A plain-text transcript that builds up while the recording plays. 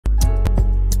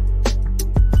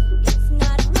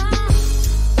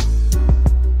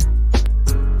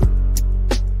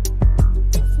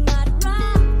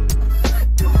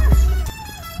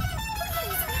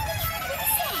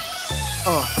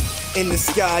In the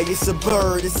sky, it's a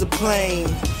bird, it's a plane.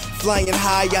 Flying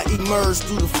high, I emerge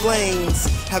through the flames.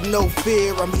 Have no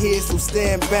fear, I'm here, so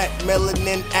stand back.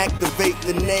 Melanin activate,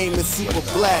 the name is super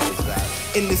black.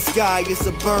 In the sky, it's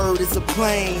a bird, it's a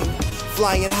plane.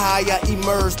 Flying high, I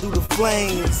emerge through the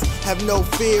flames. Have no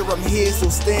fear, I'm here, so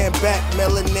stand back.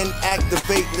 Melanin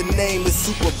activate, the name is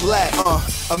super black.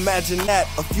 Imagine that,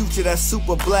 a future that's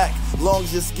super black. Long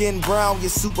as your skin brown,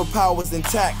 your superpowers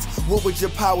intact. What would your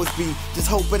powers be? Just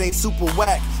hope it ain't super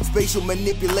whack. Spatial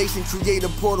manipulation, create a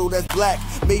portal that's black.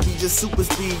 Maybe just super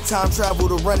speed, time travel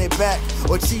to run it back.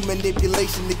 Or cheat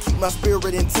manipulation to keep my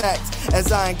spirit intact.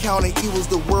 As I encounter evils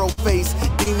the world face,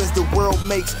 demons the world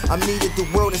makes, I'm needed the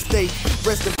world at stake.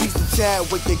 Rest in peace to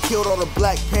Chadwick, they killed all the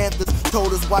Black Panthers.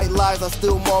 Told us white lies, I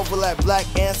still marvel at black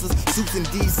answers. Suits in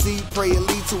DC, pray it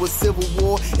lead to a civil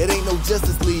war. It ain't no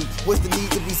Justice League, what's the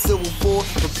need to be civil for?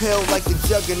 Propelled like the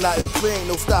juggernaut, there ain't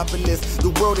no stopping this. The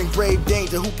world in grave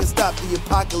danger, who can stop the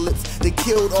apocalypse? They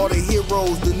killed all the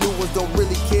heroes, the new ones don't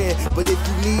really care. But if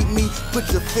you need me, put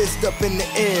your fist up in the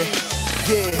air.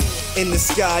 Yeah, in the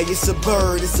sky, it's a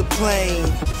bird, it's a plane.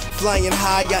 Flying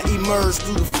high, I emerge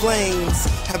through the flames.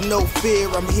 Have no fear,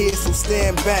 I'm here, so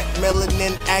stand back.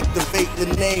 Melanin activate, the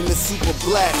name is super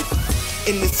black.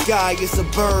 In the sky, it's a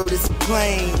bird, it's a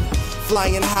plane.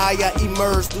 Flying high, I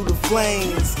emerge through the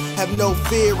flames. Have no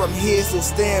fear, I'm here, so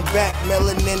stand back.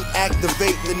 Melanin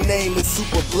activate, the name is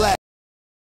super black.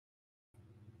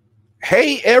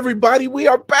 Hey everybody, we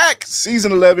are back.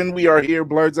 Season 11, we are here.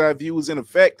 Blurred's Eye View is in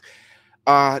effect.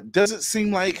 Does it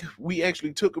seem like we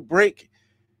actually took a break?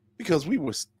 Because we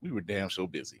were damn so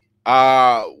busy.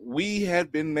 We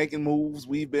had been making moves.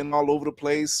 We've been all over the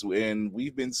place, and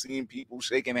we've been seeing people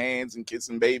shaking hands and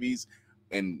kissing babies,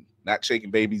 and not shaking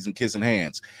babies and kissing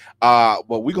hands.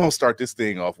 But we're gonna start this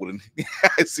thing off with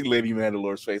I see Lady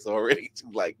Mandalore's face already.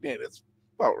 She's like, man, that's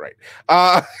about right.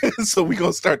 So we're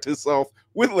gonna start this off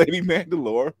with Lady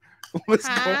Mandalore. What's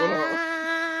going on?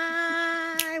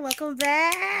 Hi, welcome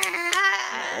back.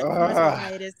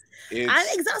 I'm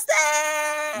exhausted.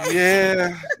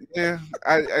 Yeah.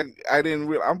 I didn't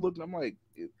really. I'm looking. I'm like,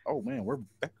 oh man, we're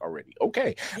back already.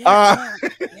 Okay. Yeah.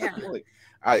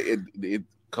 A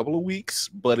couple of weeks,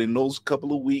 but in those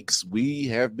couple of weeks, we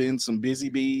have been some busy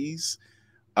bees.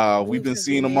 We've been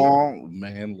seeing them all.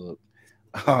 Man, look.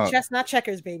 Chestnut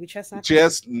checkers, baby.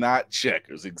 Chestnut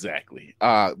checkers, exactly.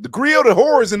 The grill, the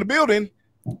horror is in the building.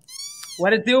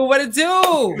 What it do? What it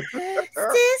do?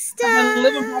 Sister. I've been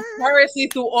living vicariously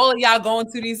through all of y'all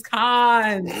going to these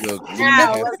cons. Look,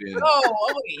 now let's go. I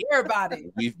want to hear about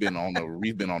it. We've been on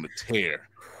the tear.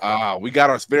 We got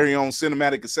our very own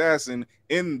cinematic assassin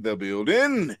in the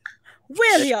building.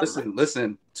 William.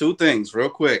 Listen. Two things, real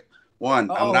quick.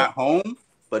 One, I'm not home,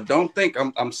 but don't think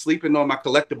I'm sleeping on my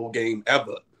collectible game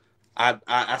ever.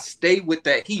 I stay with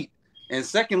that heat. And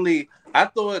secondly, I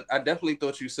definitely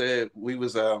thought you said we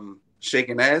was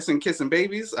shaking ass and kissing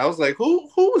babies. I was like, who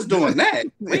was doing that?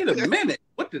 Wait a minute,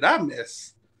 what did I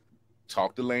miss?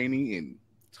 Talk to Lainey and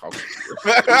talk to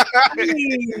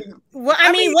Well,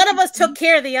 I mean, one of us took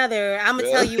care of the other. I'm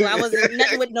gonna tell you, I wasn't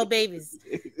nothing with no babies.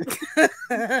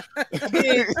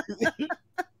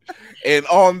 And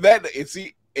on that,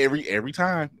 see, every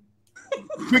time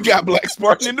we got Black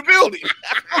Spartan in the building.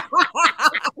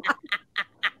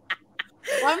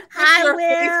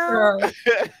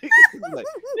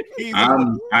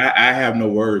 I have no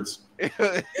words.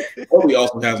 Obi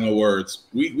also has no words.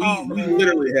 We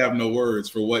literally have no words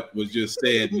for what was just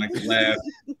said in like the last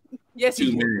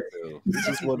 2 minutes. This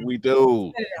is what we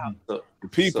do. The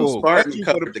people, Spartan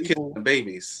covered the kids and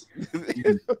babies.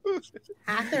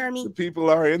 Hi, Thermy. The people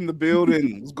are in the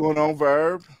building. What's going on,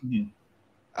 Verb?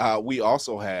 We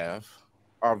also have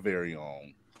our very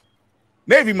own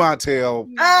Navy Montel.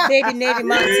 Baby Navy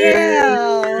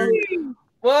Montel.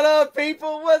 What up,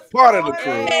 people? What's part of the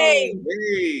crew?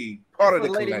 Hey, part of the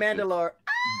Lady Mandalore.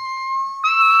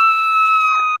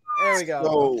 There we go.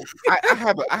 So I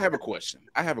have a question.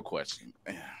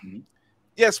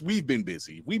 Yes, we've been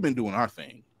busy. We've been doing our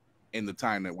thing in the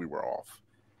time that we were off.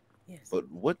 Yes. But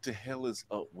what the hell is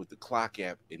up with the clock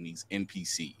app and these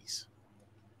NPCs?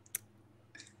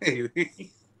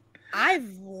 I've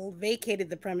vacated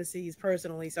the premises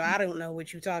personally, so I don't know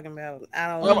what you're talking about.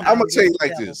 I'm gonna tell you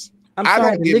like this. I'm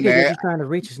sorry, the nigga that you're trying to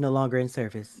reach is no longer in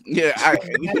service. Yeah,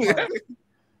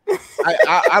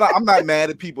 I'm not mad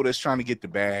at people that's trying to get the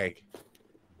bag,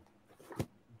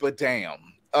 but damn,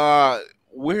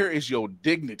 where is your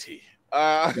dignity?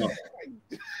 I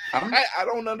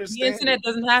don't understand. The internet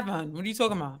doesn't have one. What are you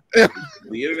talking about?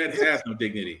 The internet has no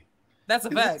dignity. That's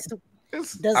a fact.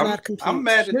 Does not compute. I'm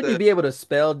mad at Shouldn't you be able to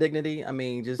spell dignity? I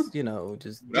mean, just without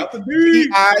the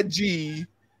DIG.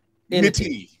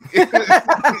 Nitty.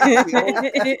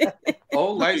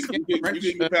 Oh, light skin You French.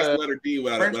 can pass the letter D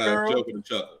without French a girl. joke and a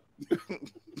chuckle.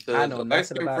 I know The nothing light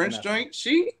skin about French nothing.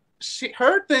 joint.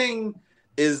 Her thing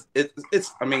is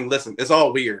it's. I mean, listen, it's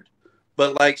all weird,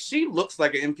 but like she looks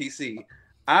like an NPC.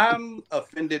 I'm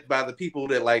offended by the people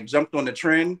that like jumped on the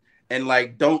trend and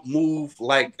like don't move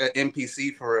like an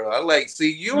NPC for real. I like see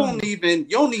you don't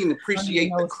even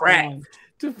appreciate the craft.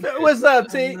 What's up,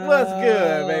 T? What's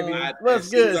good, baby? What's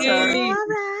good, All son?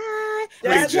 right.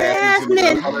 That's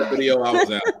Jasmine. All that video I was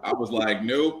out. I was like,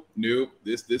 nope.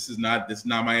 This is not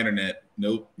my internet.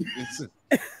 Nope.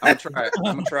 I'm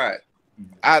gonna try it.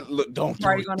 I look. Don't. Do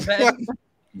Already it. going to bed.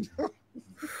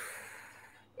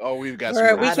 Oh, we've got. Bro,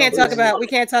 some we can't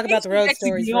talk about the road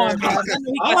stories. on, first. guys. I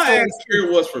know he All got I stories. asked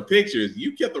here was for pictures.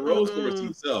 You kept the road stories to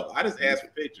yourself. I just asked for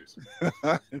pictures.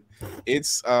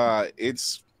 It's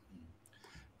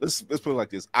let's put it like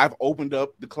this. I've opened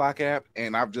up the clock app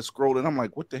and I've just scrolled and I'm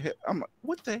like, what the hell? I'm like,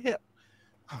 what the hell?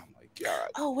 Oh my god.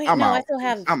 Oh wait, I'm no, out. I still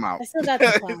have. I'm out. I still got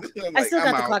the clock. I'm I like, still I'm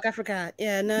got the out. clock. I forgot.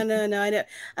 Yeah, no. I know.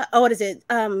 What is it?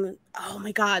 Oh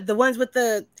my god, the ones with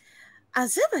the or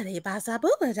some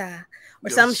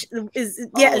is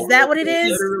is that what it is?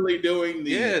 Literally doing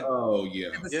the. Yeah. Oh yeah.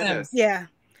 Yeah. Yeah.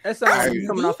 That sounds like Hey. you're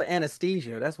coming off of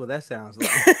anesthesia. That's what that sounds like.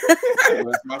 I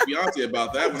asked my fiance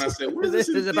about that when I said, "Where's This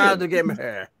this?" is about to get me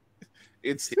here.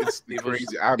 It's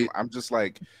crazy. I'm just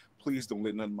like, please don't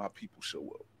let none of my people show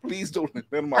up. Please don't let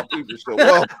none of my people show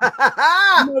up.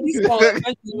 You know, these calls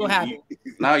eventually will happen.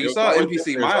 Now you saw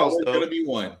NPC Miles There's though. gonna be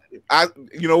one.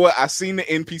 You know what? I seen the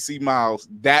NPC Miles.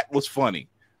 That was funny.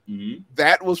 Mhm.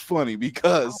 That was funny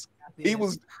because he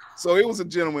was. So it was a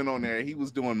gentleman on there. He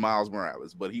was doing Miles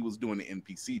Morales, but he was doing the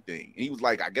NPC thing. He was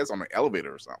like, I guess, on an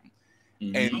elevator or something.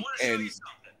 Mhm. And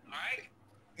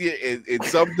yeah,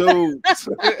 it's some dude.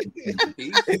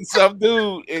 It's some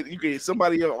dude. You get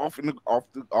somebody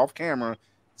off camera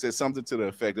said something to the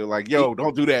effect of like, "Yo,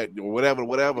 don't do that," or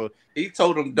whatever. He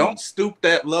told him, "Don't stoop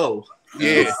that low."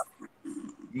 Yeah.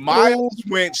 Miles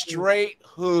went straight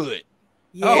hood.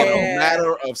 In a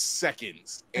matter of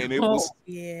seconds, and it was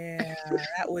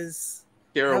that was.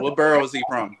 Carol, what borough was he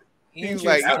from? he was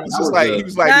like, No,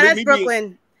 that's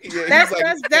Brooklyn.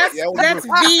 That's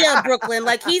via Brooklyn.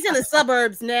 Like he's in the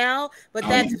suburbs now, but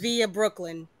that's via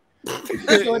Brooklyn.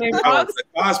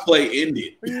 Cosplay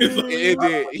ended. It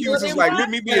did. He was just like, let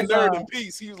me be a nerd in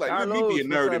peace. He was like, let me be a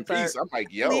nerd in peace. I'm like,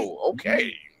 yo,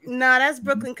 okay. Nah, that's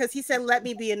Brooklyn because he said, "Let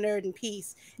me be a nerd in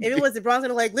peace." If it was the Bronx, I'd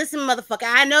be like, "Listen, motherfucker,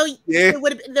 I know there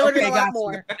would have been a lot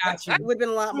more. It would have been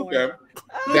a lot more." Okay.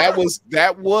 That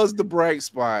was the bright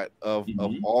spot of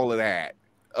all of that.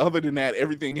 Other than that,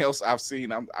 everything else I've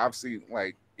seen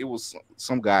like it was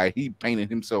some guy, he painted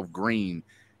himself green.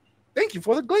 Thank you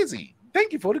for the glizzy.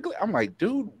 Thank you for the glizzy. I'm like,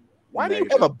 dude, why do you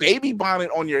have a baby bonnet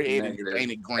on your head and you're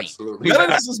painted green? Absolutely. None of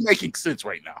this is making sense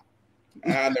right now.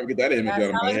 I never get that image out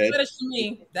of my head. To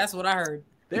me. That's what I heard.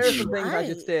 There are some things I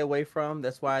should stay away from.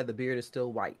 That's why the beard is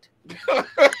still white.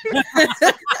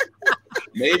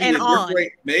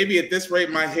 Maybe at this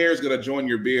rate, my hair is gonna join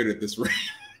your beard at this rate.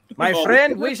 My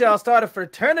friend, we shall start a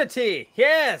fraternity.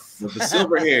 Yes. With the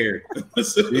silver hair.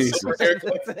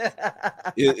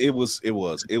 It was.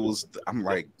 I'm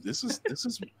like, this is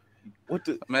what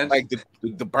the like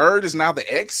the bird is now the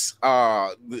X.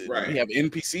 Right. We have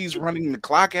NPCs running the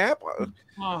clock app.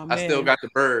 I still got the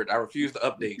bird. I refuse to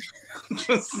update.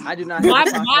 I do not.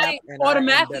 My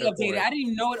automatically updated. I didn't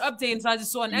even know it updated, so I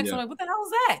just saw an X. I'm like, what the hell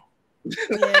is that?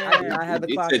 Yeah, I have the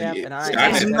clock app, and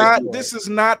This is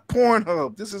not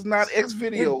Pornhub. This is not X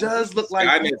video. It does look like.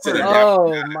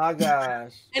 Oh my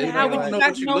gosh! And how would you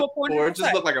guys know what porn It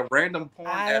just look like a random porn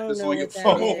app that's on your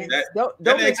phone. Don't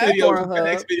mix it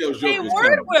Pornhub. Hey,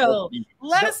 word will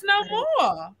let us know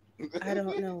more. I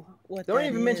don't know what. Don't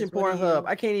even mention Pornhub.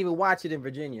 I can't even watch it in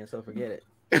Virginia, so forget it.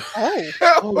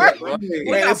 Wait.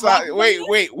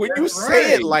 When you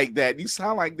say it like that, you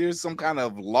sound like there's some kind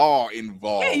of law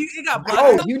involved. Yeah, you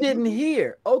got you didn't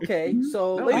hear. Okay,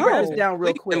 so let me break this down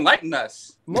real quick. Enlighten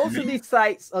us. Most of these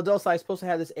sites, adult sites, supposed to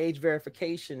have this age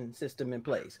verification system in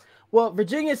place. Well,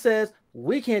 Virginia says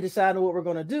we can't decide on what we're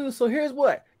going to do. So here's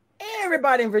what: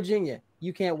 everybody in Virginia,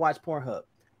 you can't watch Pornhub.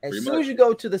 As soon as you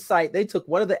go to the site, they took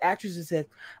one of the actresses and said,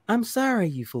 "I'm sorry,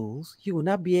 you fools, you will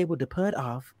not be able to put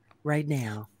off right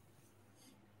now."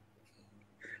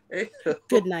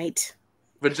 Good night.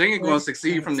 Virginia going to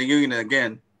succeed from the union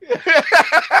again.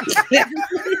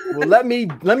 Well, let me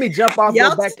jump off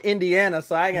go back to Indiana,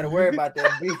 so I ain't got to worry about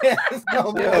that.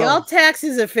 Y'all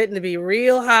taxes are fitting to be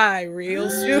real high, real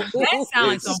soon. That sounds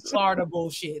like some Florida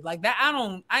bullshit. Like that,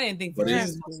 I didn't think Virginia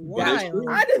was wild.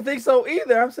 I didn't think so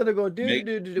either. I'm sort of going, Make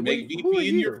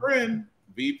VPN your friend.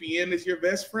 VPN is your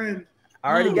best friend. I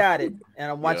already got it,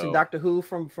 and I'm watching Doctor Who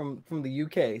from the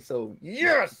UK. So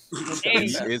yes,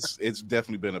 it's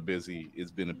definitely been a busy.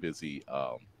 It's been a busy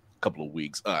couple of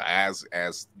weeks. As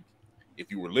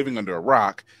if you were living under a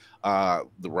rock,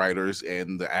 the writers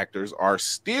and the actors are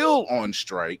still on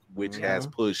strike, which has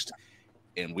pushed.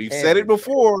 And we've said it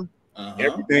before.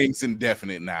 Everything's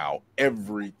indefinite now.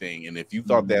 Everything. And if you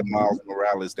thought that Miles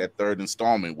Morales, that third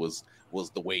installment was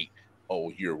the wait,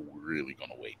 you're really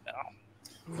gonna wait now.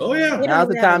 Oh yeah, now's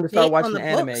the time to start watching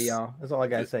anime, y'all. That's all I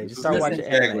gotta say. Just start watching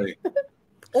anime.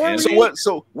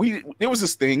 There was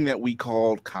this thing that we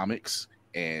called comics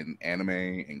and anime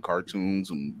and cartoons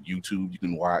and YouTube. You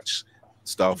can watch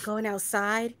stuff. Going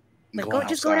outside. Like, Go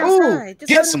just go outside. Just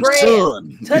get some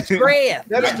sun. Touch grass.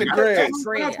 Touch the grass.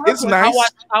 It's nice.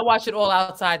 I'll watch it all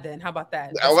outside then. How about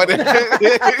that? Not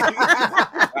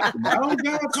on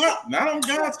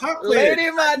God's hot plate.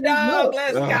 Lady, my dog,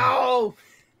 let's go.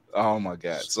 Oh my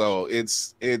God. So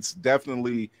it's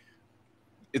definitely,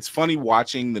 it's funny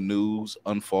watching the news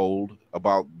unfold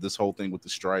about this whole thing with the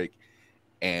strike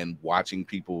and watching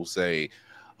people say,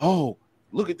 oh,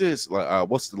 look at this.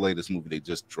 What's the latest movie they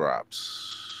just dropped?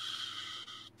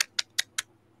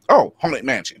 Oh, Haunted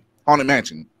Mansion. Haunted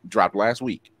Mansion dropped last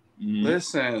week.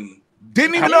 Listen,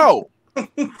 didn't even know.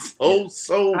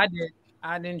 So I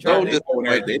didn't try they're throwing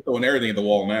everything at the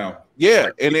wall now.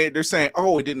 Yeah, and they're saying,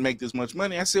 oh, it didn't make this much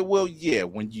money. I said, well, yeah,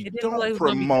 when you don't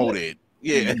promote it,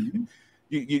 you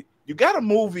got a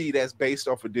movie that's based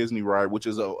off a Disney ride, which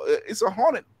is it's a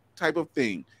haunted type of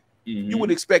thing. You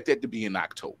would expect that to be in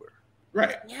October.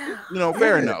 Right. Yeah.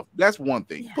 Fair enough. That's one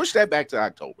thing. Yeah. Push that back to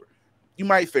October. You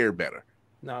might fare better.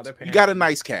 No, you got a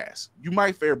nice cast. You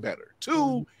might fare better.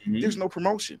 Two, there's no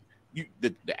promotion.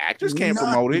 The actors can't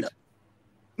promote it.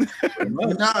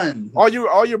 None.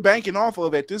 All you're banking off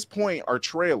of at this point are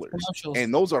trailers,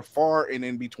 and those are far and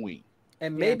in between.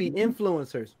 And maybe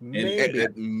influencers.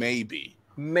 Maybe.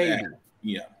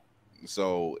 Yeah.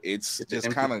 So it's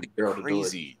just kind of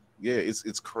crazy. Yeah,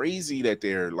 it's crazy that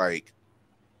they're like,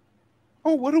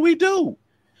 oh, what do we do?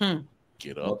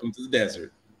 Get up. Welcome to the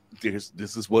desert.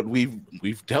 This is what we've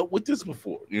dealt with this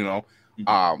before,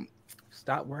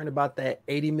 Stop worrying about that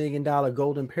 $80 million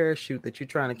golden parachute that you're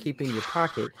trying to keep in your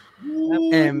pocket,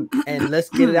 and let's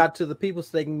get it out to the people so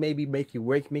they can maybe make you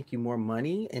more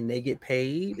money, and they get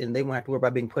paid, and they won't have to worry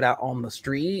about being put out on the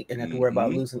street and have to worry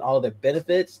about losing all of their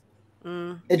benefits.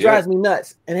 It drives me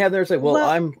nuts. And have them say, well,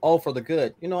 I'm all for the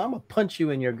good. I'm gonna punch you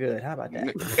in your good. How about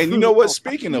that? And you know what?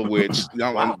 Speaking of which,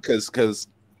 because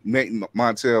Nate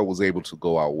Montel was able to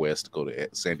go out west to go to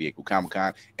San Diego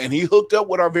Comic-Con, and he hooked up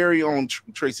with our very own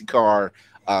Tracy Carr.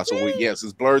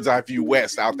 It's Blur's Eye View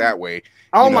West out that way.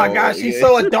 Oh my gosh, she's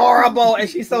so adorable and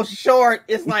she's so short.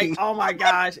 It's like, oh my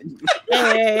gosh.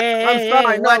 I'm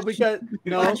sorry, because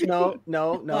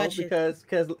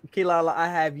Kilala, I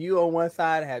have you on one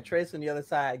side, I have Tracy on the other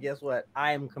side. Guess what?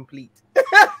 I am complete.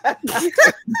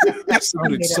 That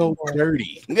sounded so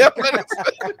dirty. That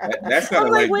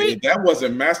sounded like that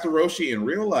wasn't Master Roshi in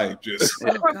real life. Just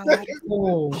short of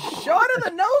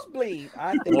the nosebleed.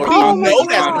 I think. That's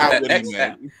not what he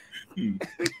meant. He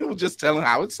was just telling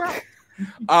how it sounds.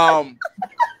 No,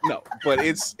 but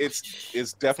it's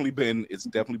definitely been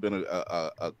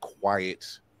a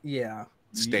quiet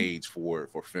stage for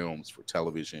films, for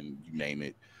television, you name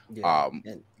it.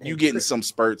 You getting some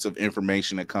spurts of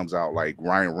information that comes out, like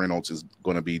Ryan Reynolds is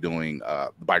going to be doing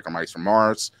the Biker Mice from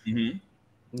Mars. Looking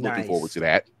forward to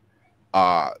that.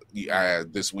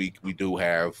 This week we do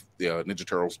have the Ninja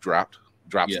Turtles drops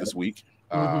this week.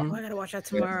 I gotta watch that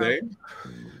tomorrow.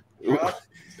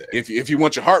 If you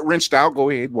want your heart wrenched out, go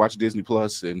ahead, watch Disney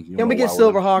Plus. And can we get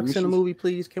Silverhawks in the movie,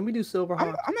 please? Can we do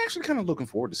Silverhawks? I'm actually kind of looking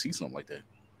forward to see something like that.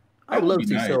 I would love to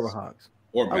see Silverhawks.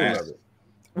 Or Mask.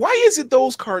 Why is it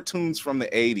those cartoons from the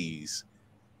 80s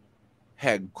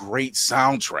had great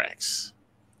soundtracks?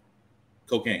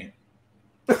 Cocaine.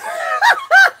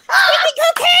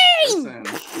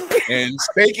 And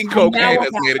Staking Cocaine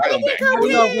has made a comeback.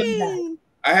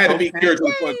 I had to be cured to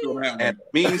the punch on that one. And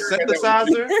Mean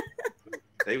Synthesizer.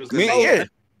 They was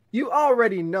You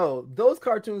already know those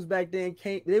cartoons back then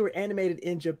they were animated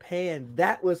in Japan.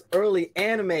 That was early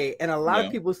anime, and a lot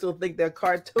of people still think they're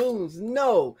cartoons.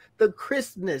 No, the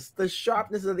crispness, the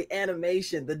sharpness of the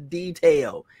animation, the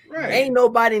detail. Right. Ain't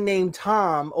nobody named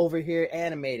Tom over here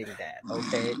animating that.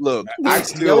 Okay. Look, I can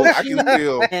still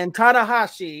and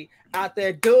Tanahashi out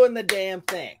there doing the damn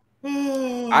thing.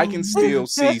 I can still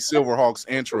see Silverhawks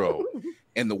intro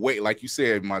and the way, like you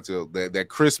said, Montel, that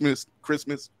crispness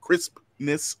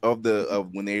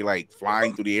of when they like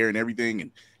flying through the air and everything and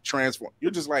transform.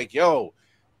 You're just like, yo,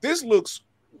 this looks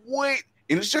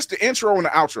and it's just the intro and the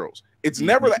outros. It's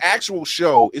never the actual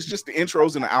show. It's just the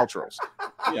intros and the outros.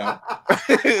 Yeah,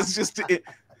 it's just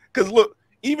because look,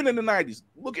 even in the 90s,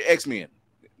 look at X-Men.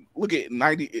 Look at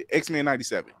X-Men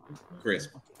 97.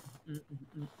 crisp.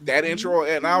 That intro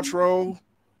and outro,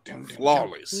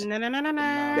 flawless. No.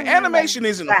 The animation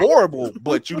isn't horrible,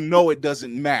 but you know it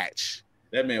doesn't match.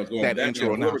 That man was going. That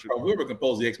intro man, whoever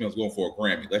composed the X-Men was going for a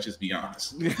Grammy. Let's just be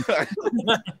honest.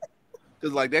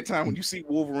 Because like that time when you see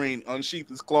Wolverine unsheath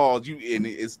his claws, you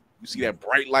see that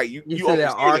bright light. You see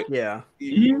that arc, you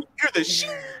hear the shit.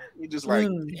 You're just like,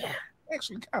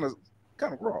 actually kind of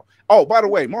raw. Oh, by the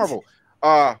way, Marvel,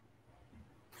 y'all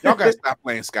gotta stop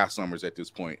playing Scott Summers at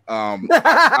this point. I've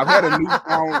had a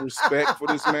newfound respect for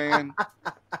this man.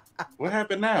 What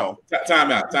happened now?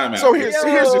 Time out. So here's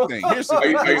the thing. Are you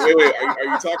talking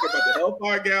about the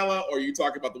Hellfire Gala, or are you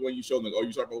talking about the one you showed in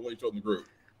the group?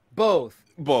 Both.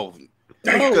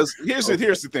 Because here's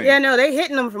the thing. Yeah, no, they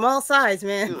hitting them from all sides,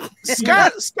 man.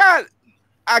 Scott,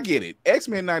 I get it.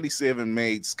 X-Men 97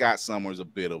 made Scott Summers a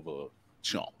bit of a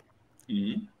chump.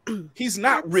 Mm-hmm. He's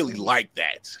not really like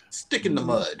that. Stick in the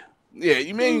mud. Yeah,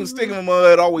 you mean stick in the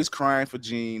mud, always crying for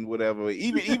Jean, whatever.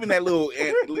 Even that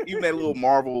little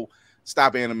Marvel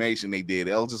stop animation they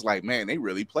did, I was just like, man, they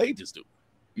really played this dude.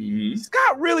 Mm-hmm.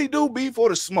 Scott really do be for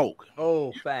the smoke.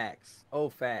 Oh, facts.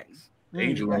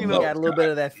 He got a little bit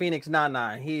of that Phoenix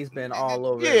Nana. He's been all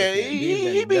over. Yeah,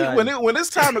 he be when it's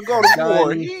time to go to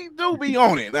war, he do be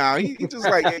on it. Now he just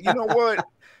like, you know what?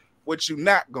 What you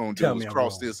not gonna do is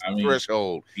cross this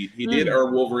threshold. He did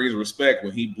earn Wolverine's respect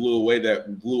when he blew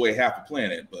away half the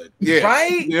planet. But yeah,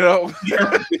 right, you know,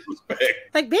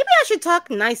 like maybe I should talk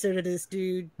nicer to this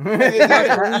dude.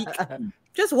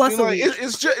 Just once a week.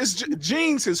 It's just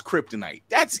Jean's his kryptonite.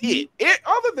 That's it.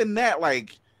 Other than that,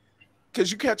 like,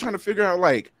 because you kept trying to figure out,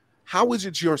 like, how is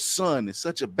it your son is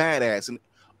such a badass, and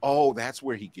that's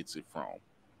where he gets it from,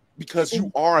 because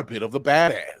you are a bit of a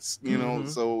badass, you know.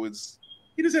 So it's.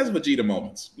 He just has Vegeta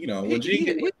moments, you know. When Jean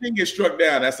gets struck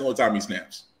down, that's the only time he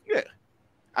snaps. Yeah,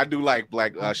 I do like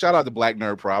Black. Shout out to Black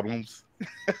Nerd Problems.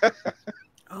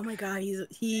 Oh my God,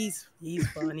 he's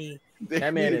funny.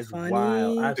 That man is funny.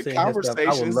 Wild. I've seen his stuff.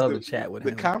 I would love to chat with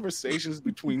him. The conversations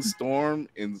between Storm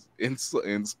and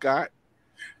Scott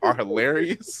are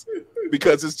hilarious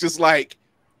because it's just like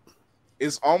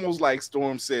it's almost like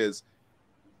Storm says,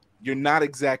 you're not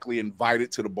exactly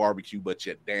invited to the barbecue, but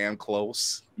you're damn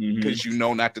close because you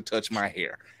know not to touch my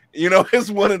hair. You know, it's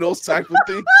one of those type of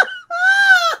things.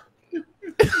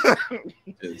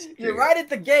 You're right at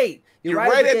the gate. You're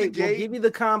right at the gate. We'll give you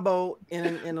the combo in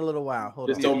a little while.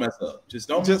 Don't mess up. Just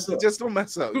don't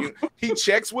mess up. He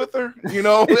checks with her. You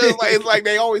know, it's like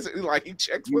they always like he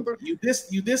checks with her. You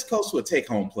this close to a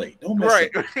take-home plate. Don't mess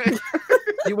up.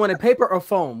 You want a paper or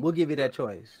foam? We'll give you that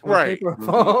choice. Paper or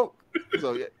foam.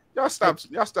 So y'all stop.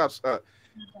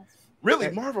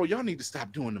 Really, Marvel, y'all need to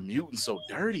stop doing the mutants so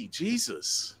dirty.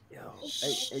 Jesus. Yo,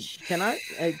 can I?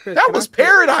 Hey, Chris, that was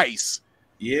paradise.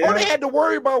 Yeah. All they had to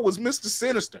worry about was Mr.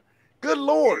 Sinister. Good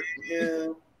Lord.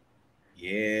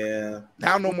 Yeah.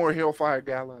 Now no more Hellfire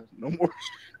Gala. No more.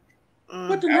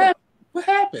 What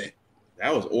happened?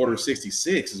 That was Order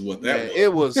 66 is what that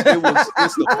was. It was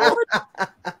it's the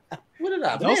What did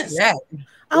I miss?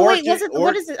 Oh wait,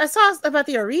 what is it? I saw about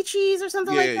the Orichis or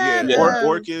something like that. Yeah.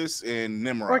 Orcus and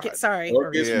Nimrod. Orcus, sorry.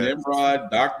 Orcus,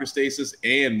 Nimrod, Dr. Stasis,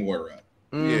 and Moira.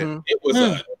 Yeah. It was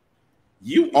wait,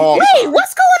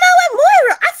 what's going on with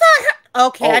Moira? I thought her.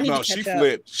 Okay, I need to catch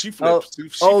up. She flipped.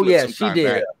 She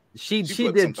did. She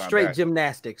did straight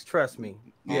gymnastics. Trust me.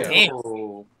 Yeah.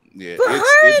 Yeah. But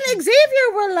her and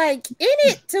Xavier were like in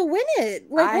it to win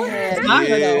it. Like what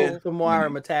happened? For Moira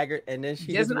McTaggart, and then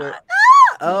she just went.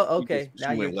 Oh, okay.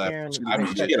 Now you're carrying. I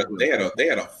mean, they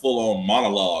had a full-on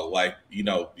monologue. Like, you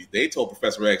know, they told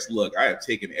Professor X, "Look, I have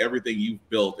taken everything you've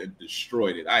built and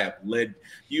destroyed it. I have led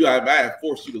you. I have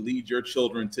forced you to lead your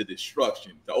children to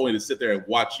destruction, only to sit there and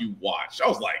watch you watch." I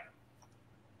was like,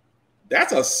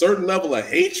 "That's a certain level of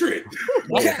hatred."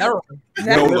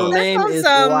 Middle name is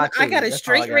I got a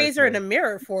straight razor and a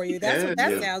mirror for you. That's what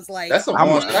that sounds like. That's a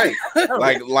long night.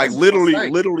 like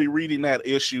literally reading that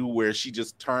issue where she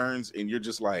just turns and you're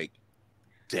just like,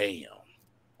 damn.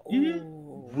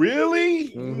 Ooh. Really?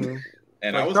 Mm-hmm.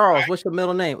 And I was Charles, what's your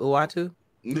middle name? Uatu?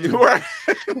 Right.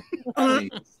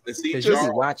 To see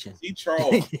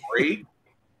Charles break,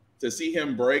 to see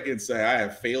him break and say, "I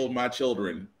have failed my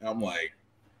children." I'm like,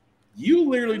 you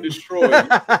literally destroyed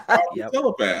the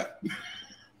telepath.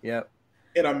 Yep.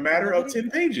 In a matter of 10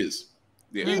 pages.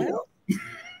 Yeah.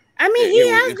 I mean,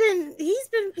 he's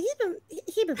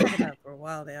been fucking up for a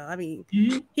while now. I mean,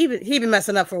 he been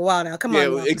messing up for a while now. Come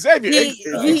on, Xavier's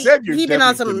he been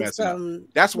on some.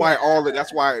 That's why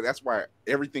that's why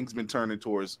everything's been turning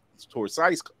towards Cyclops.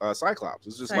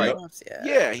 It's just Cyclops,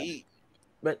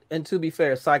 and to be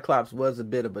fair, Cyclops was a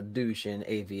bit of a douche in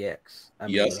AVX.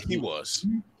 Yes, he was.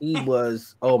 He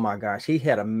was. Oh my gosh, he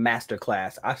had a master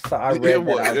class. I read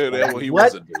that. He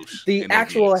was a douche. The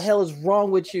actual hell is wrong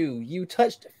with you? You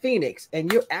touched Phoenix,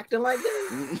 and you're acting like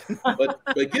this. but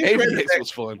AVX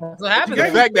was fun.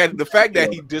 The fact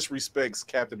that he disrespects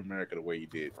Captain America the way he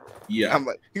did. Yeah,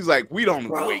 he's like, we don't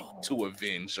wait to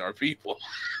avenge our people.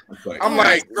 I'm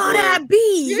like, how that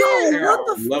be? Yeah. Yo,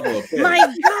 what the level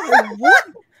my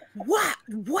God,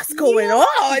 what's going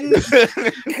on?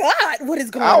 God, what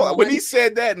is going on? When he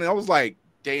said that, and I was like,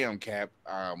 damn, Cap.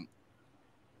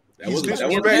 He's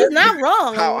not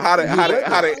wrong. How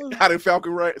did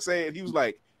Falcon say it? He was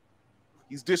like,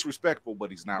 he's disrespectful, but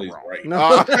he's not wrong. Right.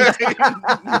 No. He's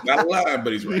not lying,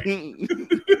 but he's right.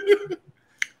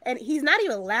 And he's not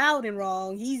even loud and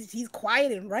wrong. He's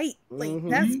quiet and right. Like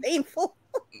that's painful.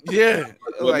 Yeah.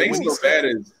 What makes so bad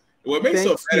is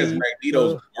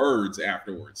Magneto's words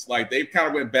afterwards. Like they kind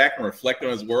of went back and reflected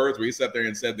on his words, where he sat there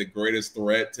and said the greatest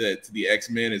threat to the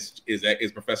X-Men is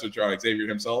Professor Charles Xavier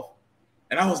himself.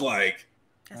 And I was like,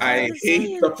 I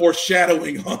hate the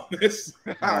foreshadowing on this.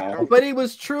 But it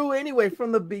was true anyway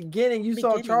from the beginning. You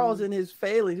saw Charles in his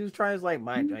failings. He was trying to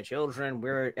my children,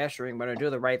 we're ushering, we're gonna do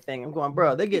the right thing. I'm going,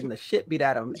 bro, they're getting the shit beat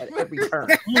out of them at every turn.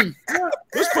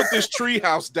 Let's put this tree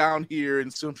house down here in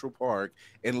Central Park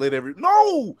and let with them.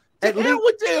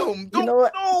 You know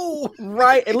what? No.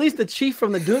 Right. At least the chief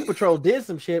from the Doom Patrol did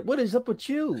some shit. What is up with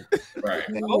you? Right.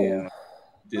 Oh.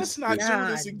 Let's not do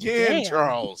this again,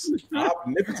 Charles.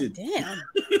 Omnipotent. Damn,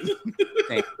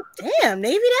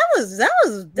 Navy, that was you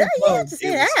have to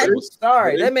say that.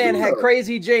 Sorry, that man had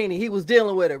crazy Janie. He was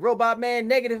dealing with it. Robot man,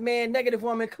 negative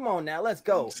woman. Come on now, let's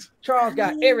go. Charles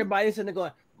got everybody sitting there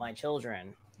going, my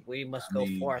children, we must go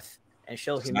forth and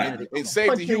show humanity. And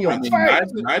save the human.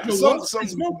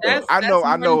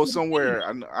 I know somewhere.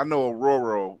 I know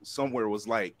Aurora somewhere was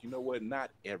like, you know what?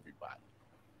 Not everybody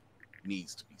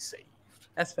needs to be saved.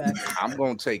 That's fact. I'm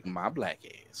gonna take my black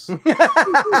ass. Stay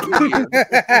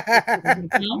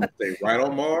right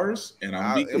on Mars, and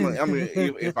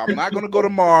if I'm not gonna go to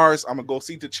Mars, I'm gonna go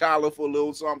see T'Challa for a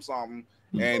little something,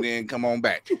 and then come on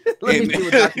back. Let me see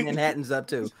what Dr. Manhattan's up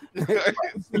to.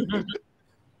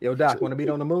 Yo, Doc, want to beat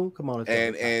on the moon? Come on.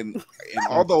 And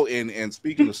although and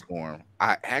speaking of Storm,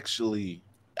 I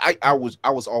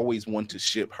was always one to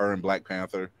ship her and Black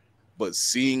Panther, but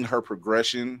seeing her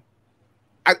progression.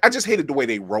 I just hated the way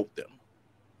they wrote them.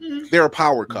 They're a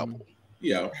power couple.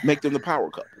 Yeah. Make them the power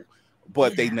couple.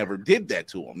 But they never did that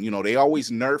to him. You know, they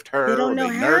always nerfed her. They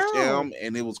nerfed him,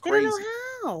 and it was crazy.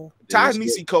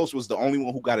 Ta-Nehisi Coates was the only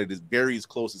one who got it as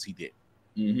close as he did.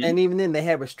 And even then, they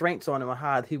had restraints on him on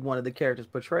how he wanted the characters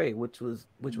portrayed, which was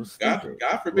stupid.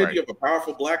 God forbid you have a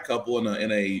powerful black couple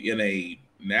in a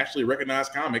nationally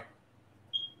recognized comic.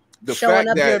 The showing fact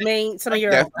up that some of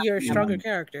your stronger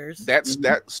characters. That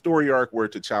story arc where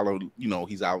T'Challa,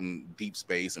 he's out in deep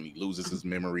space and he loses his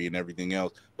memory and everything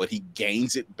else, but he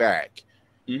gains it back,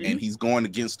 and he's going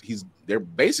against. They're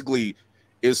basically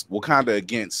is Wakanda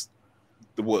against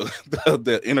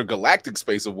the intergalactic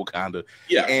space of Wakanda.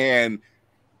 Yeah, and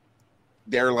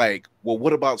they're like, well,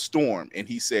 what about Storm? And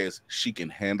he says she can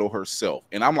handle herself,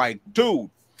 and I'm like, dude,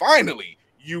 finally,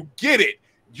 you get it.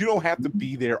 You don't have to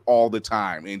be there all the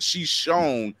time. And she's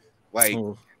shown like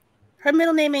her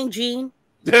middle name ain't Jean.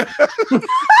 Hey,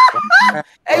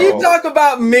 you talk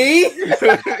about me?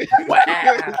 Wow.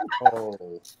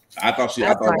 I thought do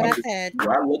I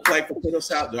look like potato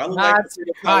salad? Do I look like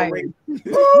potato salad?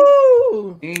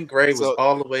 Jean Grey was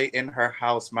all the way in her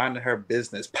house, minding her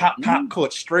business. Pop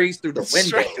caught strays through the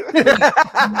window.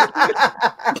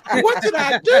 What did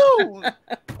I do?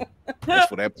 That's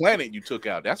for that planet you took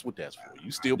out. That's what that's for.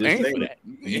 You still paying for that.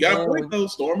 You got a point though.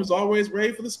 Storm is always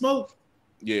ready for the smoke.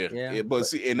 Yeah. But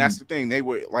see, and that's the thing. They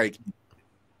were like,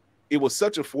 it was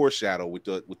such a foreshadow with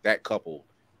that couple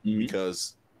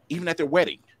because even at their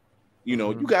wedding, you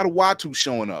got a Watu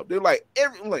showing up. They're like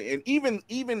even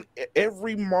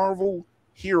every Marvel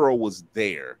hero was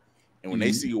there, and when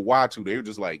they see a Watu, they were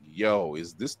just like, "Yo,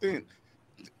 is this thing?"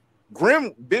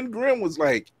 Ben Grimm was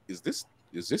like, "Is this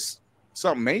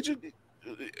something major?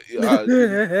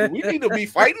 We need to be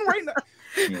fighting right now."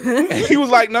 And he was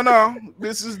like, no,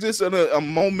 this is just a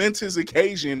momentous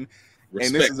occasion,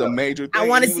 And this is a major thing. I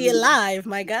want to see it live,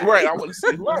 my God. Right, I want to see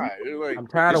it live. Like, I'm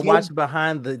tired of watching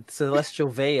behind the celestial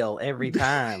veil every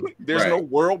time. There's no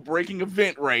world-breaking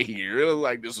event right here. It was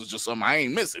like, this is just something I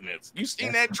ain't missing. This. You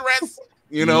seen that dress?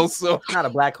 You know, so it's not a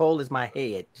black hole, it's my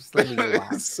head. Just let me go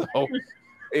on. So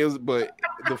it was, but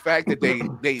the fact that they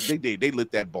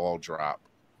let that ball drop,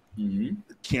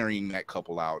 carrying that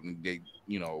couple out, and they,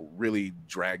 you know, really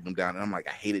dragged them down. And I'm like,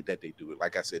 I hated that they do it.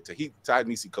 Like I said,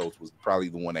 Ta-Nehisi Coates was probably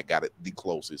the one that got it the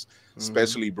closest,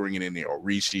 especially bringing in the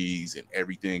Orishis and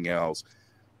everything else.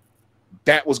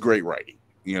 That was great writing,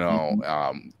 you know.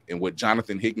 And what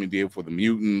Jonathan Hickman did for the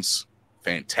mutants,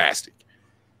 fantastic.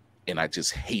 And I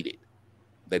just hate it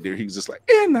that he was just like,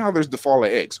 and now there's the fall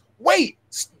of X. Wait,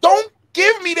 don't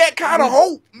give me that kind of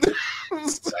hope.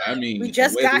 I mean, we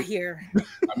just got here.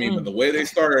 I mean, but the way they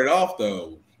started off,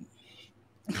 though,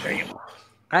 damn.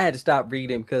 I had to stop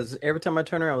reading because every time I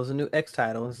turn around, it was a new X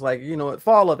title. It's like, you know,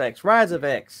 Fall of X, Rise of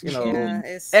X, you know,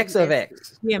 X of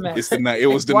X. It was the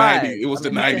 90s. It was the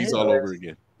 90s all over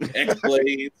again.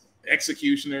 X-Blades,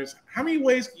 Executioners. How many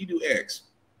ways can you do X?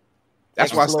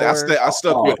 That's why I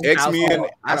stuck with X-Men.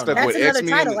 I stuck That's with another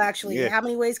X-Men. title, actually. Yeah. How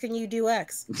many ways can you do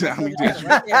X?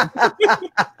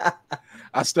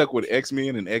 I stuck with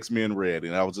X-Men and X-Men Red,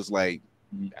 and I was just like,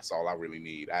 that's all I really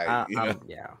need.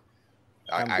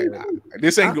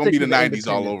 This ain't gonna be the 90s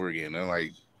all over again. I'm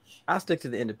like, I'll stick to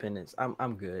the independents.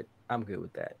 I'm good. I'm good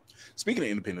with that. Speaking of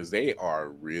independents, they are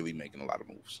really making a lot of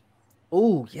moves.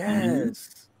 Oh,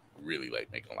 yes. Really like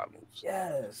making a lot of moves.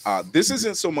 Yes. This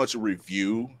isn't so much a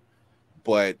review,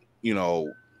 but you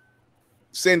know,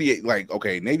 San Diego, like,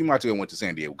 okay, Navy Macho went to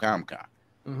San Diego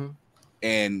Comic-Con.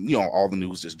 And you know, all the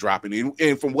news just dropping.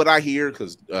 And from what I hear,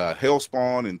 because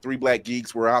Hellspawn and Three Black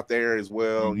Geeks were out there as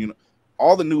well, you know,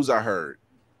 all the news I heard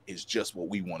is just what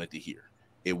we wanted to hear.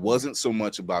 It wasn't so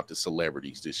much about the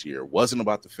celebrities this year. It wasn't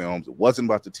about the films. It wasn't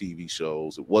about the TV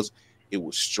shows. It was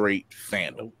straight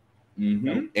fandom.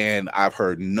 And I've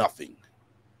heard nothing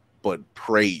but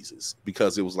praises,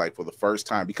 because it was like, for the first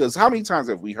time, because how many times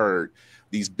have we heard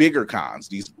these bigger cons,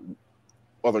 these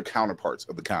other counterparts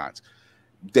of the cons,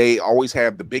 they always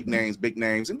have the big names,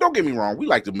 and don't get me wrong, we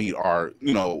like to meet our,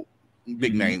 you know,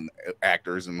 big name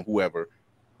actors and whoever.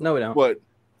 No, we don't. But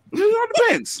it all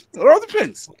depends. It all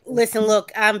depends. Listen,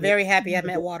 look, I'm very happy I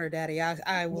met Water Daddy.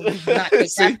 I will not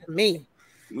take that from me.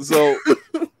 So,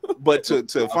 but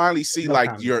to finally see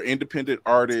like your independent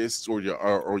artists or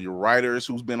your writers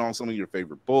who's been on some of your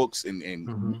favorite books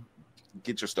and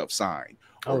get your stuff signed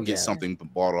or get something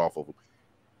bought off of them,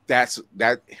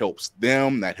 that helps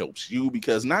them. That helps you,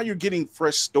 because now you're getting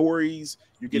fresh stories.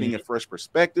 You're getting a fresh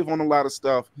perspective on a lot of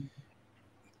stuff.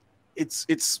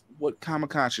 It's what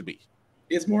Comic-Con should be.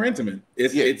 It's more intimate.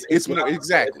 It's more,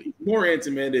 exactly more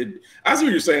intimate. I see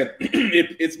what you're saying.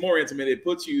 It's more intimate. It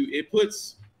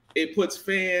puts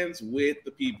fans with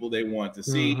the people they want to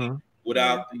see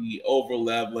without the over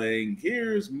leveling.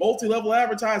 Here's multi-level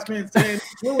advertisements and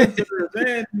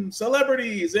influencers and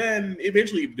celebrities, and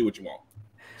eventually you can do what you want.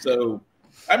 So,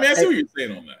 I mean, I see what you're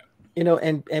saying on that. You know,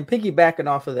 and piggybacking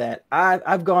off of that,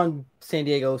 I've gone San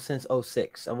Diego since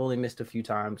 2006. I've only missed a few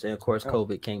times, and of course,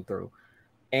 COVID came through.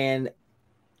 And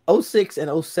 2006 and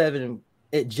 2007,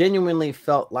 it genuinely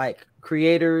felt like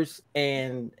creators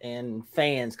and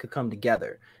fans could come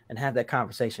together and have that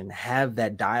conversation, have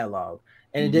that dialogue,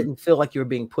 and it didn't feel like you were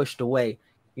being pushed away.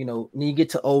 You know, when you get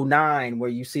to 2009, where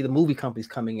you see the movie companies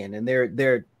coming in and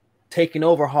they're taking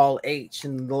over Hall H,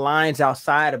 and the lines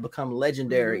outside have become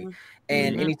legendary.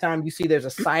 And anytime you see there's a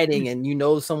sighting and you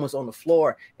know someone's on the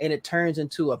floor, and it turns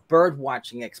into a bird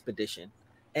watching expedition.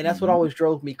 And that's what always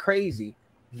drove me crazy.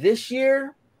 This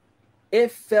year,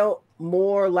 it felt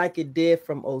more like it did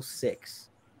from 2006,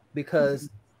 because,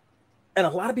 and a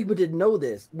lot of people didn't know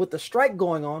this, with the strike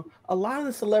going on, a lot of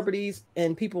the celebrities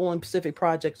and people on Pacific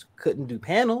projects couldn't do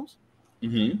panels.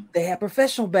 They had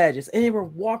professional badges and they were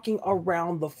walking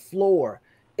around the floor.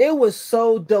 It was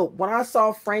so dope. When I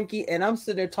saw Frankie, and I'm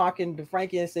sitting there talking to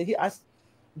Frankie, and said, I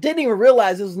didn't even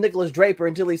realize it was Nicholas Draper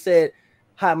until he said,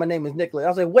 "Hi, my name is Nicholas." I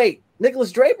was like, "Wait,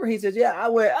 Nicholas Draper?" He said, "Yeah." I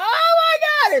went, "Oh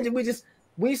my God." And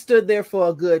we stood there for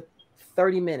a good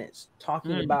 30 minutes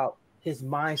talking about his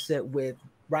mindset with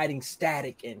writing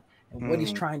Static and what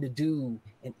he's trying to do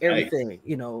and everything.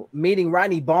 You know, meeting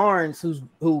Rodney Barnes,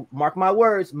 who, mark my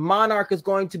words, Monarch is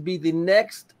going to be the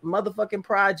next motherfucking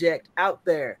project out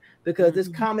there, because this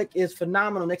comic is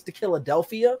phenomenal next to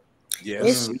Philadelphia.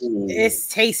 Yes. It's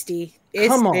tasty. It's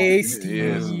Come on.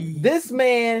 tasty. This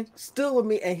man stood with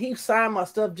me and he signed my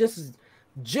stuff just as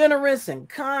generous and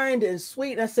kind and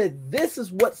sweet. And I said, this is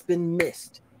what's been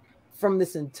missed. from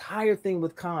this entire thing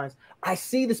with cons. I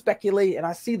see the speculation and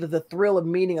I see the thrill of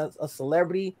meeting a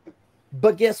celebrity,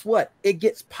 but guess what? It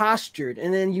gets postured,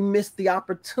 and then you miss the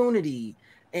opportunity.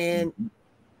 And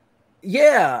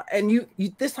yeah, and you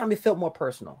this time it felt more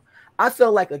personal. I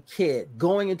felt like a kid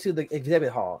going into the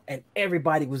exhibit hall, and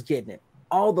everybody was getting it.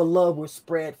 All the love was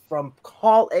spread from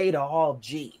Hall A to Hall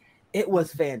G. It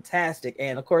was fantastic.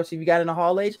 And of course, if you got into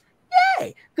Hall H,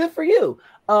 yay, good for you.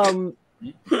 I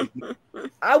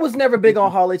was never big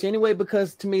on Hall H anyway,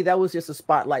 because to me, that was just a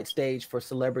spotlight stage for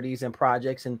celebrities and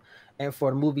projects and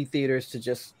for movie theaters to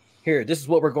just, here, this is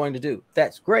what we're going to do.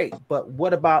 That's great. But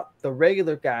what about the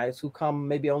regular guys who come,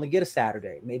 maybe only get a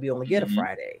Saturday, maybe only get a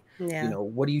Friday? Yeah. You know,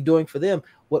 what are you doing for them?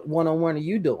 What one-on-one are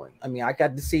you doing? I mean, I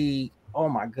got to see, oh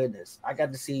my goodness, I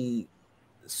got to see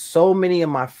so many of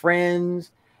my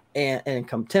friends and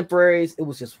contemporaries. It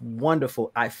was just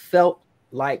wonderful. I felt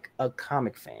like a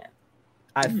comic fan.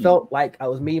 I felt like I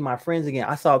was meeting my friends again.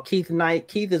 I saw Keith Knight.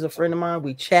 Keith is a friend of mine.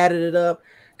 We chatted it up,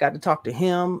 got to talk to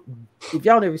him. If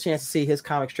y'all never have a chance to see his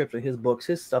comic strips or his books,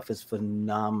 his stuff is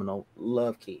phenomenal.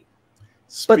 Love Keith.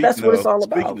 But that's what it's all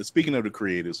about. Speaking of the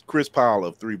creators, Chris Powell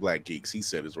of Three Black Geeks, he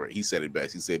said it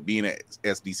best. He said being at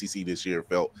SDCC this year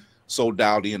felt so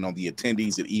dialed in on the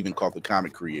attendees that even caught the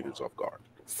comic creators off guard.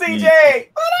 CJ,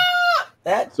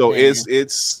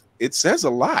 it says a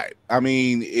lot. I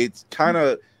mean, it's kind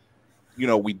of, you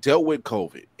know, we dealt with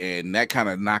COVID and that kind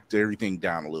of knocked everything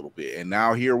down a little bit. And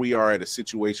now here we are at a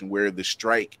situation where the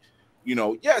strike, you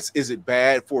know, yes, is it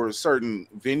bad for certain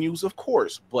venues? Of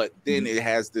course, but then it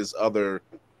has this other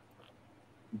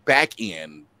back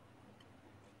end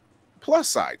plus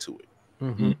side to it.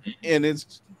 And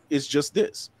it's just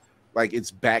this, like,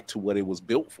 it's back to what it was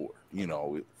built for, you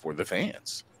know, for the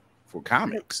fans, for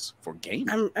comics, for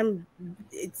gaming.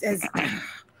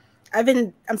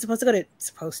 I'm supposed to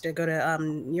go to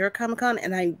New York Comic Con,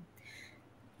 and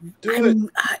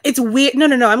it's weird. No,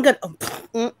 I'm gonna.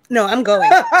 No, I'm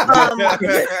going.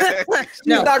 She's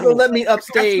not gonna let me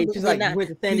upstage. She's like, you went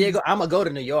to San Diego. I'm gonna go to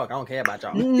New York. I don't care about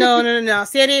y'all. No.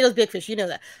 San Diego's big fish. You know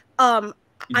that. I'm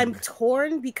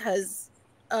torn because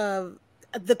of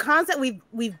the cons that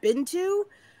we've been to.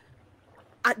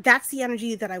 That's the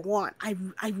energy that I want. I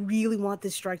really want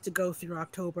this strike to go through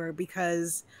October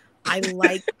because I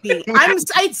like being.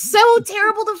 It's so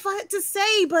terrible to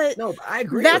say, but no, I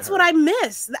agree. That's what I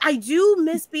miss. I do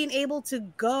miss being able to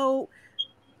go.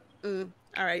 All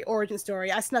right, origin story.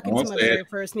 I snuck into my very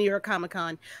first New York Comic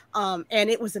Con, and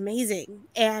it was amazing.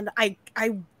 And I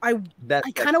kind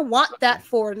of want that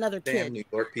for another kid.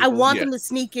 I want them to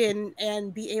sneak in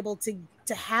and be able to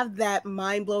have that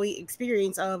mind blowing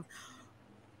experience of.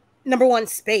 Number one,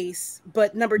 space,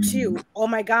 but number two, oh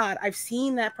my God, I've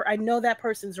seen that. I know that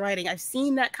person's writing. I've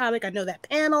seen that comic. I know that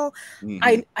panel.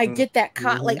 I get that.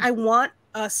 Like, I want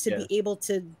us to be able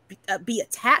to be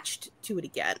attached to it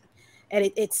again. And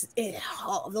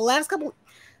the last couple,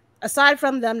 aside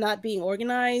from them not being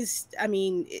organized, I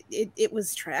mean, it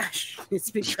was trash. It's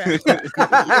been trash.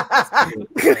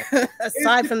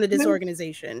 Aside from the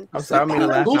disorganization. I'm sorry,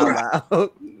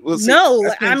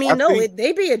 I mean,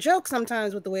 they be a joke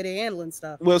sometimes with the way they handling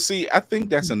stuff. Well, see, I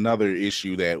think that's another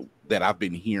issue that I've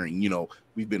been hearing. You know,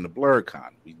 we've been to BlurCon,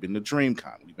 we've been to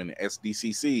DreamCon, we've been to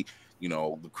SDCC. You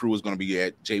know, the crew is going to be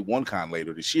at J1Con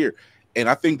later this year. And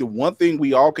I think the one thing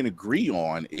we all can agree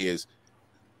on is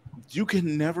you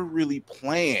can never really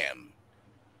plan.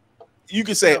 You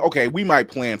can say, okay, we might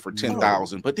plan for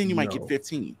 10,000, but then you might get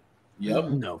 15. Yep.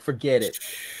 No, forget it.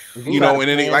 You know, and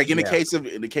then in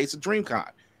the case of DreamCon,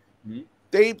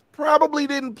 they probably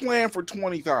didn't plan for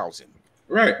 20,000.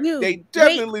 Right. They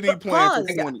definitely didn't plan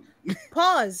for 20.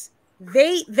 Pause.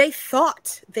 They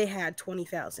thought they had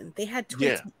 20,000. They had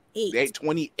 28. They had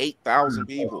 28,000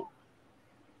 people.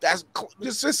 That's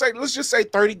let's just say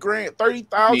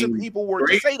 30,000 people were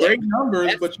to say that. Great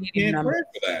numbers, but you can't plan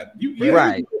for that. You can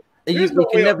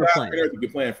never plan. You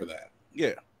can plan for that.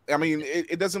 Yeah, I mean,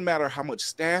 it doesn't matter how much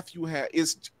staff you have.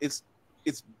 It's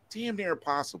damn near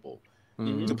impossible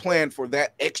to plan for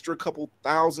that extra couple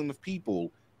thousand of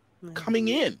people coming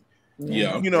in.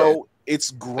 Yeah, you know, it's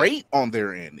great on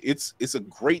their end. It's a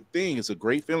great thing. It's a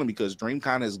great feeling because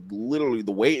DreamCon is literally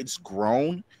the way it's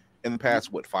grown. In the past,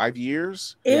 5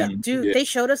 years? They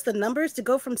showed us the numbers to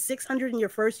go from 600 in your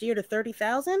first year to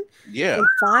 30,000. Yeah, in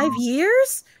 5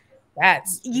 years.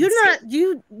 That's you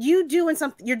doing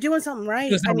something. You're doing something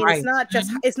right. I mean,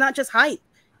 it's not just hype.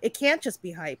 It can't just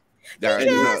be hype.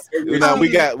 We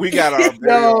got our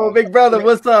no big brother.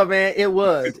 What's up, man? It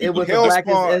was the blackest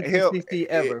SDCC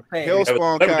ever.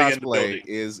 Hellspawn cosplay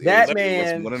is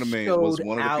one of the men. Was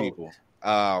one of the people.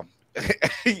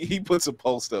 he puts a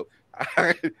post up.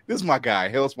 This is my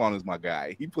guy. Hellspawn is my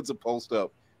guy. He puts a post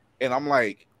up, and I'm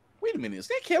like, wait a minute, is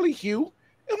that Kelly Hugh?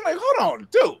 And I'm like, hold on,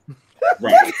 dude.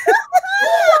 Right.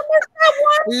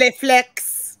 Le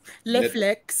flex.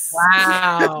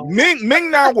 Wow.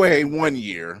 Ming Na Wei 1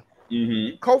 year.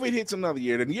 Mm-hmm. COVID hits another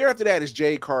year. Then the year after that is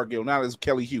Jay Cargill. Now there's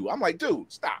Kelly Hugh. I'm like,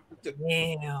 dude, stop.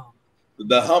 Damn.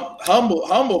 The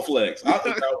humble flex. I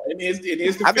think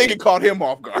it caught him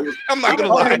off guard. I'm not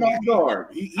gonna lie. Him off guard.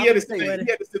 He had to sit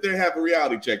there and have a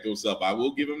reality check to himself. I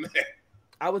will give him that.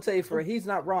 I would say he's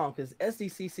not wrong because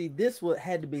SDCC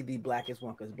had to be the blackest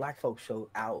one because black folks showed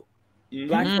out. Mm-hmm.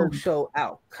 Black folks showed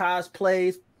out.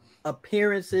 Cosplays,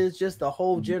 appearances, just the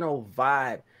whole general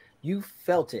vibe. You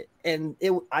felt it, and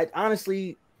I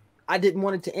honestly didn't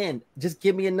want it to end. Just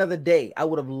give me another day. I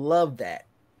would have loved that.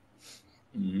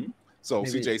 Mm-hmm. So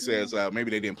CJ says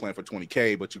maybe they didn't plan for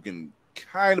 20K, but you can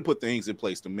kind of put things in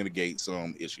place to mitigate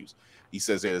some issues. He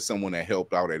says there's someone that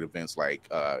helped out at events like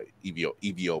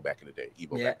EVO back in the day.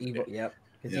 EVO, yep.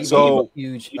 So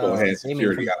huge had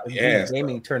security out the ass,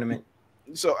 gaming tournament.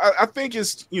 So I think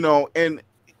it's, and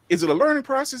is it a learning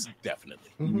process?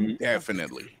 Definitely. Mm-hmm.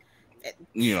 Definitely. I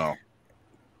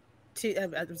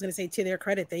was going to say, to their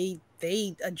credit, they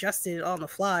adjusted on the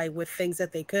fly with things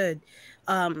that they could.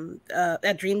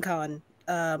 At DreamCon,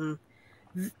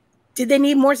 did they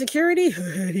need more security?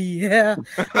 Yeah,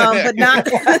 but not,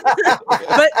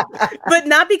 but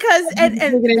not because, and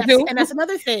that's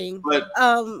another thing.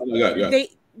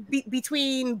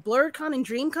 Between BlurredCon and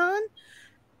DreamCon,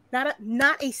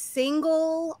 not a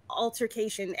single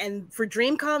altercation, and for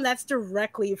DreamCon, that's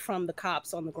directly from the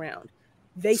cops on the ground.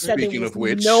 They said Speaking of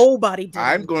which, nobody did.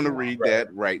 I'm going to read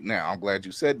that right now. I'm glad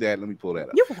you said that. Let me pull that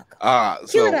up. You're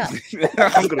welcome.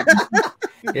 I'm gonna.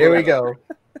 Here we go.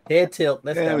 Head tilt.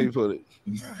 Let me put it.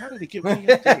 How did he get me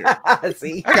up there?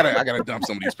 See, I gotta dump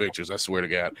some of these pictures. I swear to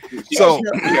God. So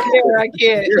I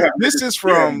can't. This is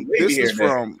from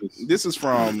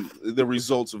the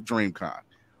results of DreamCon.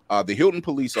 The Hilton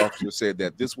police officer said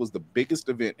that this was the biggest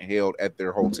event held at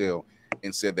their hotel,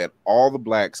 and said that all the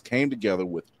blacks came together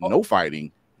with no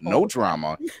fighting, no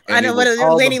drama. I know.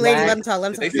 Lady, let him talk.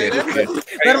 That's how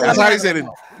he said it.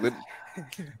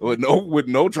 With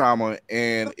no drama,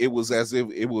 and it was as if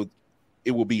it will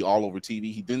be all over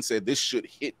TV. He then said this should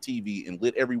hit TV and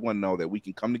let everyone know that we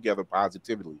can come together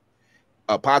positively,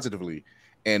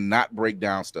 and not break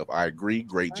down stuff. I agree.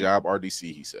 Great job,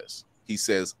 RDC. He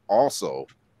says also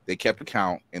they kept a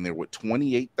count, and there were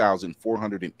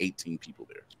 28,418 people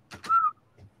there.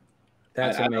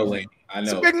 That's amazing. I know.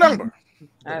 It's a big number.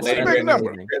 That's a big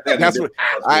number. That's what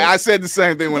I said the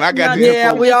same thing when I got the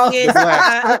info. We all.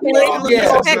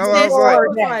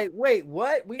 Wait,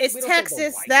 what? It's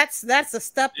Texas. That's a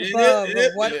step above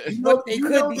what they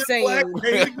could be saying.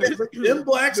 Them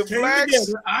blacks came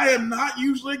together. I am not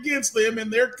usually against them in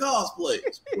their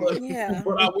cosplays. But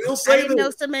I will say I didn't know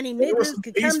so many niggas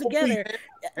could come together.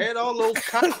 Had all those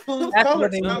costume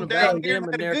colors come down there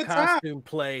and their costume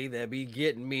play that be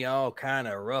getting me all kind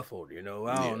of ruffled. I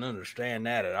don't understand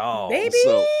that at all. Baby,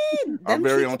 so our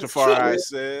very own Tafari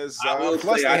says,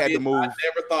 plus they had to move. I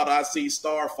never thought I'd see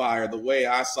Starfire the way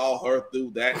I saw her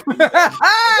through that.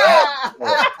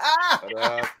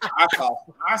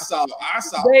 I saw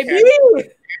baby.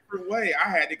 Every way. I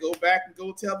had to go back and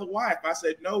go tell the wife. I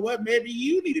said, "No, what? Maybe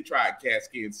you need to try a cat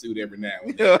skin suit every now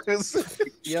and then."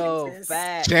 Yo,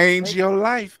 fat. Change your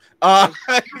life.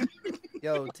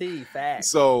 Yo, T, fat.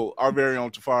 So our very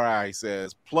own Tafari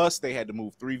says, plus they had to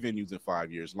move 3 venues in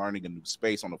 5 years. Learning a new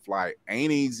space on the fly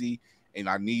ain't easy, and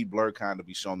I need BlurredCon to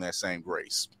be shown that same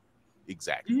grace.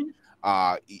 Exactly.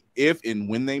 Mm-hmm. If and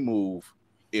when they move,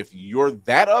 if you're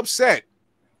that upset,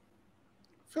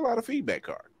 fill out a feedback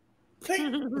card.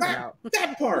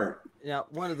 That part.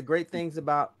 One of the great things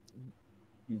about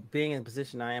being in the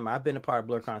position I am, I've been a part of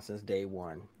BlurredCon since day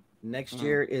one. Next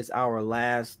year is our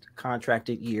last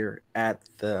contracted year at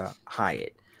the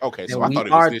Hyatt. Okay, so I thought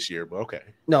it was this year, but okay.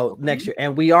 No, next year.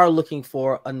 And we are looking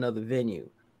for another venue.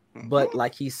 Mm-hmm. But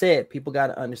like he said, people got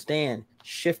to understand,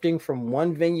 shifting from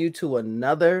one venue to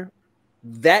another,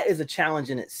 that is a challenge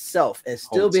in itself. And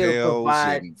still be able to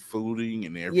provide and fooding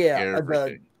and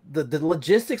everything. The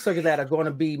logistics of that are going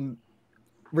to be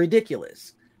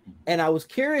ridiculous. And I was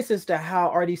curious as to how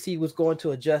RDC was going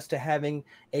to adjust to having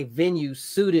a venue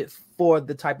suited for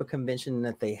the type of convention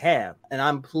that they have. And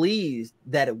I'm pleased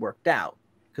that it worked out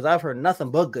because I've heard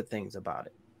nothing but good things about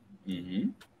it. Mm-hmm.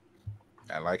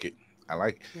 I like it.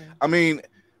 Yeah. I mean,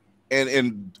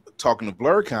 and talking to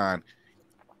BlurredCon,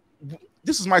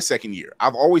 this is my second year.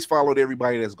 I've always followed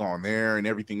everybody that's gone there and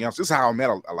everything else. This is how I met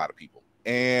a lot of people.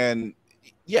 And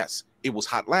yes, it was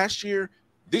hot last year.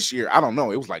 This year, I don't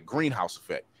know. It was like greenhouse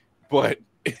effect, but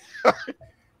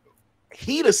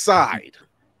heat aside,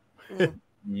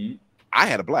 I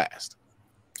had a blast.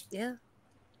 Yeah.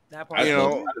 I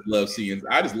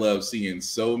just love seeing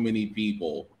so many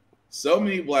people, so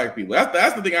many black people.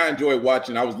 That's the thing I enjoy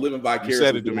watching. I was living vicariously. You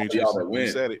said it, Demetrius. You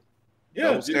said it.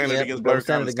 Yeah, standing against blurred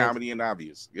comedy and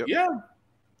obvious. Yep.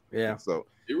 Yeah. So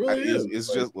it really is.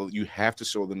 It's just you have to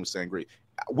show them the same grade.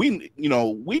 We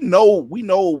know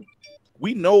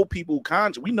people.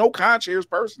 We know conchairs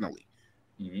personally.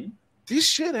 This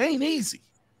shit ain't easy.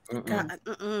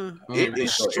 It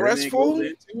is stressful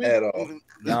at all.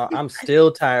 No, I'm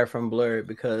still tired from Blurred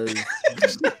because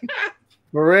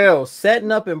for real,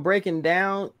 setting up and breaking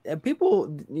down, and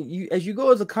people, as you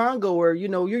go as a congoer,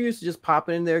 you're used to just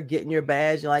popping in there, getting your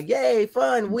badge, and like, yay,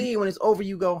 fun, when it's over,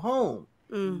 you go home.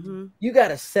 You got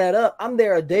to set up. I'm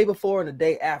there a day before and a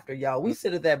day after, y'all. We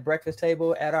sit at that breakfast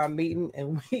table at our meeting,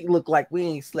 and we look like we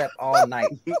ain't slept all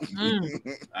night.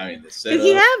 I mean, the setup.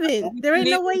 You haven't. There ain't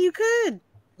no way you could.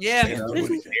 Yeah,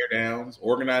 tear downs,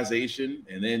 organization,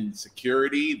 and then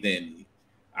security. Then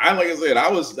like I said, I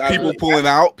was pulling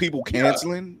out, people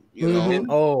canceling. You know,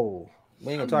 oh,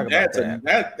 we ain't gonna talk about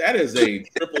that. That is a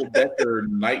triple decker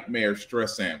nightmare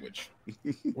stress sandwich.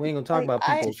 We ain't gonna talk about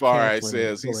people. Far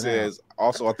says he says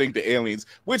also I think the aliens,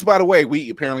 which by the way we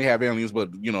apparently have aliens,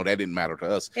 but that didn't matter to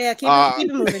us. Yeah, keep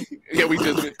it moving. Yeah, we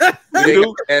just we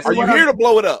do. Are you here to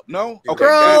blow it up? No. Okay.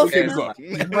 Bro, I'm sure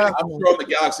the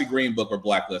Galaxy Green Book are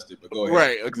blacklisted, but go ahead.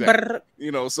 Right, exactly.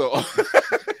 So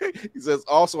he says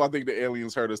also I think the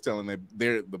aliens heard us telling them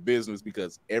they're the business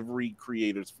because every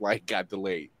creator's flight got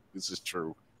delayed. This is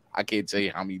true. I can't tell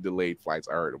you how many delayed flights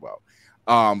I heard about.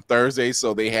 Thursday,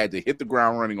 so they had to hit the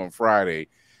ground running on Friday,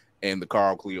 and the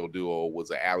Carl Cleo duo was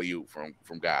an alley-oop from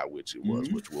God, which it was,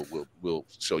 which we'll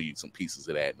show you some pieces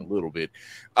of that in a little bit.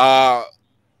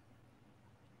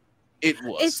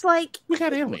 It's like we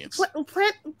got aliens.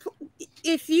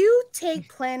 If you take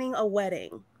planning a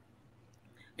wedding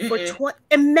for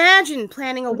imagine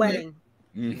planning a wedding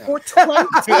for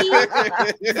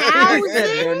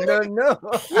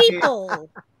 20,000 people.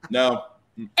 No.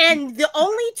 And the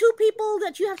only two people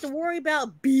that you have to worry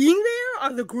about being there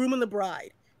are the groom and the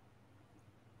bride.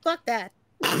 Fuck that.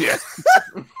 Yeah.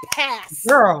 Pass.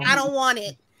 Girl. I don't want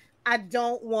it. I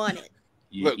don't want it.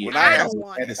 Look, when I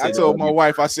told my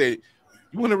wife, I said,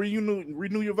 "You want to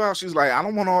renew your vows?" She's like, "I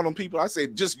don't want all them people." I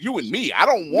said, "Just you and me. I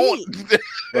don't want."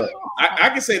 Look, I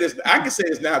can say this. I can say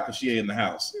this now because she ain't in the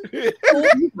house. You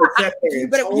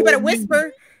better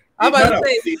whisper. I'm about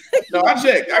to say. No, I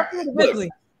checked. Look,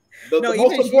 the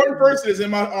most important person is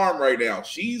in my arm right now.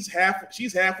 She's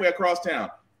halfway across town.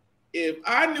 If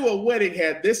I knew a wedding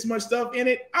had this much stuff in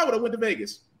it, I would have went to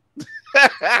Vegas.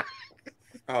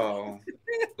 Oh,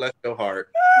 bless your heart.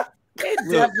 Don't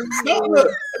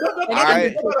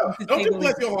you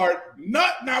bless your heart.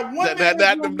 Not one.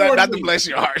 Not to bless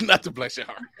your heart. Not to bless your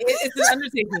heart. It's an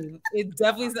undertaking. It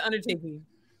definitely is an undertaking.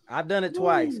 I've done it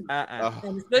twice.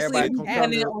 And especially if you're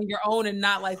doing it on your own and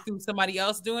not like through somebody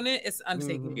else doing it, it's an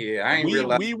undertaking. Yeah, I ain't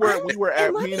realized. We were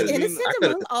at me and innocent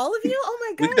among all of you. Oh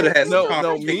my god. We could have had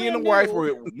no. Me and the wife were.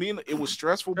 It was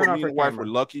stressful, but me and the wife were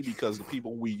lucky because the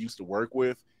people we used to work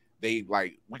with, we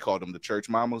called them the church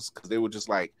mamas because they were just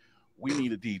like, we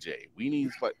need a DJ.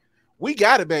 We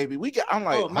got it, baby. I'm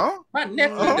like, huh? My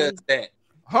nephew does that.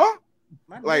 Huh?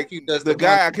 Like does the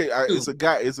guy, it's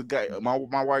a guy.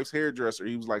 My wife's hairdresser.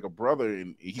 He was like a brother,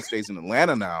 and he stays in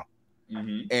Atlanta now.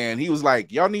 And he was like,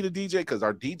 "Y'all need a DJ because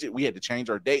our DJ. We had to change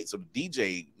our date, so the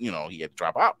DJ, he had to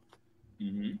drop out."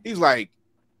 He's like,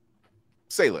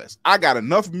 "Say less. I got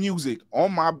enough music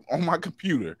on my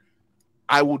computer.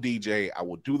 I will DJ. I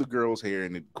will do the girls' hair."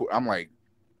 And I'm like,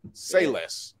 "Say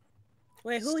less."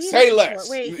 Wait, who he? Say less.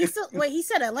 Wait, he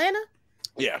said Atlanta.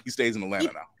 Yeah, he stays in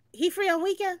Atlanta now. He free on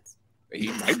weekends? He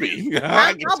might be.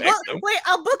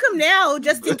 I'll book him now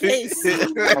just in case.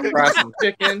 I'll fry some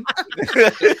chicken.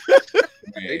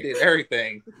 They did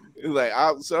everything. Like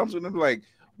I'm sitting there like,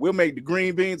 we'll make the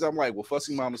green beans. I'm like, well,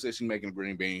 Fussy Mama said she's making the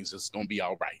green beans. It's gonna be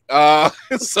all right.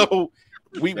 So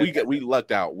we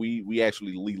lucked out. We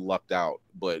actually lucked out,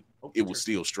 but it was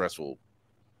still stressful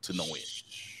to no end.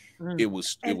 It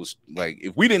was like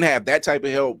if we didn't have that type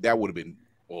of help, that would have been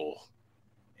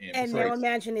And now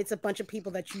imagine it's a bunch of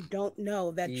people that you don't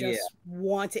know that just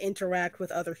want to interact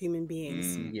with other human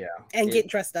beings. And get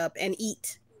dressed up and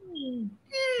eat.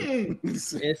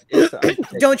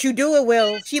 Don't you do it,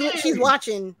 Will. She's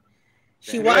watching.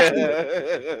 She watching.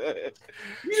 You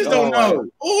just don't know.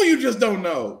 Oh, you just don't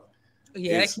know.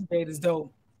 Yeah, that date is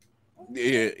dope.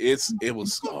 Yeah, it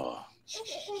was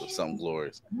something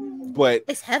glorious. But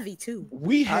it's heavy too.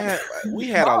 We had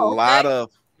a lot of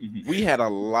we had a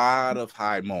lot of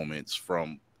high moments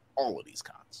from all of these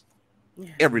cons.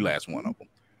 Every last one of them.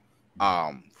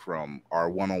 From our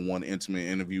one-on-one intimate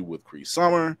interview with Cree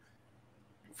Summer,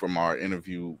 from our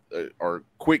interview, our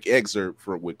quick excerpt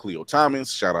with Cleo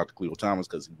Thomas. Shout out to Cleo Thomas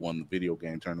because he won the video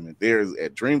game tournament there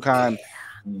at DreamCon.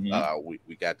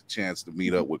 We got the chance to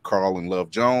meet up with Carl and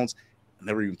Love Jones. I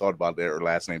never even thought about their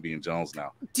last name being Jones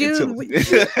now. Dude,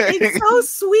 it's so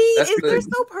sweet. They're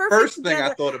so perfect. First together. thing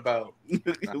I thought about.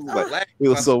 It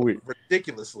was so weird.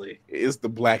 Ridiculously. It's the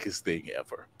blackest thing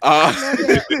ever.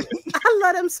 I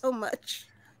love them so much.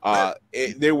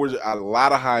 There was a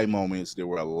lot of high moments. There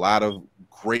were a lot of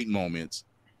great moments.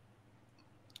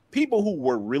 People who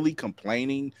were really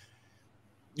complaining,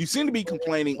 you seem to be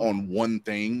complaining on one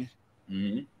thing.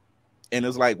 And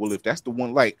it's like, well, if that's the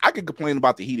one, like I could complain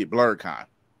about the heated BlurredCon,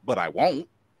 but I won't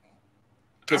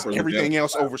because everything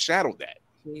else overshadowed that.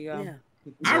 Yeah.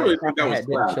 I really think that was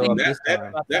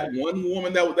that one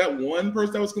woman, that one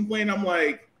person that was complaining. I'm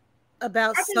like,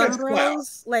 about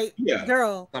Sunbros, like,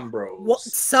 girl,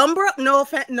 Sunbros. No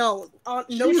offense, no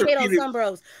shade on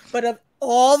Sunbros, but of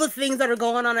all the things that are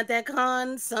going on at that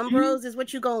con, Sunbros is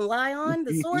what you gonna lie on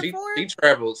the sword for. She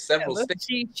traveled several states.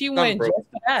 She went just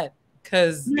for that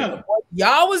because what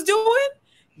y'all was doing,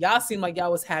 y'all seemed like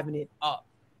y'all was having it up.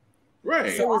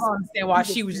 Right. So I don't understand why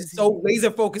she was just so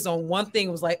laser focused on one thing.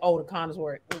 It was like, oh, the con was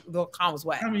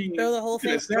whack. I mean, the whole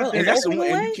thing. And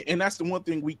that's the one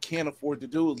thing we can't afford to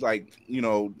do. Is like, you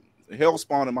know,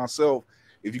 Hellspawn and myself.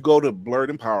 If you go to Blurred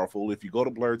and Powerful, if you go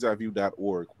to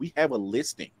blurredeyeview.org, we have a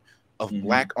listing of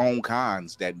Black-owned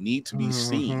cons that need to be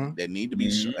seen, that need to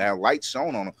be have lights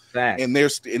shown on them. And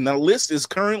the list is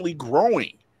currently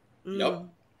growing. Yep.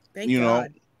 Thank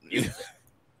God.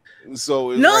 So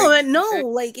it's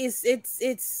like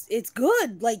it's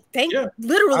good. Like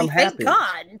literally thank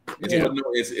God.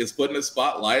 It's putting a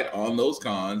spotlight on those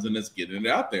cons and it's getting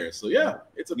it out there. So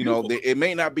it's a it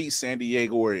may not be San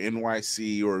Diego or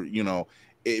NYC or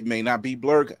it may not be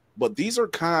Blurred, but these are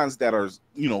cons that are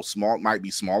small, might be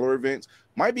smaller events,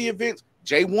 might be events.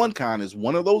 J1 Con is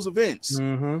one of those events.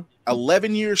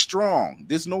 11 years strong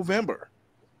this November.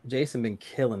 Jason been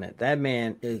killing it. That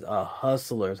man is a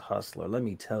hustler's hustler. Let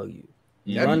me tell you,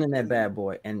 running that bad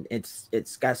boy, and it's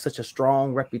got such a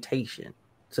strong reputation.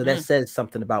 So that says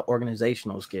something about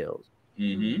organizational skills.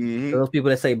 For those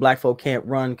people that say black folk can't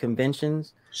run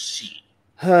conventions,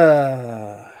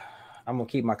 I'm gonna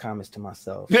keep my comments to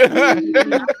myself. If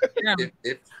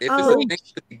it's a thing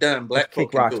to be done, black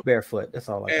folk kick rocks barefoot. That's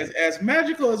all. As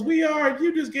magical as we are, if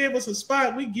you just gave us a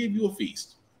spot, we give you a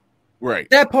feast. Right.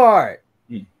 That part.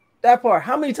 That part.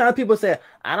 How many times people say,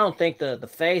 I don't think the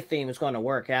Fae theme is going to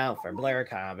work out for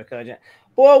BlurredCon because,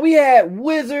 boy, we had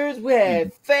wizards, we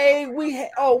had Fae, we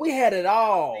had it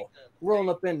all rolling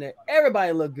up in there.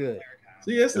 Everybody looked good.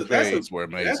 See, that's the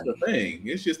thing.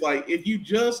 It's just like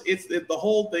the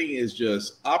whole thing is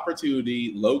just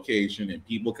opportunity, location, and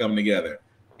people coming together.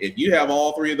 If you have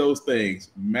all three of those things,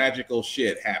 magical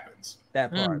shit happens.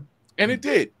 That part. And it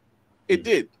did. It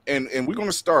did. And we're going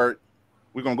to start.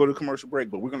 We're going to go to commercial break,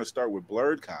 but we're going to start with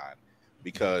BlurredCon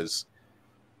because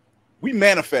we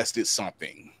manifested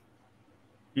something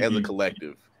as a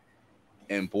collective.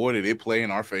 And boy, did it play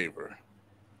in our favor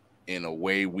in a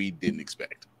way we didn't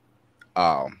expect.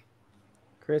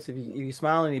 Chris, if you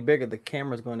smile any bigger, the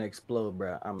camera's going to explode,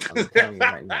 bro. I'm telling you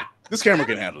right now. This camera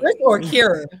can handle it. Or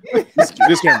Kira.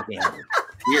 This camera can handle it.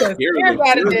 Kira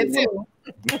got it there too.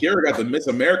 Kira got the Miss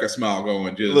America smile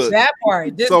going. That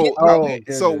part.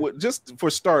 So just for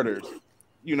starters,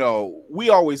 we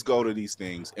always go to these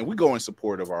things and we go in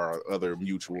support of our other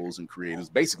mutuals and creators,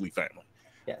 basically family.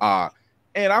 Yeah.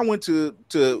 And I went to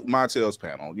Montel's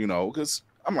panel, because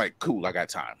I'm like, cool, I got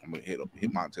time. I'm gonna hit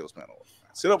Montel's panel. I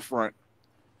sit up front.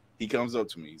 He comes up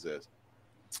to me. He says,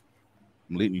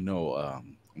 "I'm letting you know,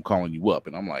 I'm calling you up,"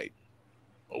 and I'm like,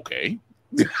 "Okay."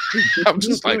 I'm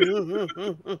just like,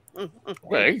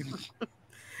 okay.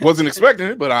 Wasn't expecting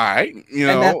it, but all right. And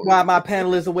that's why my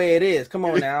panel is the way it is. Come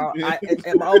on now.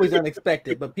 I'm always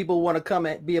unexpected, but people want to come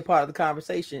and be a part of the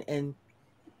conversation, and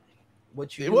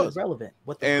what you do is relevant.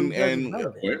 What the and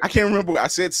relevant. I can't remember. I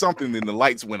said something, and the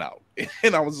lights went out,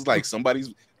 and I was just like,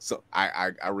 somebody's. So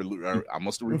I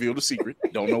must have revealed a secret.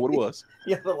 Don't know what it was.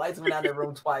 Yeah, the lights went out in the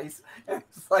room twice.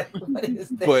 It's like, what is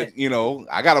that? But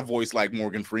I got a voice like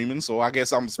Morgan Freeman, so I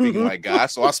guess I'm speaking like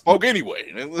God. So I spoke anyway.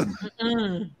 And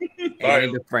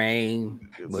the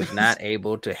frame was not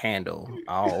able to handle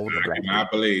all the black. I cannot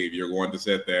believe you're going to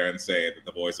sit there and say that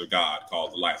the voice of God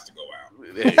caused the lights to go out.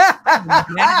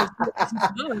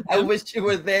 I wish you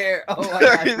were there. Oh my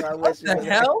gosh, I wish you were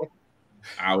there.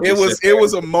 It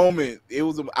was a moment.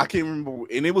 I can't remember,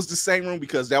 and it was the same room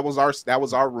because that was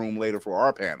our room later for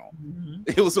our panel. Mm-hmm.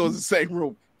 It was the same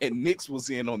room, and Nix was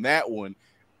in on that one.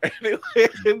 And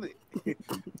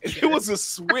it was a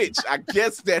switch, I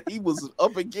guess, that he was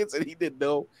up against and he didn't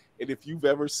know. And if you've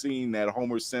ever seen that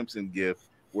Homer Simpson gif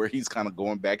where he's kind of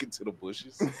going back into the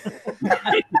bushes,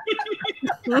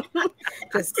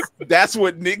 that's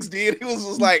what Nix did. He was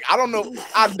just like, I don't know.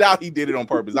 I doubt he did it on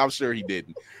purpose. I'm sure he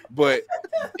didn't. But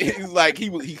he's like,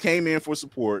 he came in for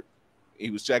support.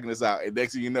 He was checking us out. And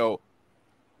next thing you know,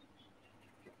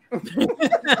 I'm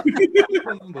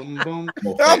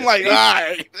like, all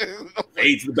right.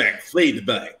 Fade to the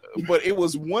back. But it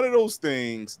was one of those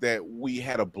things that we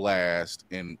had a blast,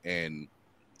 and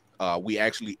we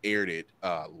actually aired it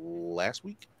last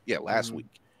week. Yeah, last week.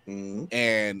 Mm-hmm.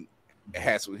 And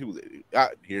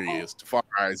here he is.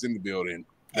 Tafari is in the building.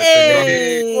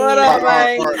 Hey, what up,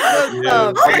 man?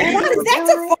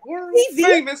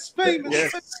 Famous.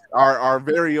 Yes. Our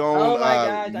very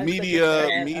own media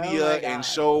and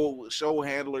show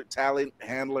handler, talent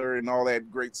handler, and all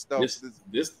that great stuff.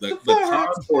 The Tom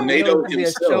Tornado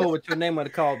himself. A show with your name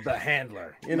would call the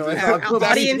handler. You know,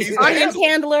 audience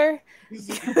handler.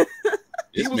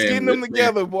 He was getting them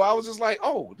together, boy. I was just like,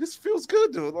 oh, this feels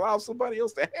good to allow somebody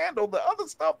else to handle the other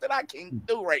stuff that I can't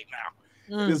do right now.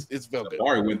 It's felt good.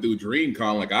 Tafari went through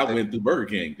DreamCon like I went through Burger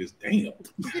King. Just damn.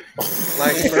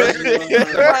 Like,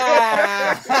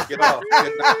 get off.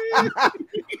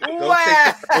 Go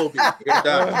take Kobe. You're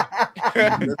done.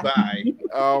 Goodbye.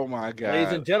 Oh my God.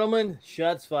 Ladies and gentlemen,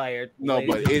 shots fired. No,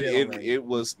 but there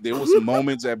was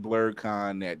moments at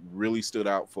BlurredCon that really stood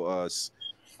out for us.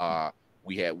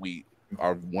 We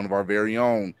are one of our very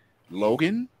own,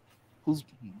 Logan, who's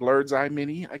Blurred's Eye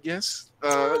Mini, I guess.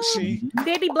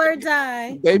 Baby Blurred's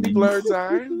Eye.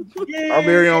 Yeah. Our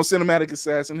very own cinematic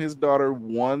assassin. His daughter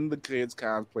won the kids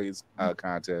cosplays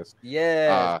contest.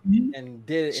 Yeah, and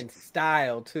did it in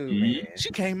style too, man. She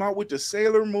came out with the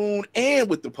Sailor Moon and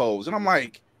with the pose, and I'm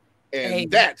like,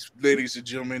 that, ladies and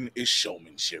gentlemen, is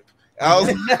showmanship.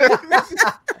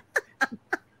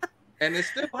 And it's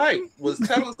still hype. Was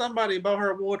telling somebody about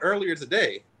her award earlier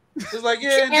today. It's like,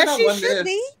 yeah, she should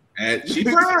be. And she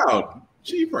proud.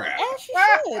 She proud. And she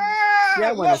should. Yeah,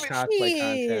 I won a cosplay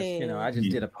contest. You know, I just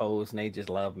did a pose and they just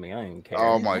loved me. I didn't even care.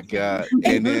 Oh my God.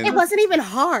 And then it wasn't even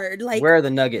hard. Like, where are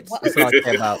the nuggets? That's all I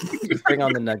care about. Bring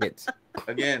on the nuggets.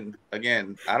 Again,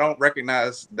 I don't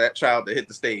recognize that child that hit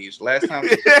the stage. Last time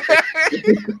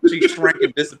she shrank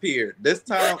and disappeared. This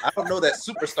time, I don't know that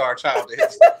superstar child that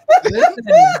hit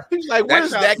the stage. Like,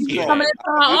 where's that kid? We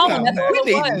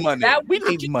need money. We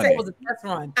need money. Was a test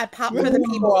run. I popped for the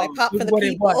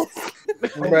people.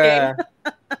 Bruh.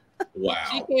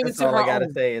 Wow. That's all I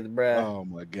gotta say is bruh. Oh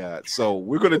my God. So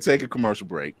we're gonna take a commercial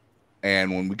break,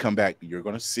 and when we come back, you're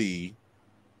gonna see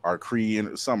our Cree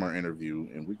summer interview,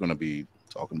 and we're gonna be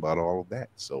talking about all of that.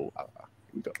 So here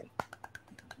we go.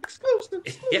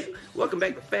 Yeah, welcome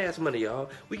back to Fast Money, y'all.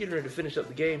 We getting ready to finish up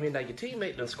the game here. Now your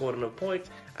teammate done scored enough points.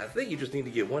 I think you just need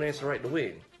to get one answer right to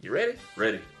win. You ready?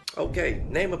 Ready. Okay,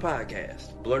 name a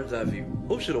podcast. Blurred's Eye View.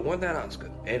 Who should have won that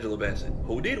Oscar? Angela Bassett.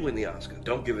 Who did win the Oscar?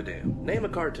 Don't give a damn. Name a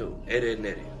cartoon. Ed, Edd n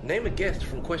Eddy. Name a guest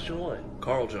from question 1.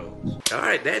 Carl Jones.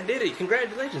 Alright, that did it.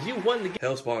 Congratulations, you won the game.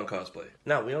 Hellspawn cosplay.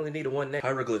 Now, we only need a one name.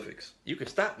 Hieroglyphics. You can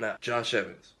stop now. Josh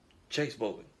Evans. Chase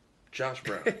Bowling. Josh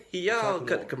Brown. Y'all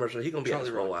cut the commercial. He gonna be on this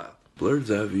for a while.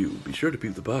 Blurred's Eye View. Be sure to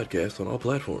peep the podcast on all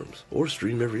platforms, or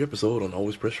stream every episode on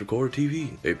Always Press Record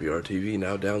TV. APR TV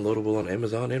now downloadable on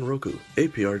Amazon and Roku.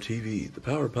 APR TV, the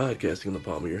power of podcasting in the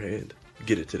palm of your hand.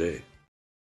 Get it today.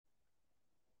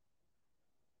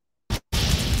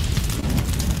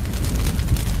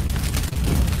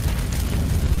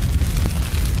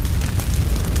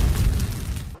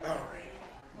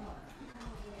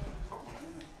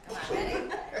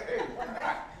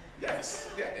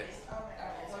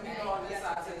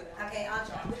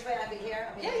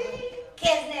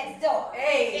 Kids next door.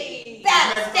 Hey.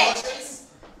 Battle stations.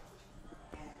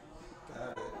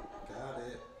 Got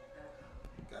it.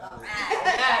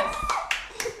 Yes.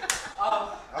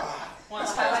 One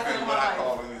highlight of the What I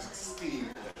call it is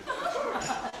Steve.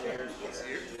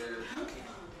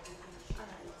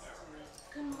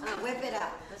 Whip it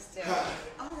up. Let's do it.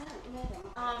 All right,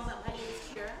 my name is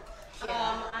Kira.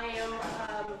 I am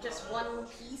just one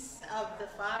piece of the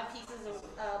 5 pieces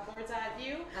of Blurred's Eye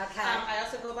View. Okay. I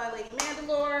also go by Lady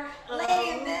Mandalore.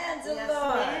 Lady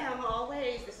Mandalore. Yes, ma'am.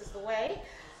 Always. This is the way.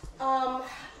 My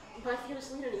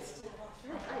fearless leader needs to.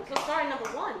 I'm so sorry. Number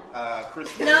 1.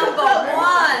 Chris. Number 1. Oh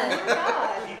my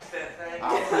God.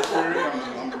 I'm Chris Perry.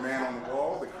 I'm the man on the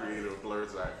wall, the creator of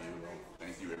Blurred's Eye View.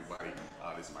 Thank you, everybody.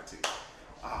 This is my team.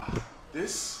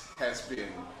 This has been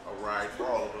a ride for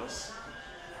all of us.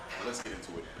 Let's get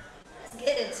into it. Let's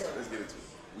get into it. Let's get into it.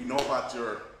 We know about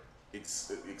your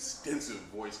extensive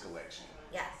voice collection.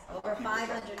 Yes, over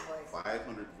 500 voices.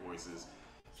 500 voices.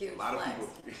 Huge a lot flex.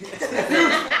 of people.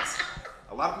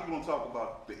 A lot of people don't talk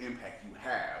about the impact you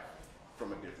have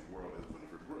from a different world as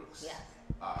Winifred Brooks. Yes.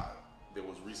 There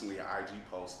was recently an IG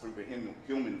post through the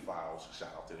Human Files. Shout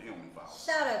out to the Human Files.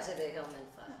 Shout out to the Human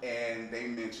Files. And they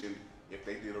mentioned if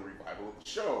they did a revival of the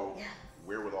show, yeah,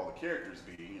 where would all the characters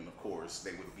be? And of course,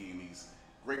 they would be in these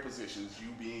great positions.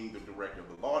 You being the director of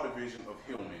the Law Division of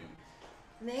Hillman.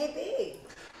 Maybe.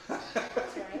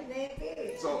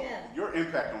 Maybe. So yeah. your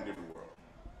impact on Different World,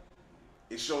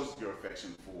 it shows your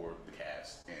affection for the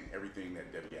cast and everything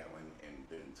that Debbie Allen and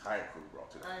the entire crew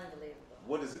brought to them. Unbelievable.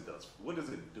 What does it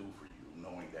do for you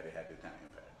knowing that it had that kind of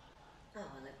impact? Oh,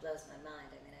 and it blows my mind.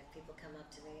 I mean, people come up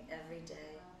to me every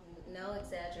day, no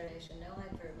exaggeration, no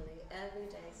hyperbole. Every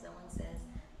day someone says,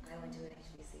 I went to an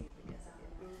HBC because of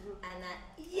you. And that,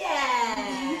 yeah!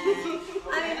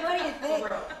 I mean, what do you think?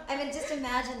 I mean, just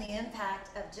imagine the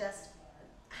impact of just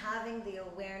having the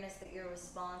awareness that you're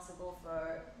responsible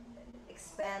for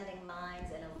expanding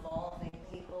minds and evolving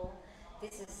people.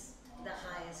 This is the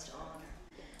highest honor.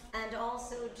 And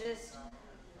also just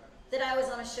that I was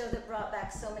on a show that brought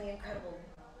back so many incredible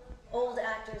old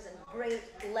actors and great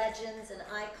legends and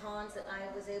icons that I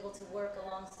was able to work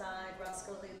alongside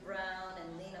Roscoe Lee Brown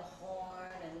and Nina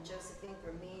Horn and Josephine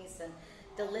Bermise and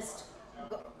the list,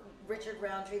 Richard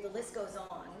Roundtree, the list goes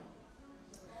on.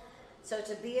 So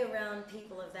to be around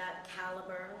people of that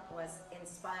caliber was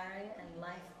inspiring and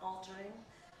life-altering.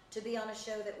 To be on a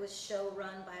show that was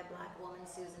show-run by a black woman,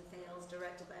 Susan Fales,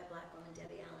 directed by a black woman,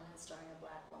 Debbie Allen, and starring a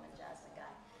black woman, Jasmine Guy.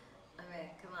 I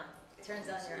mean, come on. Turns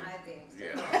on your high beams.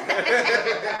 Yeah.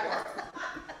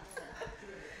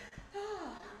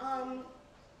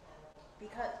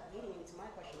 Because leading into my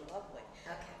question, lovely.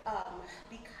 Okay.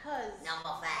 Because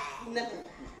number 5.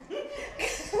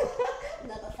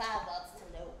 Number 5 wants to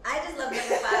know. I just love number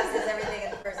 5 says everything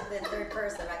in third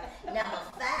person, right? Number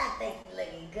 5 think you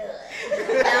looking good.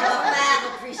 Number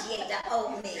 5 appreciate the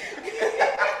oatmeal.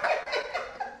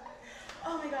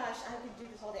 Oh my gosh, I could do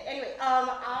this all day. Anyway,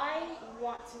 I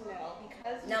want to know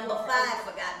because number 5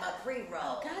 forgot my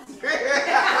pre-roll.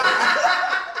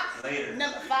 Later.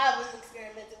 Number 5 was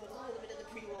experimenting with a little bit of the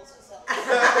pre-rolls for some.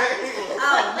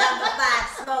 Oh, number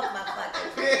 5 smoke my fucking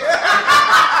pre-roll.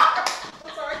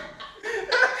 I'm sorry.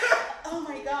 Oh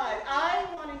my God, I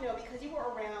want to know because you were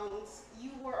around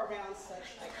such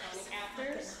iconic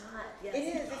actors. Yes. It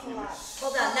is. It's a lot.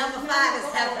 Hold on, number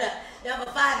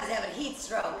 5 is having heat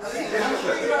stroke. Okay.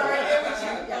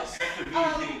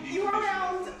 You were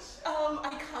around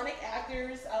iconic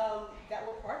actors that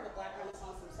were part of the Black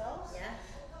Renaissance themselves. Yeah.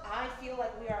 I feel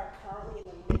like we are currently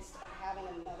in the midst of having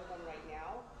another one right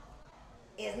now.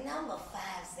 Is number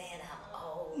 5 saying I'm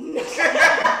old?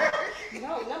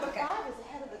 No, number 5 is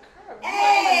ahead of the curve.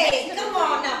 Hey, come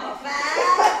on, number 5.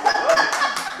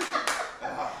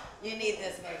 You need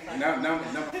this, motherfucker.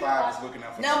 Number 5 is looking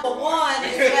out for number 1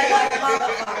 is red like a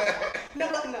motherfucker.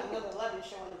 Number 11 is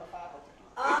showing number 5.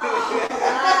 Oh, all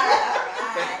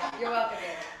right. You're welcome,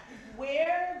 David.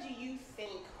 Where do you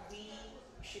think we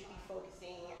should be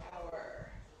focusing our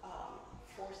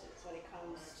forces when it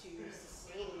comes to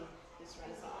sustaining this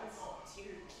renaissance, to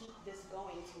keep this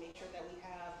going, to make sure that we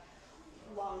have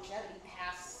longevity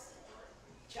past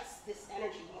just this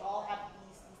energy? We all have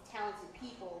these talented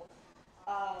people,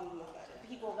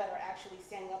 people that are actually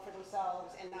standing up for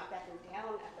themselves and not backing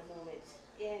down at the moment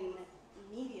in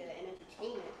media and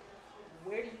entertainment.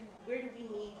 Where do we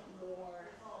need more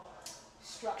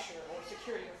structure or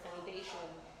security or foundation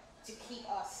to keep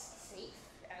us safe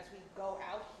as we go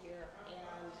out here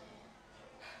and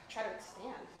try to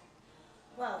expand?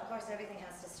 Well, of course, everything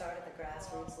has to start at the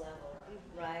grassroots level,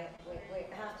 right? We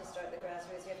have to start at the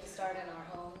grassroots. We have to start in our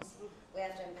homes. We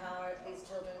have to empower these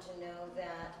children to know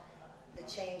that the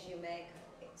change you make,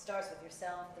 it starts with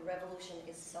yourself. The revolution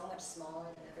is so much smaller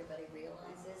than everybody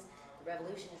realizes. The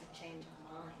revolution is a change of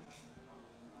mind.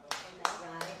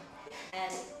 Right?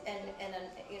 And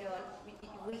you know,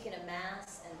 we can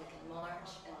amass and we can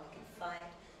march and we can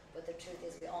fight, but the truth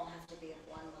is we all have to be of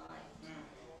one mind.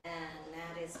 And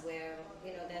that is where,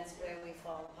 you know, that's where we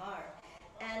fall apart.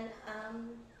 And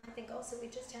I think also we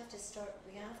just have to start,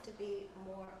 we have to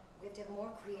have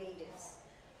more creatives.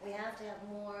 We have to have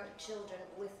more children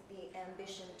with the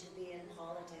ambition to be in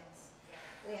politics.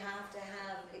 We have to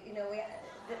have, you know,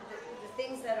 the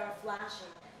things that are flashy.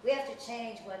 We have to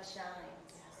change what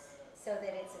shines so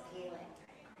that it's appealing,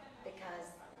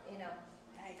 because, you know,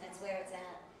 that's where it's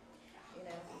at. you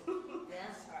know.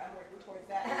 Yeah. Sorry, I'm working towards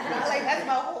that. Like that's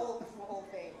my whole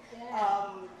thing.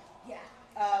 Yeah.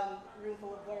 Room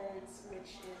full of birds,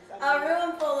 which is A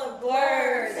room full of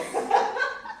birds.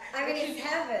 I mean, it's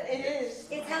heaven. It is.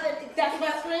 It's heaven. That's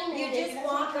what I'm screaming. You just That's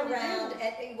walk what I'm around, doing.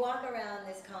 and you walk around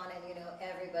this con, and you know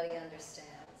everybody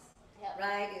understands,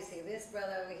 right? You see this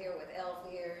brother over here with elf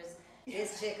ears,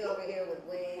 this chick over here with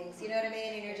wings. You know what I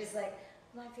mean? And you're just like,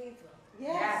 my people.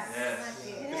 Yes. My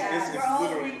people. It's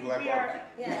literally black barbecue.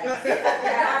 Yeah. It's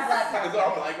our black barbecue. It's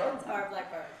our black barbecue. It's our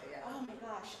black barbecue. Yeah. Oh my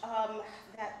gosh.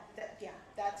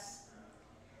 That's.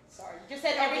 Sorry, you just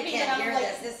said Hope everything you can't that I'm hear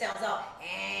like. this. This sounds all.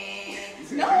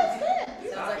 No, it's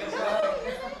good. Sounds like a drone.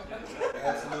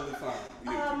 Absolutely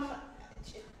fine.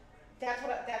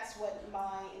 That's what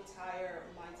my entire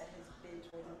mindset has been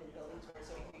towards and been building towards.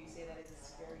 So to hear you say that is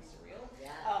very surreal.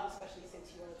 Yeah. Especially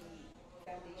since you are the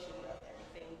foundation of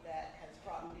everything that has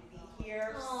brought me to be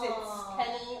here since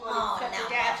Penny on Inspector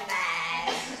Gadget.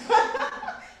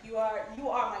 You are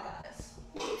my goddess.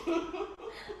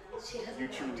 You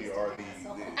truly are the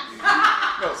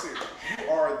no, seriously, you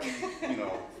are the,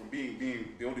 from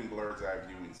building Blurred's Eye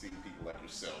View and seeing people like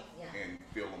yourself and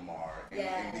Phil Lamar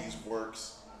and these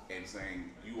works and saying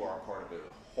you are part of a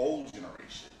whole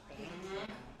generation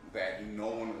that no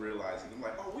one realizes. I'm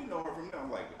like, oh, we know her from now.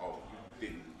 I'm like, oh,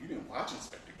 you didn't watch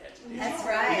Inspector Gadget, did you? That's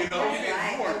right. You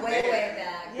weren't way there.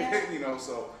 back. Yeah.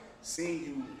 So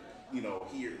seeing you,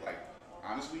 here, like,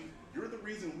 honestly, you're the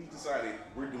reason we decided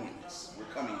we're doing this.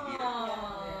 We're coming here.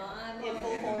 I'm in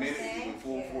full force. In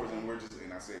full force,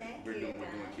 and I said we're doing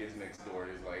Kids Next Door.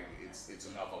 It's like it's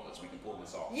enough of us. We can pull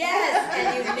this off. Yes,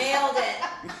 and you nailed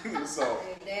it. So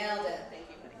you nailed it. Thank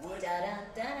you.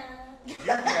 You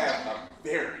have a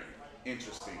very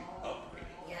interesting upbringing.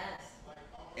 Yes.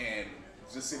 And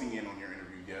just sitting in on your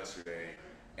interview yesterday,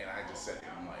 and I just said to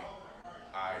him, like,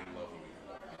 I love you,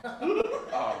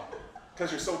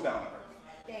 because you're so down to earth.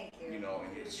 Thank you. And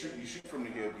you shoot from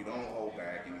the hip. You don't hold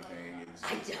back anything.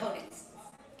 I don't. It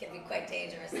can be quite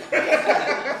dangerous. We love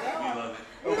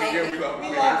it. We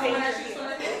love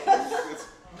dangerous.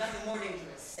 Nothing more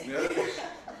dangerous. Yeah.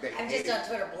 I'm just on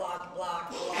Twitter. Block.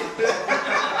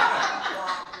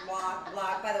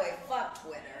 By the way, fuck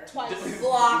Twitter. Twice.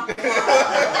 Block.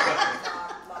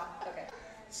 Okay.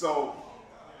 So,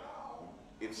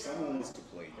 if someone was to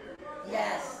play you,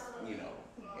 yes.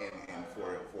 And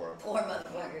for poor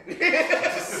motherfucker.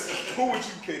 Who would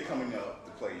you pick coming up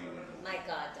to play you? My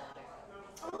goddaughter.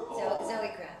 Zoe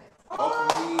Kravitz.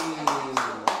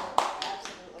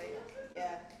 Absolutely.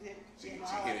 Yeah. She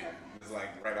hit it. It's like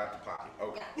right out the pocket.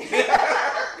 Okay.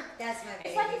 That's my baby.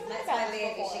 It's like That's my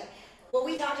baby. Well,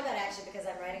 we talked about actually because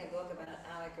I'm writing a book about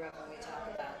how I grew up, and we talk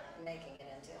about making it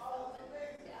into a film.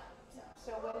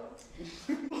 So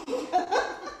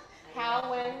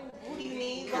when do you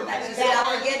need?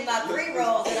 I'm getting my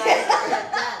pre-rolls and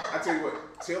I tell you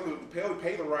what,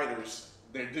 pay the writers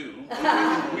their due.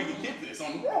 We can get this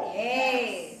on the roll.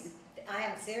 Hey, I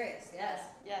am serious. Yes,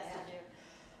 I do.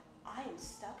 I am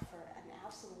stuck for an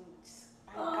absolute.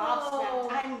 I'm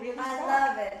gobsmacked. I'm really stuck. I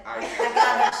love it. I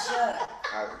got her shook.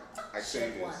 I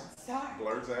say this. Sorry.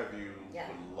 Blurred's Eye View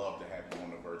would love to have you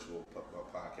on a virtual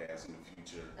podcast in the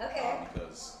future. Okay.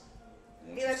 Because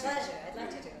be my pleasure. I'd love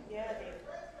to do it. Yeah,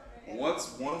 baby.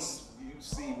 Once you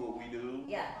see what we do,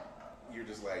 you're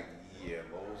just like, yeah,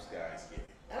 those guys get it.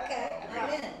 Okay, I'm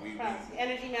in.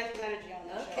 Energy matches energy on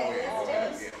this show. Okay,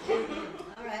 let's do it.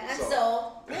 All right, I'm sold.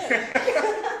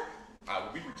 I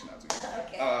will be reaching out to you.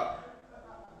 Okay.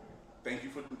 Thank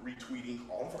you for retweeting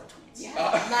all of our tweets. Yeah.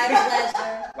 My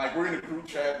pleasure. Like, we're in a group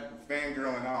chat,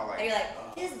 fangirl and all. Like, and you're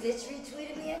like, this bitch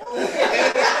retweeted me.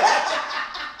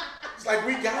 It's like,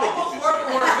 we gotta get this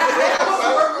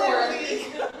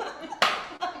shit.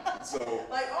 So,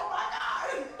 like, oh my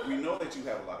God. We know that you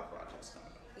have a lot of projects coming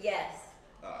up. Yes.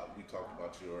 We talked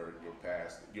about your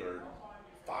past, your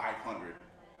 500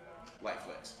 life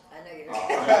flex. I know you're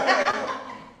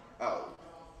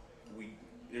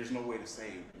there's no way to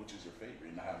say which is your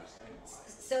favorite, and I understand.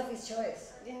 Sophie's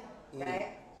Choice. Yeah.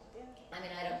 Right? Yeah. I mean,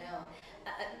 I don't know.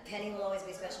 Penny will always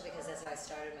be special because that's how I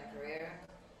started my career.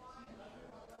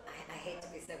 I hate to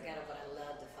be so ghetto, but I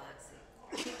love DeFoxy.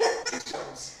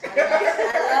 I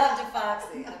love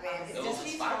DeFoxy. I mean, it's just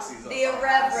the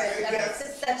irreverent. I mean,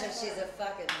 it's just she's a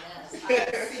fucking mess.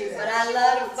 But I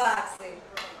love DeFoxy.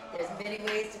 There's many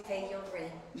ways to pay your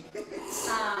rent.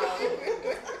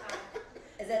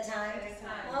 Is that time? It's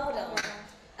time. Hold on.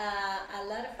 I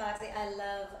love Foxy. I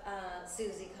love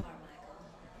Susie Carmichael.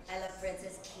 I love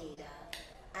Princess Keita.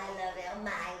 I love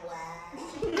Elmira.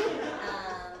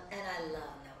 And I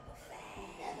love Number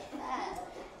 5.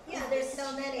 Yeah, there's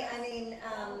so many. I mean,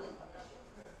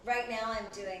 right now I'm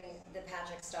doing the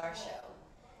Patrick Star Show,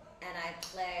 and I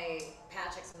play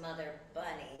Patrick's mother,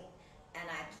 Bunny, and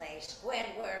I play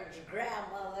Squidward's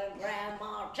grandmother,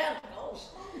 Grandma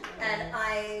Tentacles, and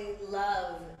I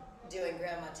love doing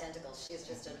Grandma Tentacles. She's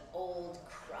just an old,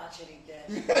 crotchety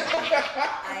bitch.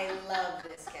 I love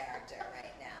this character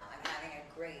right now. I'm having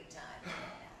a great time right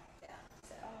now. Yeah,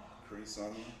 so. Cree,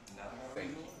 son, thank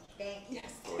you. Thank you.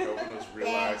 Yes. For helping us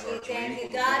realize our Thank dream.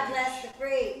 you. God bless the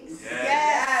freaks.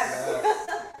 Yes.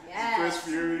 Yes. Chris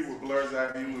Fury with Blur's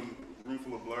Eye View and Room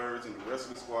Full of Blurs and the rest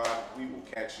of the squad. We will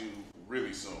catch you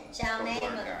really soon. Chow mein,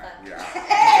 motherfucker. Yeah.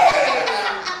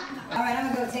 All right,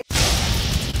 I'm gonna go take.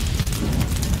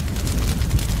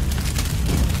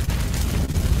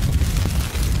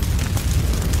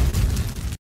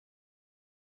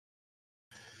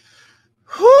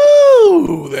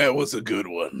 Whoo, that was a good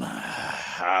one.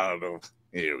 I don't know.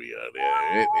 Here we are.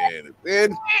 There.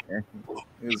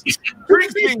 It's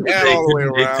freaking out all the way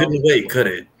around. It couldn't wait, could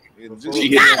it? She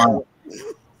hit the line.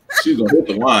 She's gonna hit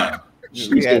the line.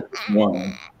 She's hit the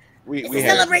line. It's a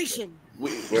celebration.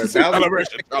 We're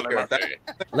celebration.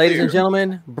 Ladies and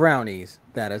gentlemen, brownies.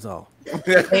 That is all.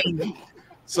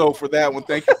 So for that one,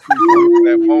 thank you for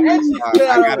that moment. I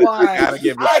gotta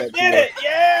give it that. I get it,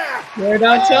 yeah. We're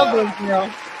not children,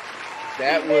 girl.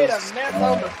 That Made was a mess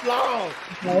on the floor.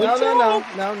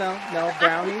 No.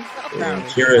 Brownies.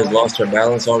 Kira has lost her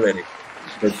balance already.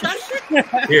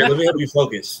 Here, let me help you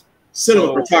focus.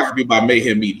 Cinematography by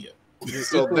Mayhem Media.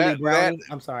 So that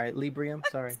I'm sorry, Librium.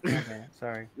 Sorry. Okay,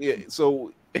 sorry. Yeah.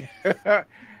 So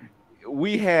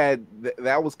we had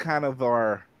that was kind of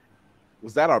our.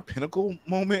 Was that our pinnacle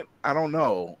moment? I don't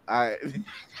know.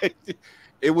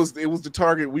 It was the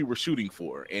target we were shooting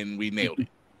for, and we nailed it.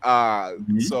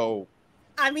 So.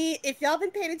 I mean, if y'all been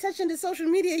paying attention to social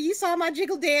media, you saw my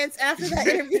jiggle dance after that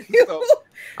interview.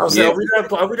 Are we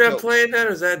not playing that,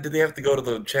 or did they have to go to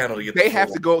the channel to get? They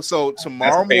have to go. So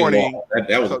tomorrow morning,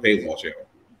 that was a paywall channel.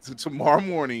 So tomorrow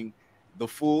morning,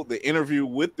 the interview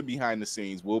with the behind the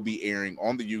scenes will be airing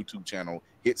on the YouTube channel.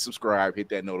 Hit subscribe, hit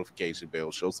that notification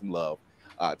bell, show some love.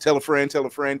 Tell a friend, tell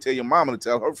your mama to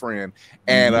tell her friend,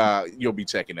 and you'll be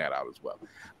checking that out as well.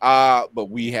 But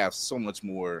we have so much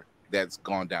more that's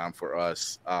gone down for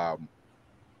us.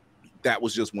 That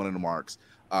was just one of the marks.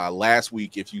 Last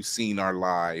week, if you've seen our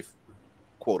live,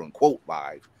 quote unquote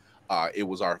live, it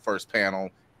was our first panel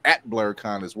at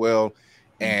BlurCon as well,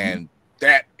 and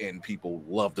people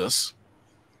loved us.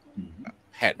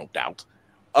 Had no doubt.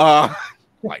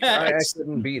 Like I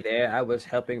couldn't be there. I was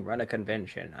helping run a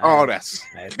convention. You're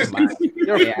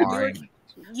fine.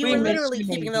 You were literally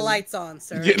keeping the lights on,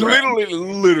 sir. Yeah,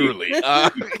 literally.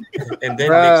 And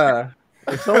then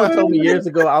if someone told me years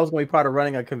ago I was going to be part of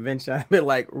running a convention, I'd be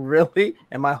like, really?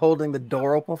 Am I holding the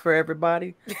door open for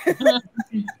everybody?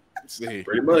 See,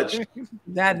 pretty much.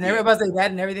 That and everybody say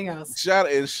that and everything else. Shout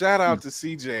out to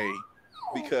CJ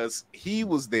because he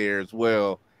was there as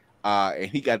well, and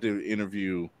he got to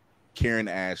interview Karen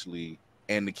Ashley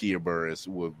and Nakia Burris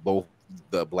with both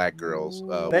the black girls,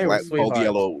 both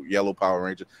yellow Power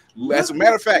Rangers. As a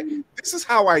matter of fact, this is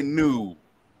how I knew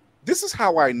this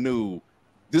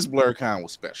BlurCon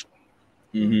was special.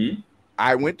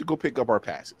 I went to go pick up our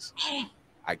passes.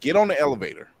 I get on the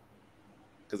elevator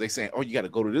because they saying, "Oh, you got to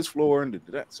go to this floor," and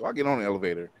that. So I get on the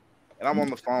elevator, and I'm on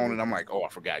the phone, and I'm like, "Oh, I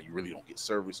forgot. You really don't get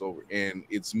service over." And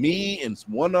it's me and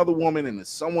one other woman, and there's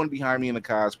someone behind me in the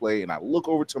cosplay, and I look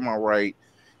over to my right,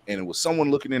 and it was someone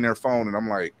looking in their phone, and I'm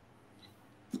like,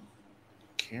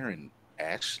 Karen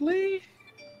Ashley?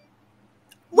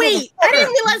 Wait, I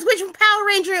didn't realize which Power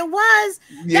Ranger it was.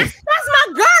 Yeah. That's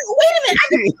my girl. Wait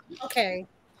a minute. Okay.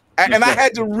 And I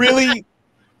had to really,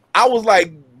 I was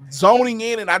like zoning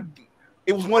in, and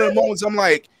it was one of the moments I'm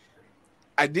like,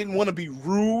 I didn't want to be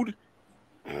rude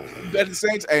at the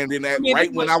same time. And then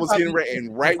right when I was getting ready,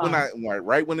 and right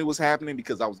when it was happening,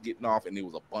 because I was getting off and there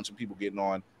was a bunch of people getting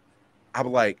on, I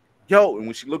was like, yo, and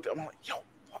when she looked at me, I'm like, yo,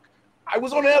 fuck. I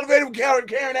was on the elevator with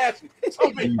Karen Ashley.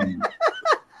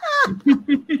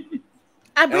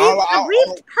 I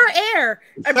breathed her air.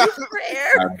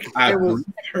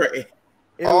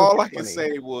 All I can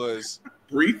say was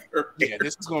breathe her. Yeah,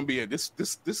 this is gonna be this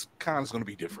con is gonna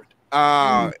be different.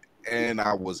 And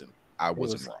I wasn't wrong.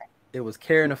 It was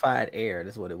Karenified air.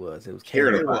 That's what it was. It was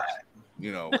Karenified.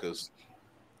 You know, because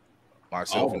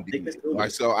myself,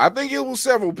 I think it was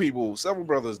several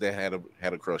brothers that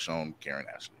had a crush on Karen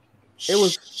Ashley.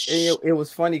 It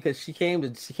was funny because she came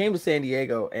to San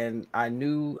Diego, and I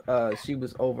knew she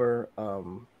was over.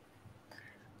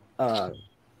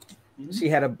 She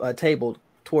had a table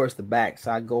towards the back, so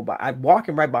I'm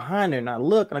walking right behind her, and I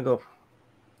look and I go,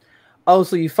 Oh,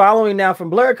 so you following now from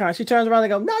BlurCon? She turns around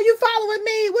and goes, "No, you following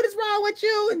me? What is wrong with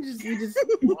you?" And we just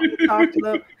talk to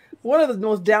them. One of the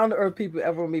most down to earth people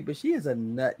ever meet, but she is a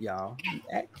nut, y'all.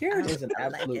 Karen is an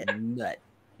absolute nut.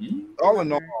 All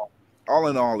in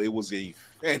all, it was a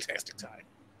fantastic time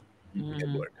at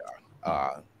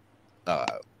BlurCon.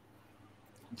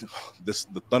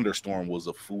 The thunderstorm was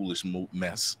a foolish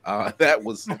mess. That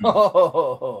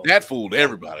fooled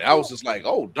everybody. I was just like,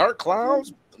 "Oh, dark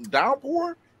clouds,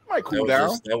 downpour, might cool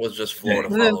down." That was just Florida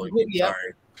following me.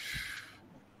 Sorry.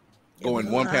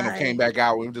 Going one panel came back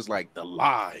out. We were just like, the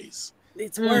lies.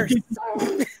 It's worse.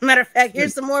 Matter of fact,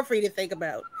 here's some more for you to think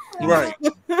about. Right.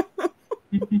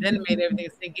 Then it made everything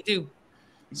stinky too.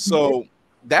 So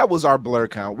that was our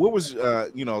BlurCon. What was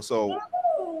so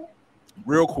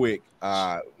real quick,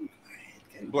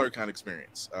 BlurCon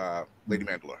experience, Lady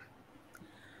Mandalore.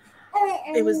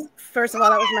 It was, first of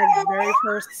all, that was my very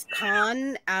first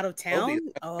con out of town.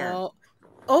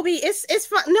 Obi, it's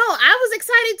fun. No, I was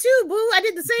excited too, boo. I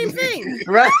did the same thing.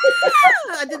 Right.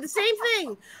 Yeah, I did the same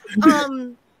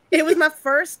thing. It was my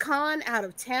first con out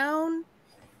of town.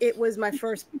 It was my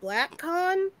first Black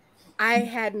con. I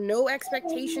had no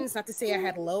expectations, not to say I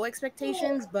had low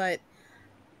expectations, but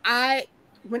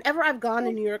whenever I've gone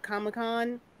to New York Comic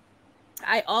Con,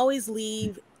 I always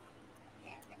leave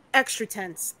extra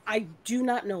tense. I do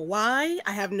not know why.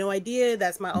 I have no idea.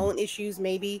 That's my own issues,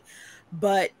 maybe.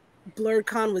 But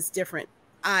BlurCon was different.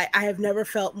 I have never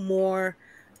felt more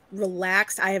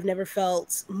relaxed. I have never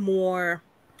felt more.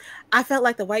 I felt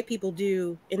like the white people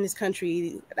do in this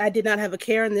country. I did not have a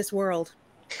care in this world.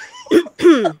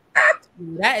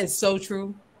 That is so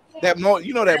true. That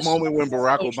moment, that moment when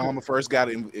Barack Obama first got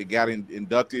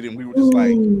inducted, and we were just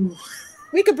like,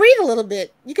 we could breathe a little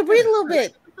bit. You could breathe a little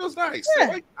bit. It feels nice.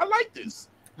 Yeah. I like this.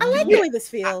 I like the way this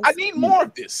feels. I need more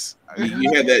of this.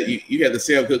 You had that. You had the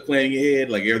Sam Cooke plan in your head,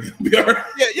 like everything will be all right.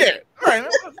 Yeah. All right.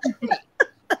 No.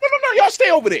 Y'all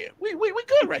stay over there. We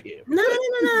good right here. No.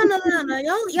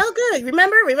 Y'all good.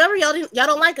 Remember, y'all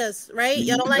don't like us, right?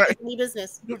 Y'all don't like us in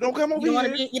business. Don't come over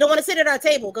here. You don't want to sit at our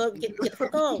table. Go get the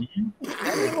fuck home.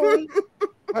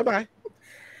 Bye.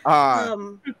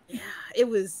 Yeah, it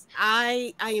was.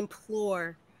 I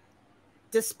implore,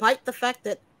 despite the fact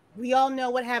that we all know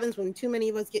what happens when too many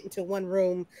of us get into one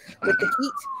room with the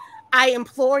heat, I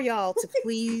implore y'all to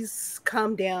please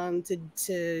come down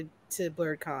to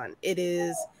BlurCon. It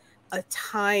is a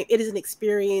time. It is an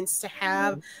experience to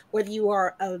have, whether you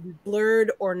are a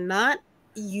blurred or not.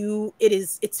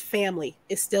 It's family.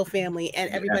 It's still family, and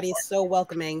everybody is so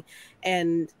welcoming,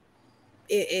 and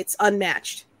it's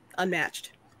unmatched in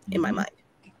my mind.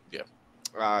 Yeah.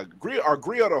 Our Gree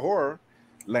of the Horror,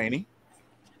 Lainey.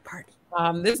 Party.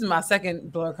 This is my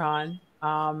second BlurCon.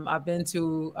 I've been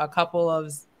to a couple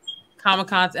of Comic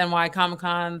Cons, NY Comic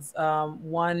Cons,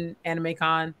 one Anime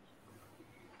Con.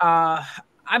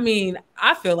 I mean,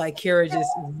 I feel like Kira just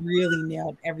really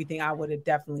nailed everything I would have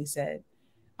definitely said.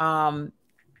 I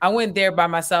went there by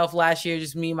myself last year,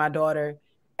 just me and my daughter.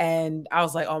 And I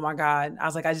was like, oh my God. I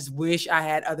was like, I just wish I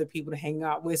had other people to hang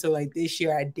out with. So like this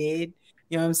year I did,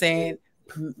 you know what I'm saying?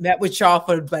 Met with y'all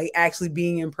for like actually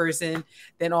being in person.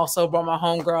 Then also brought my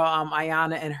homegirl,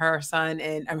 Ayana, and her son,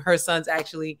 and her son's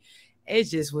actually, it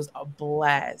just was a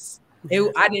blast.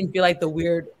 I didn't feel like the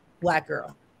weird Black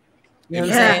girl. You know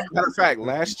what I'm saying? Matter of fact,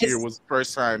 last year was the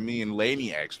first time me and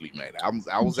Lainey actually met. I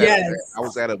was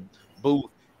at a booth,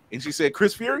 and she said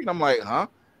Chris Fury, and I'm like, huh?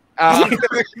 I was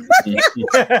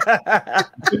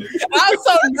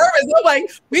so nervous. I'm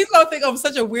like, please don't think I'm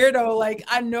such a weirdo. Like,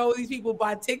 I know these people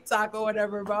by TikTok or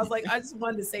whatever, but I was like, I just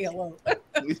wanted to say hello.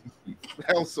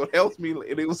 That also helped me,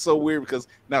 and it was so weird because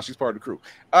now she's part of the crew.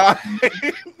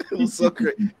 It was so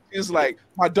great. She was like,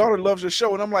 my daughter loves your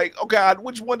show, and I'm like, oh God,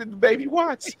 which one did the baby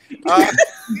watch?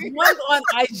 One's on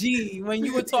IG when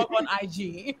you would talk on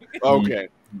IG. Okay.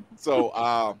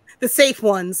 So the safe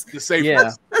ones. The safe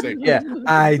ones. Safe yeah.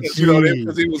 IG.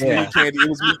 Because it was me, Candy. It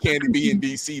was me, Candy B in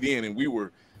DC then, and we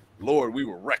were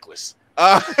reckless.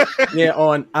 Yeah,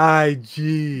 on IG.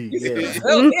 Yeah.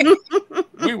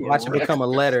 We were watch it become a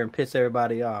letter and piss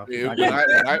everybody off.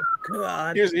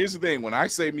 God. Here's the thing. When I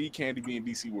say me, Candy B and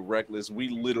DC were reckless, we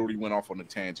literally went off on a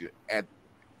tangent at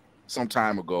some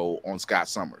time ago on Scott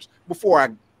Summers before I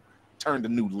turned a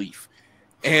new leaf.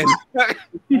 And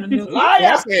when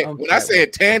I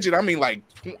said tangent, I mean like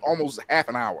almost half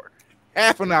an hour.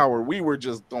 Half an hour, we were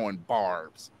just throwing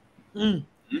barbs.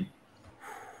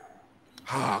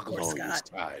 Glorious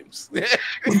times.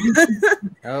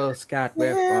 Oh, Scott,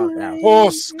 we're oh,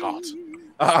 Scott.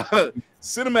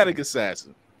 Cinematic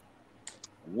Assassin.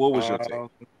 What was your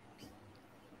take?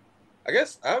 I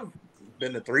guess I've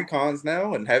been to 3 cons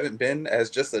now and haven't been as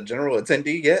just a general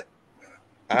attendee yet.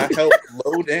 I helped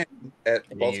load in at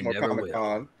Baltimore Comic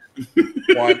Con.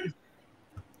 One.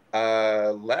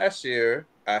 Last year,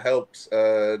 I helped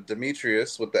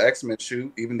Demetrius with the X-Men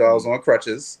shoot, even though I was on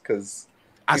crutches, because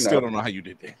I still don't know how you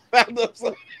did that.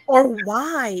 Or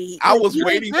why? I was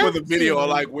waiting for the video.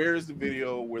 Like, where's the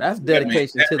video? That's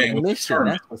dedication to the mission.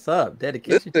 That's what's up.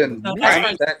 Dedication. Listen,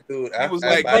 I that dude. He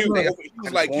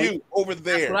was like you over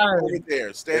there, over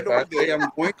there. Stand over there.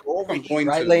 I'm going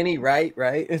right, to. Laney, right.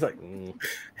 It's like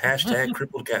Hashtag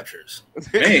crippled captures.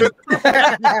 Man.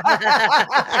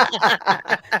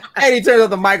 And he turns on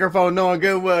the microphone, knowing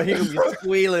good well he gonna be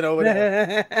squealing over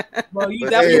there. Well, you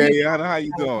definitely. I know how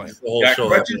you doing. The whole show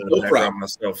happened in the background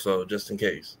myself, so just in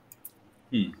case.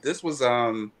 This was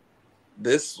a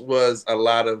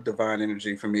lot of divine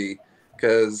energy for me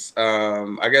because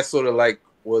I guess sort of like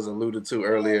was alluded to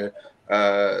earlier.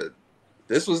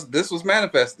 This was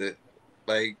manifested.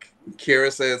 Like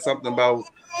Kira said something about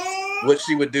what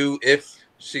she would do if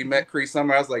she met Cree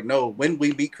Summer. I was like, no, when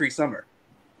we meet Cree Summer.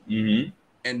 Mm-hmm.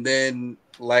 And then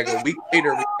like a week later,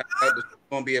 we found out that she was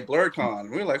going to be at BlurCon.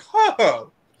 We were like,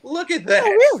 oh, look at that. Oh,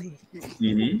 really?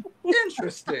 Mm-hmm.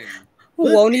 Interesting.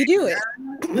 Won't he do it?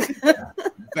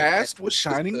 Vast was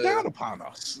shining down upon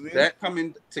us. That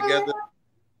coming together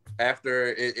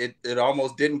after it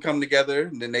almost didn't come together,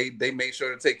 and then they made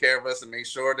sure to take care of us and make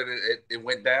sure that it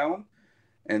went down.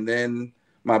 And then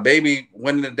my baby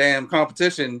went in the damn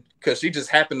competition because she just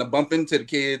happened to bump into the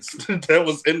kids that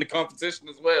was in the competition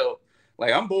as well.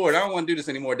 Like, I'm bored. I don't want to do this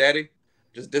anymore, Daddy.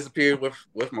 Just disappeared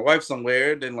with my wife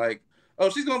somewhere. Then like, oh,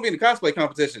 she's gonna be in the cosplay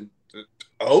competition.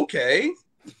 Okay.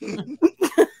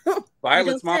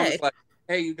 Violet's mom was like,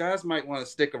 hey, you guys might want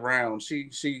to stick around. She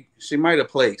might have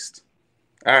placed.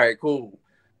 All right, cool.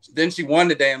 Then she won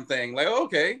the damn thing. Like,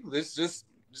 okay, let's just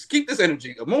keep this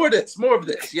energy. More of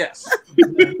this. Yes.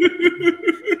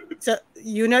 So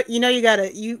you know you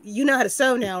gotta you know how to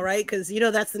sew now, right? Because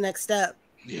that's the next step.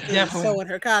 Yeah. Sewing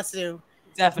her costume.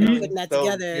 Definitely Putting that So,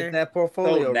 together. get that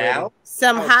portfolio So now, ready.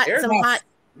 Some hot.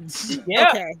 Yeah.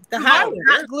 Okay. The hot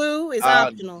glue is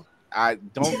optional. I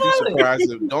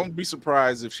don't be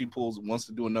surprised if she wants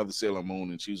to do another Sailor Moon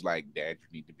and she's like, Dad, you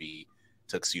need to be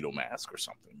tuxedo mask or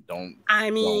something.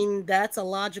 That's a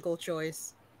logical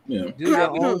choice. Yeah. Do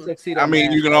your own tuxedo. I mean,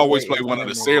 mask. you can always play one of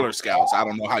the Sailor Scouts. I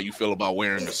don't know how you feel about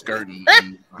wearing a skirt and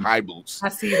high boots. I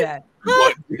see that.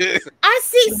 But I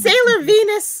see Sailor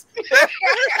Venus.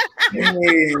 Yeah.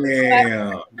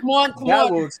 Come on.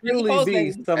 That will truly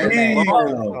be some of that. That's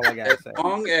all I gotta say. as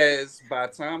long as by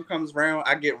the time comes around,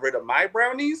 I get rid of my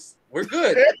brownies, we're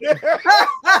good.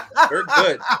 We're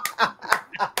good.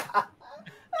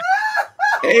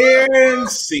 And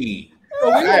scene.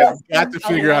 I have got to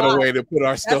figure out a way to put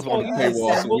our stuff on the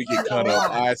paywall so we can cut up.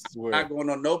 I swear. Not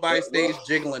going on nobody's stage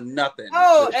jiggling nothing.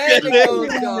 Oh, and the gold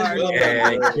guard.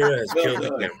 Yeah, Kira has killed the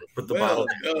camera. Put the bottle.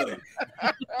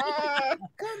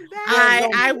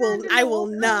 I will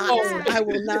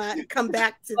not come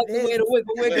back to this.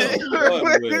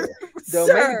 They'll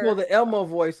make you pull the Elmo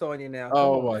voice on you now.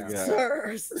 Oh my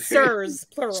God. Sirs,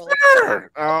 plural.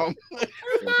 Sure.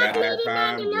 That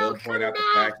time, we'll point out the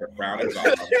fact that Brown is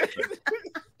off.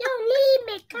 Don't leave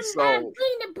me. Come So- on,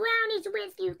 bring the brownies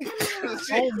with you. Come on.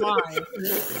 Oh my.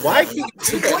 Why can't you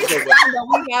do that? That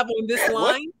we have on this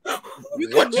line.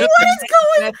 What is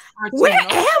going? Where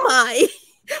am I?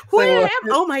 Where am?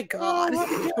 Oh my God!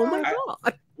 Oh my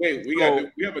God! Wait, we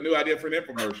have a new idea for an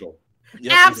infomercial.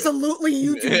 Absolutely,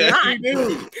 you do not. We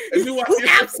do. A new You idea.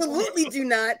 absolutely do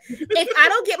not. If I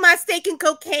don't get my steak and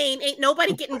cocaine, ain't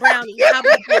nobody getting brownies. How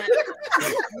about that?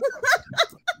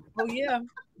 Oh yeah,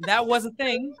 that was a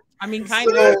thing. I mean, kind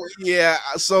of. So, yeah.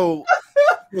 So,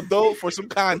 for some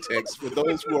context, for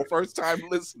those who are first time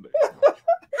listeners,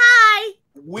 Hi.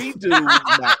 we do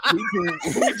mock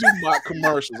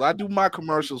commercials. I do mock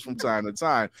commercials from time to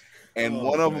time, and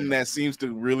one of them that seems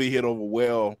to really hit over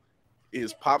well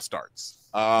is Pop Starts.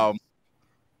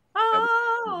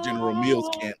 General Mills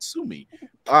can't sue me.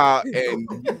 And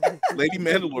Lady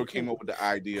Mandalore came up with the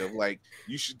idea of like,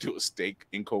 you should do a steak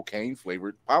and cocaine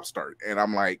flavored Pop Start. And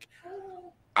I'm like,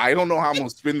 I don't know how I'm gonna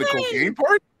spin the cocaine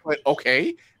part, but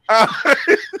okay.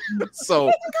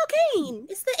 So Cocaine.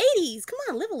 It's the 80s. Come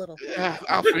on, live a little. yeah,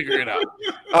 I'll figure it out.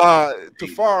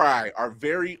 Tafari, our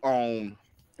very own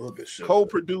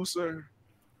co-producer,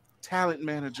 talent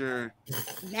manager,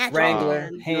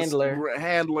 Wrangler,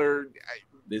 handler.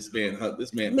 This man.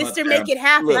 Mr. Make It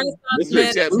Happen. Look,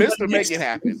 Mr. Make It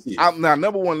Happen. Now,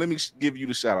 number one, let me give you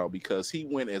the shout out because he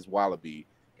went as Wallaby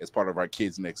as part of our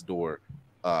Kids Next Door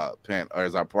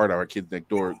as our part of our Kids Next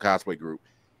Door cosplay group.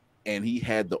 and he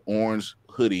had the orange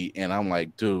hoodie, and I'm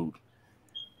like, dude,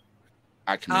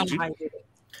 I commend you.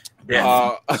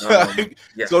 Yeah.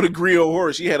 Yeah. So the Griot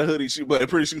horror, she had a hoodie, but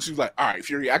pretty soon she was like, all right,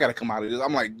 Fury, I gotta come out of this.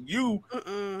 I'm like,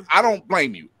 I don't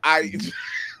blame you. I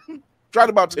tried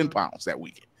about 10 pounds that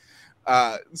weekend.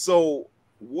 So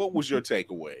what was your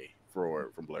takeaway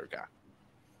from Blurred Guy?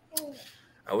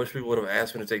 I wish people would have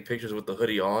asked me to take pictures with the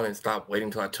hoodie on and stop waiting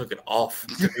until I took it off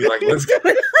to be like, let's go.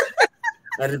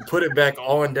 I did put it back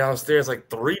on downstairs like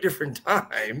 3 different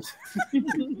times.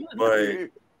 But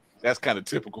that's kind of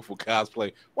typical for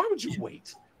cosplay. Why would you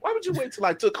wait? Why would you wait till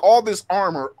I took all this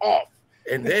armor off?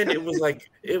 And then it was like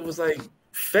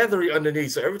feathery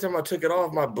underneath. So every time I took it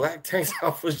off, my black tank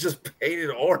top was just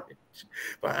painted orange.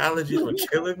 My allergies were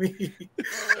killing me.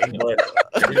 But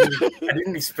I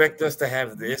didn't expect us to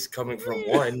have this coming from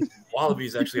one. Wallaby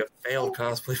is actually a failed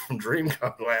cosplay from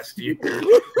DreamCon last year.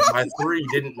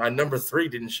 My number 3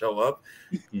 didn't show up.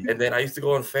 And then I used to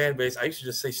go on fan base. I used to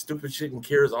just say stupid shit in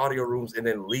Kira's audio rooms and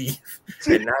then leave.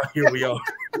 And now here we are.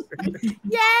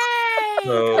 Yay!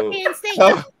 So,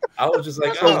 I was just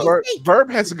like,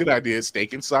 Verb has a good idea.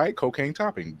 Steak inside, cocaine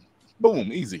topping.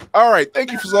 Boom, easy. All right,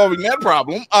 thank you for solving that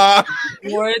problem.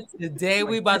 For today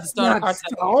we about to start our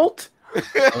salt.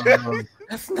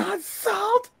 That's not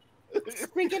salt.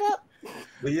 Drink it up.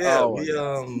 But yeah,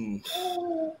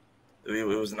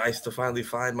 it was nice to finally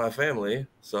find my family.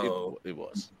 So it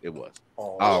was.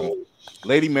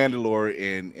 Lady Mandalore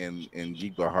and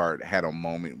Jeep Hart had a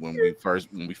moment when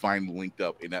we finally linked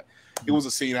up, and it was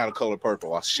a scene out of Color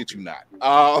Purple. I shit you not.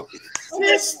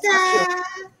 Sister.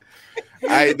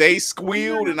 They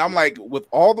squealed, and I'm like, with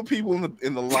all the people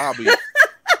in the lobby,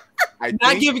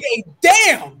 not giving a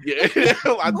damn. Yeah,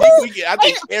 I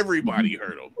think everybody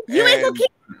heard them. You ain't gonna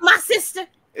keep my sister.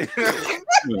 It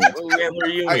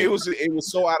was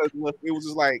so out of left. It was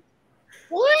just like,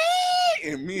 what?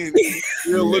 And me and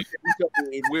Will looked at each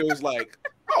other, and Will's like,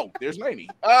 oh, there's Lainey.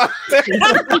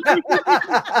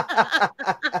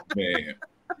 Man.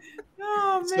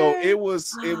 Oh, man. So it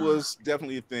was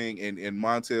definitely a thing, and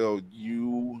Montel,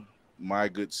 you, my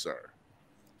good sir,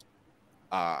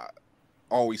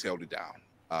 always held it down.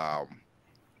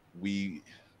 We,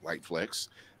 like Flex,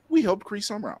 we helped Cree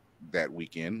Summer out that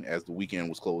weekend as the weekend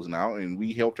was closing out, and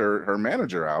we helped her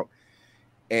manager out,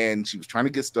 and she was trying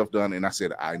to get stuff done, and I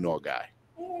said, I know a guy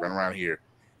run around here.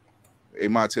 Hey,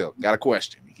 Montel, got a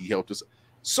question. He helped us.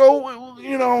 So,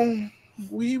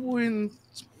 we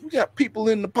got people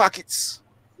in the pockets.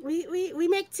 We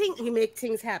make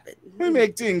things happen. We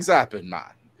make things happen, man.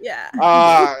 Yeah.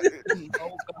 Oh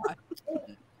God.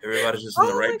 Everybody's just in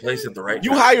the right place at the right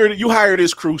You time. hire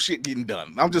this crew, shit getting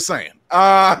done. I'm just saying.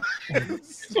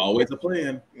 It's always a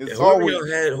plan.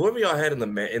 Whoever y'all had in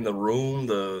the room,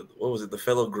 the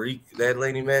fellow Greek that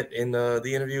lady met in the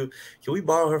interview. Can we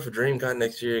borrow her for DreamCon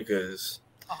next year? Because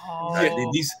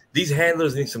these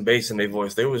handlers need some bass in their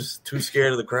voice. They was too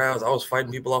scared of the crowds. I was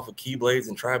fighting people off with keyblades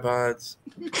and tripods.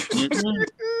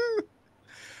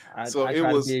 I try to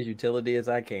be as utility as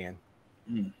I can.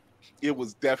 It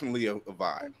was definitely a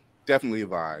vibe. Definitely a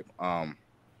vibe.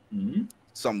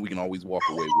 Something we can always walk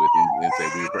away with and say,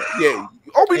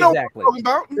 we know exactly. what we're talking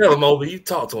about. Yeah, Moby, you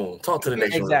talk to him. Talk to the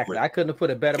nation. Exactly. I couldn't have put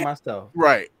it better myself.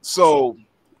 Right. So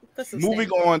moving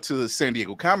on to the San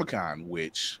Diego Comic-Con,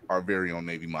 which our very own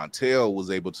Navy Montel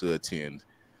was able to attend.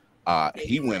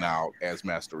 He went out as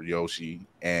Master Yoshi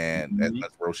and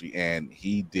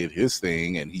he did his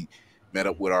thing, and he met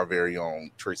up with our very own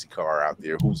Tracy Carr out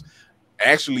there, who's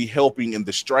actually helping in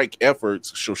the strike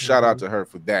efforts. So shout out to her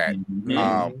for that.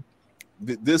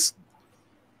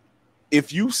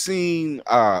 If you've seen,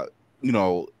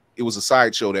 it was a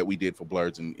sideshow that we did for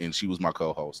Blurs, and she was my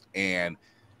co-host. And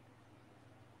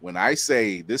when I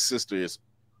say this sister is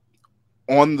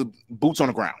on the boots on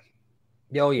the ground,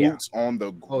 boots on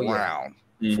the ground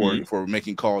for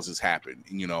making causes happen,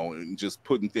 and just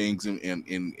putting things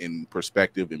in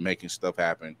perspective and making stuff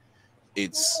happen.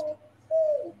 It's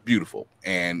beautiful.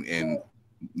 And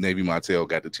Navy Montel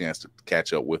got the chance to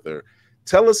catch up with her.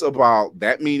 Tell us about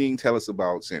that meeting. Tell us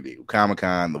about San Diego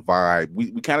Comic-Con, the vibe. We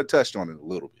kind of touched on it a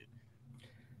little bit.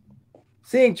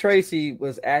 Seeing Tracy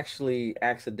was actually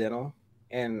accidental.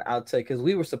 And I'll tell you, because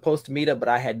we were supposed to meet up, but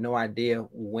I had no idea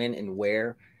when and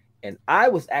where. And I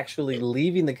was actually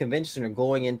leaving the convention center,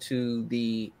 going into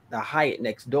the Hyatt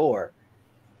next door.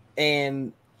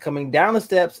 And coming down the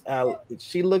steps,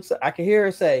 she looks, I can hear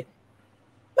her say,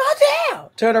 Montel!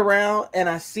 Turn around, and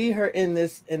I see her in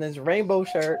this rainbow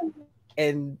shirt.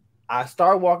 And I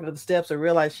start walking up the steps and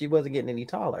realized she wasn't getting any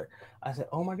taller. I said,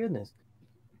 oh my goodness.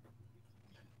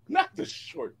 Not the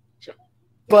short jump.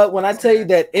 But when I tell you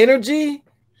that energy,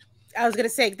 I was gonna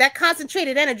say that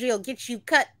concentrated energy will get you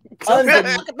cut. Don't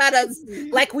talk about us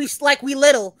like we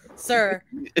little, sir.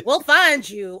 We'll find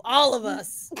you, all of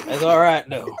us. It's all right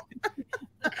though.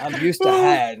 I'm used to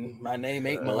hiding. My name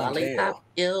ain't Montel.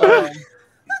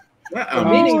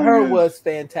 Meeting her was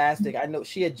fantastic. I know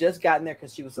she had just gotten there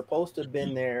because she was supposed to have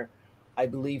been there, I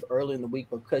believe, early in the week,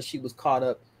 but because she was caught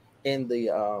up in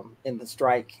the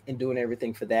strike and doing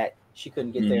everything for that, she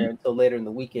couldn't get there until later in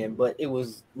the weekend. But it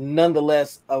was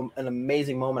nonetheless an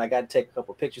amazing moment. I got to take a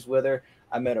couple pictures with her.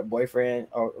 I met her boyfriend,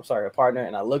 or sorry, a partner,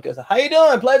 and I looked and said, "How you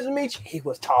doing? Pleasure to meet you." He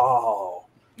was tall.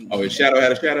 Oh, his shadow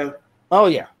had a shadow? Oh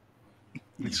yeah.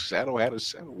 His shadow had a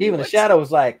shadow. Even the shadow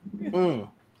was like,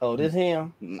 oh, this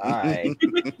him? All right.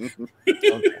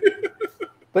 Okay.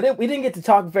 But we didn't get to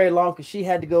talk very long because she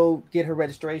had to go get her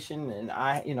registration, and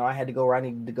I had to go where I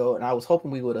needed to go, and I was hoping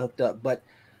we would have hooked up. But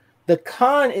the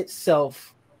con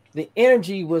itself, the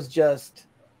energy was just,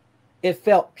 it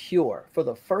felt pure. For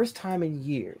the first time in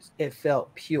years, it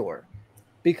felt pure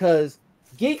because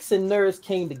geeks and nerds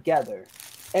came together,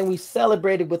 and we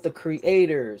celebrated with the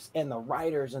creators and the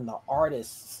writers and the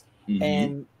artists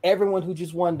and everyone who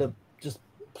just wanted to just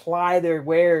ply their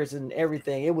wares and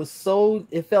everything.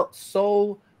 It felt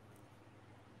so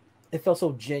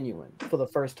genuine for the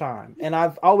first time. And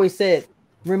I've always said,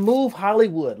 remove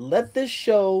Hollywood. Let this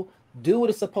show do what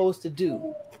it's supposed to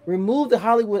do. Remove the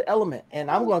Hollywood element. And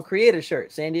I'm going to create a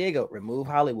shirt, San Diego, remove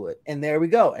Hollywood. And there we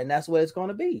go. And that's what it's going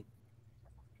to be.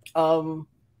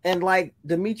 And like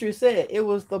Demetrius said, it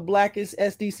was the blackest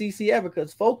SDCC ever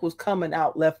because folk was coming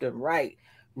out left and right,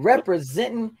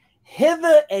 representing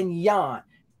hither and yon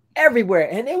everywhere.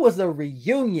 And it was a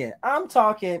reunion. I'm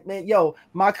talking, man,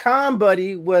 my con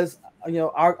buddy was,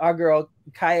 our girl,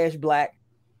 Kayesh Black.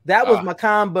 That was my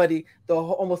con buddy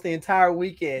almost the entire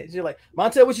weekend. She's like,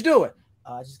 Montel, what you doing?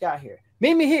 I just got here.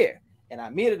 Meet me here. And I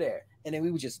meet her there. And then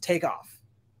we would just take off.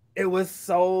 It was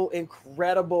so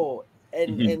incredible.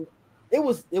 And it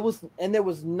was, and there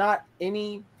was not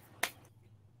any,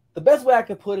 the best way I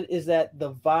could put it is that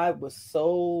the vibe was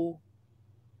so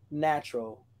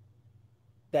natural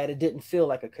that it didn't feel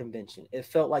like a convention. It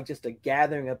felt like just a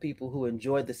gathering of people who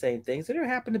enjoyed the same things. And there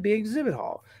happened to be an exhibit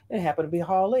hall. There happened to be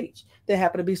Hall H. There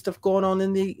happened to be stuff going on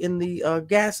in the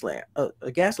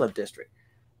Gaslamp district.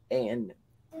 And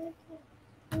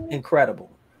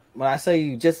incredible. When I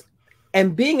say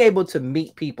and being able to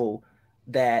meet people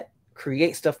that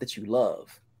create stuff that you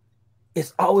love,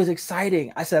 it's always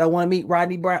exciting. I said I want to meet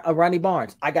Rodney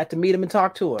Barnes. I got to meet him and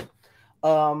talk to him.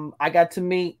 I got to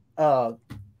meet Charisma.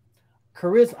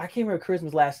 I can't remember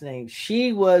Charisma's last name.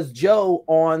 She was Joe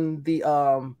on the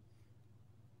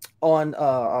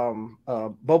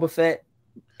Boba Fett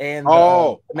and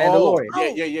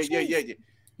Mandalorian.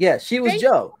 Yeah, she was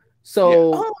Joe.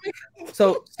 So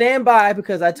stand by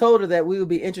because I told her that we would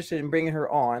be interested in bringing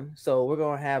her on. So we're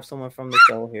gonna have someone from the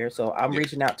show here. So I'm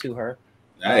reaching out to her.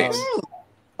 Nice.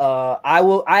 I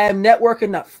am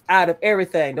networking out of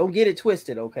everything. Don't get it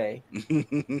twisted, okay?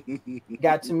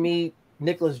 Got to meet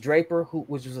Nicholas Draper,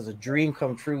 which was a dream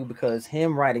come true because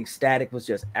him writing Static was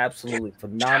just absolutely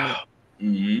phenomenal.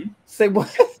 Say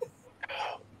what?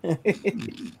 I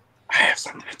have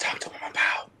something to talk to him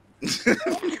about.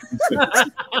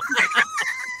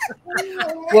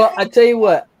 Well, I tell you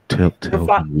what. Tell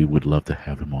him we would love to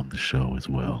have him on the show as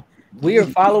well. We are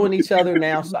following each other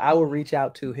now, so I will reach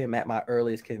out to him at my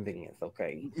earliest convenience.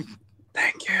 Okay.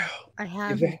 Thank you. I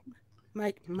have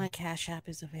my Cash App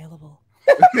is available.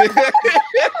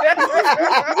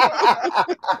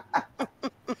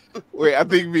 Wait, I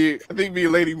think me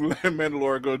and Lady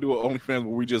Mandalore are gonna do an OnlyFans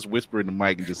where we just whisper in the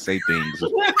mic and just say things.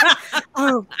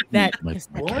 Oh, my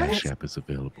Cash App is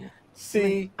available.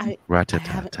 See, oh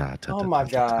my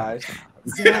gosh.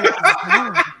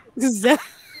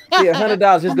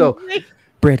 $100. Just go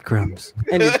breadcrumbs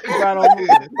and just keep right on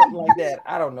moving, something like that.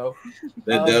 I don't know.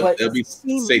 That'll be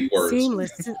safe words.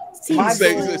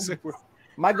 Seamless.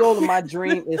 My goal and my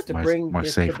dream is to bring. My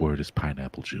safe word is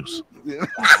pineapple juice.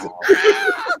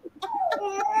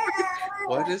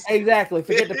 What is exactly?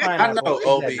 Forget the pineapple. I know,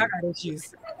 Obi. Exactly. I got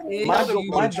issues.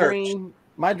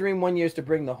 My dream 1 year is to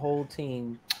bring the whole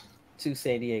team to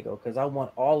San Diego because I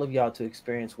want all of y'all to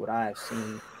experience what I've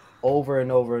seen over and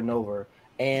over and over.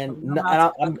 And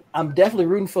I'm definitely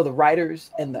rooting for the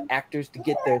writers and the actors to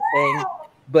get their thing.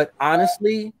 But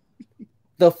honestly,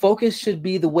 the focus should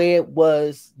be the way it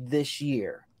was this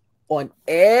year on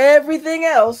everything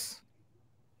else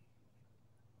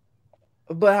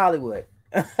but Hollywood.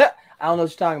 I don't know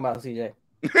what you're talking about, CJ.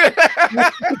 The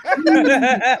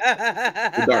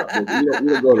dark. We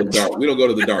don't go to the dark. We don't go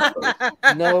to the dark.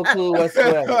 No clue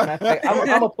whatsoever. I'm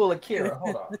gonna pull a Kira.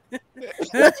 Hold on.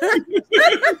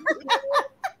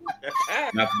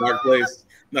 Not the dark place.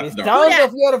 Not Miss the dark place.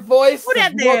 Towns, if you're the voice, Who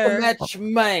that welcome there? that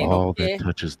man. All Okay? that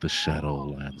touches the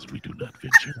Shadowlands, we do not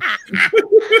venture.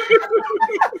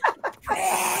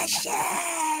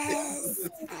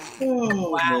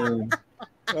 Oh, Wow. man.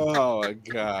 Oh my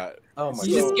god. Oh my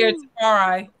You just god. scared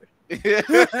Safari.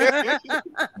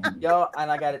 Y'all,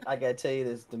 and I gotta tell you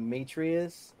this,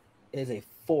 Demetrius is a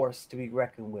force to be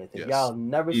reckoned with. If Yes. y'all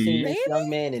never seen this Maybe? young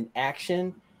man in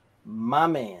action, my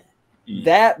man. Mm.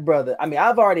 That brother, I mean,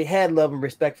 I've already had love and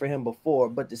respect for him before,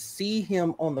 but to see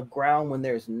him on the ground when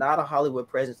there's not a Hollywood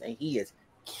presence and he is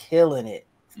killing it.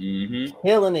 Mm-hmm.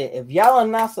 Killing it. If y'all are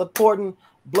not supporting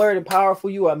Blurred and Powerful,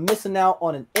 you are missing out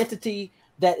on an entity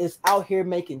that is out here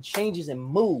making changes and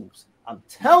moves. I'm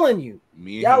telling you,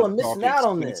 Me and y'all are him missing talk out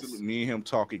on this. extensively- Me and him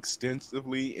talk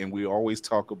extensively, and we always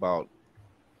talk about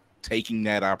taking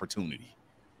that opportunity.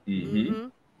 Mm-hmm.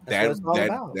 Mhm. That's what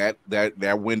it's all about.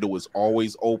 That window is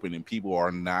always open, and people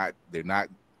are not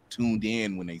tuned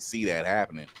in when they see that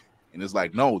happening. And it's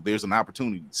like, no, there's an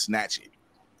opportunity. Snatch it.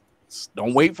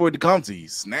 Don't wait for it to come to you.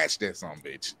 Snatch that son of a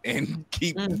bitch and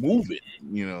keep moving.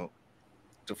 You know,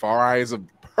 Tafari is a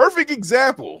perfect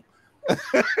example.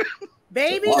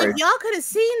 Baby, Sorry. if y'all could have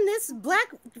seen this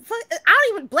black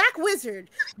wizard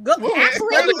go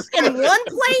operating in one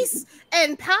place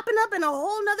and popping up in a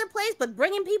whole nother place, but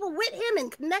bringing people with him and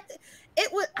connecting,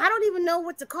 it would, I don't even know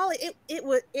what to call it. It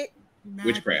would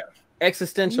Witchcraft.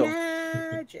 Existential.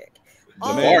 magic.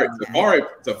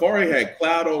 Safari had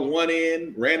Cloud on one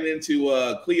end, ran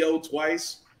into Cleo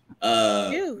twice.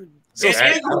 Dude. So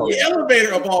That's and cool. the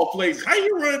elevator of all places. How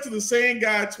you run into the same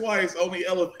guy twice on the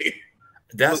elevator?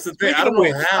 That's the thing. I don't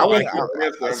know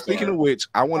how. Speaking of which,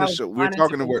 I want to show. We're honest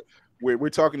talking to to we're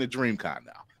talking to DreamCon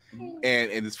now,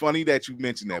 and it's funny that you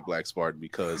mentioned that, Black Spartan,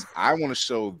 because I want to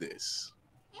show this.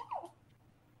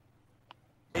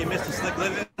 Hey, Mr. Slick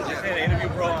Living, just had an interview,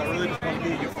 bro. I really just want to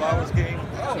be your Flowers King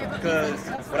because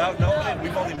without knowing it,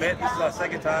 we've only met. This is our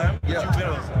second time. Yeah. You've been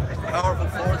a powerful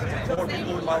force and support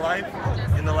people in my life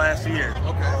in the last year.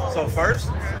 Okay. So first,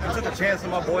 you took a chance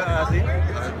on my boy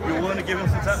Ozzy. You're willing to give him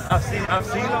some time. I've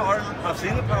seen the art. I've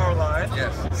seen the power line.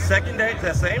 Yes. Second day,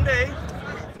 that same day,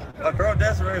 a girl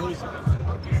Desiree who's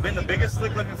been the biggest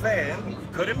Slick Living fan,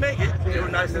 couldn't make it. They were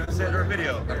nice enough to send her a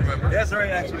video. Desiree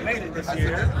actually made it this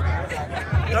year.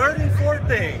 Third and fourth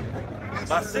thing,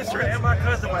 my sister and my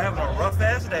cousin were having a rough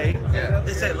ass day.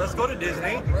 They said, let's go to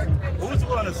Disney. Who's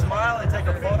willing to smile and take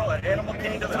a photo at Animal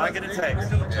Kingdom? And I get a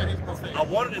text. I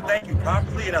wanted to thank you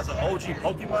properly, and as an OG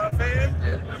Pokemon fan,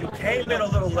 you came in a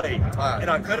little late, and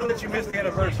I couldn't let you miss the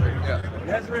anniversary.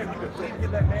 Desiree, if you could please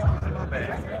get that mail to my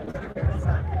bag.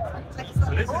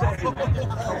 So this is a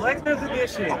collector's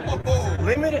edition,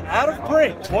 limited, out of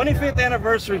print, 25th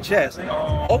anniversary chest.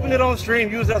 Open it on stream,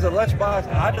 use it as a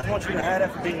lunchbox. I just want you to have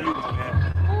that for being used, man.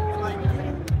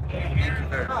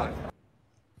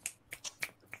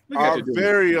 Our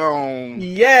very own.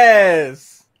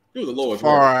 Yes. Do the Lord's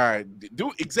All work. right.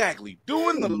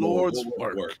 Doing the Lord's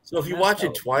work. So if you watch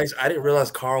it twice, I didn't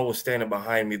realize Carl was standing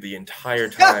behind me the entire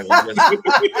time. And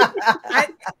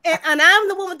I'm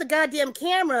the one with the goddamn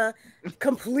camera,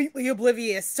 completely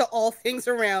oblivious to all things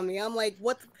around me. I'm like,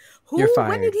 what? You're When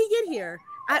fired. did he get here?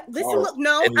 Listen, Carl. look,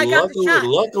 no, And I got the shot.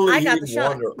 Luckily, I he got the didn't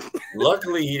shot. wander.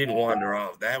 Luckily, he didn't wander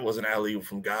off. That was an alley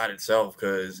from God itself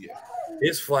because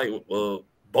his flight,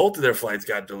 both of their flights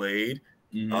got delayed.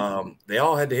 Mm-hmm. They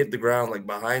all had to hit the ground like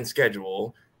behind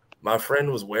schedule. My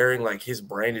friend was wearing like his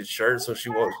branded shirt, so she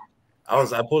was.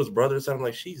 I pulled his brother aside. I'm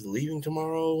like, she's leaving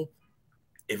tomorrow.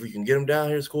 If we can get him down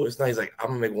here, it's cool. It's not. He's like, I'm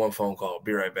gonna make one phone call.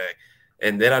 Be right back.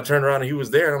 And then I turned around and he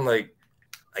was there. And I'm like,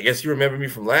 I guess you remember me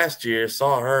from last year.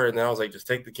 Saw her, and then I was like, just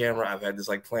take the camera. I've had this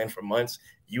like plan for months.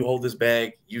 You hold this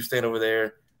bag. You stand over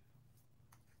there.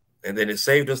 And then it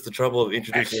saved us the trouble of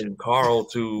introducing Carl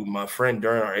to my friend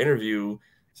during our interview.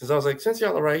 Since I was like, since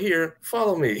y'all are right here,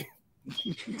 follow me.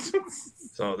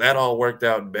 So that all worked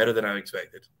out better than I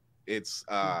expected. It's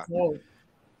that was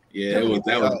really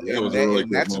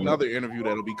and that's moment. another interview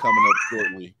that'll be coming up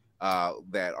shortly.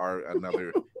 That are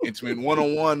another intimate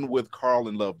one-on-one with Carl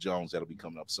and Love Jones that'll be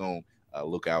coming up soon.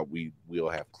 Look out, we'll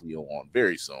have Cleo on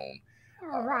very soon.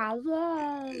 All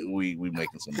right, yay. We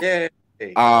making some. Yeah.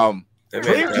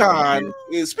 DreamCon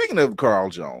is, speaking of Carl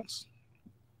Jones,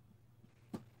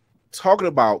 talking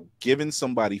about giving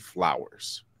somebody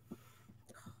flowers.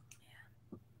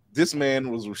 This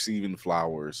man was receiving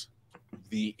flowers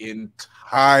the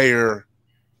entire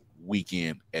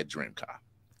weekend at DreamCon,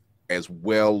 as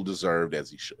well deserved as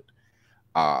he should.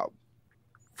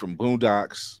 From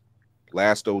Boondocks,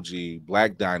 Last OG,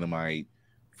 Black Dynamite,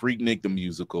 Freaknik the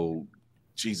Musical,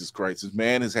 Jesus Christ, this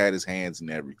man has had his hands in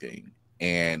everything,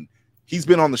 and he's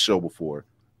been on the show before.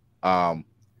 The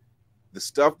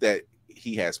stuff that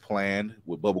he has planned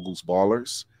with Bubble Goose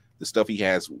Ballers, the stuff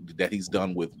he's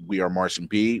done with We Are Martian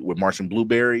B, with Martian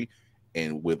Blueberry,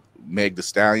 and with Meg Thee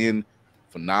Stallion,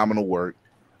 phenomenal work.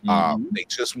 They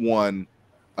just won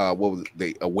what was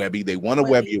it? A Webby. They won a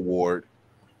Webby Award,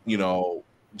 you know,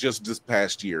 just this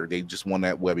past year. They just won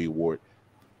that Webby Award.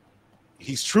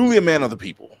 He's truly a man of the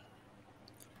people.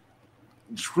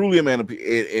 Truly a man of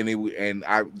people. And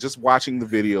I just watching the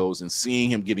videos and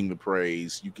seeing him getting the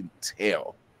praise, you can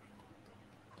tell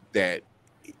that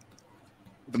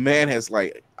the man has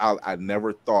like I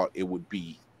never thought it would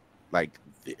be like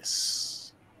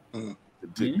this to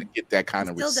get that kind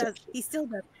of reception. He still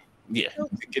does. Yeah,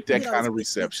 to get that kind of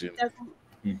reception.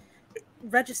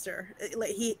 Register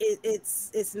like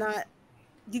it's not.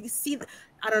 You can see.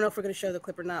 I don't know if we're going to show the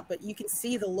clip or not, but you can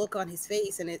see the look on his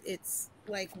face, and it's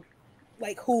like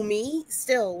who me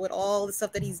still with all the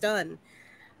stuff that he's done.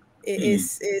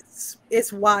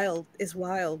 It's wild. It's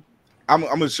wild. I'm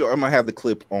gonna have the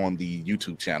clip on the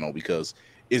YouTube channel because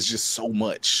it's just so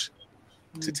much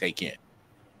to take in,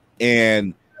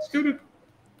 and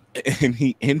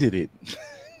he ended it.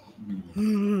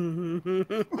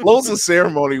 Closing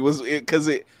ceremony was because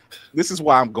this is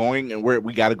why I'm going, and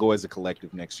we got to go as a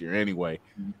collective next year anyway.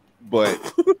 But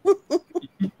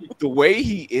the way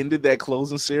he ended that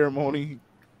closing ceremony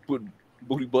with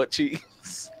booty butt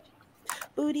cheeks,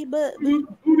 booty butt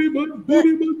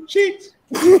cheeks,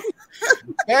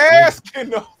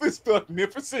 asking of his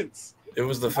magnificence. It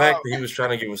was the fact that he was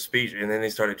trying to give a speech, and then they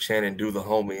started chanting "Do the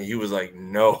homie," and he was like,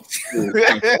 "No."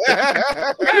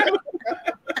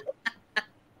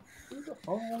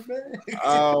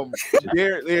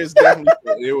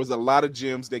 There was a lot of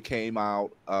gems that came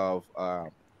out of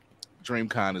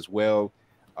DreamCon as well.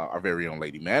 Our very own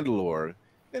Lady Mandalore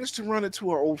managed to run into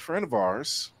our old friend of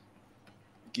ours,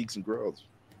 Geeks and Grubs.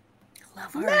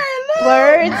 Love her.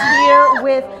 Words here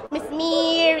with Miss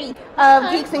Mary of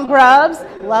Geeks and Grubs.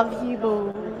 Love you,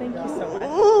 boo. Thank you so much.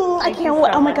 I can't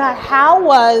wait. Oh my God, how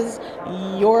was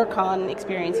your con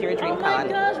experience here at DreamCon? Oh my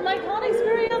gosh, my con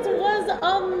experience was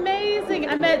amazing.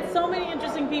 I met so many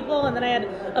interesting people, and then I had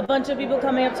a bunch of people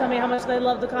coming up telling me how much they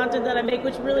love the content that I make,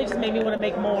 which really just made me want to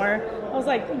make more. I was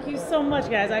like, thank you so much,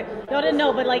 guys. Y'all didn't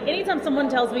know, but like anytime someone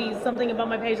tells me something about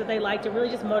my page that they liked, it really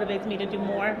just motivates me to do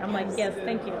more. I'm like, yes,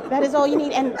 thank you. That is all you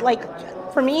need. And like,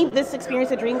 for me, this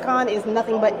experience at DreamCon is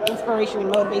nothing but inspiration and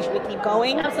motivation to keep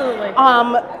going. Absolutely.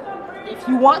 If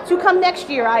you want to come next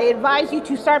year, I advise you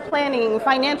to start planning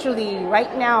financially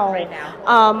right now.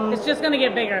 It's just gonna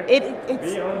get bigger. It's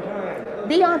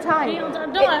be on time. Be on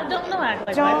time. Don't act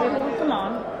like that. Come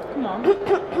on.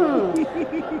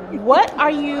 What are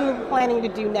you planning to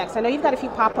do next? I know you've got a few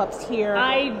pop-ups here.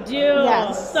 I do.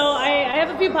 Yes. So I have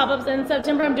a few pop-ups. In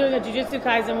September, I'm doing a Jujutsu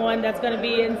Kaisen one that's going to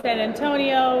be in San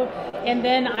Antonio. And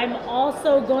then I'm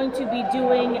also going to be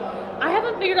doing, I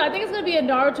haven't figured out, I think it's going to be a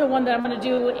Naruto one that I'm going to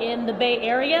do in the Bay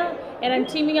Area. And I'm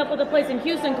teaming up with a place in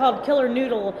Houston called Killer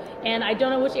Noodle. And I don't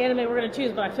know which anime we're going to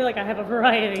choose, but I feel like I have a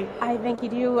variety. I think you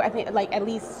do. I think like at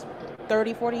least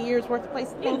 30, 40 years worth of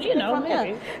places. You know,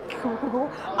 maybe. Cool.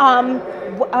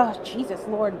 Jesus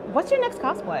Lord. What's your next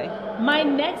cosplay? My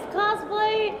next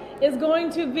cosplay is going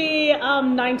to be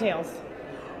Ninetales.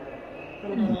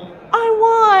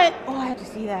 I have to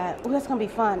see that. Oh, that's gonna be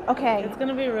fun. Okay. It's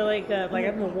gonna be really good. Like I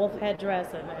have a wolf head dress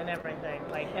and everything.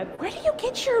 Like where do you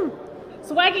get your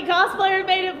Swaggy cosplayer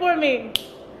made it for me?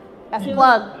 That's a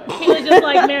plug. He was just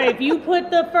like, Mary, if you put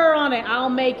the fur on it, I'll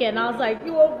make it. And I was like,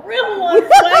 you a real one,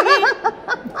 Swaggy.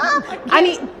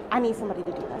 I need somebody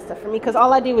to do that stuff for me because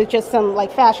all I do is just some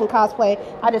like fashion cosplay.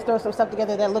 I just throw some stuff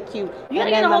together that look cute. You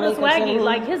gotta get a hold of Swaggy.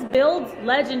 Like his build's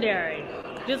legendary.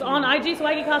 Just on IG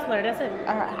Swaggy Cosplayer. That's it.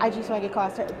 All right, IG Swaggy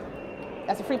Cosplayer.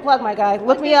 That's a free plug, my guy.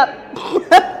 Look me up.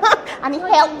 I need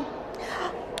help.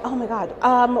 Oh my God.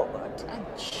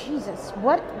 Jesus.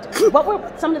 What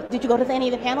were some? Did you go to any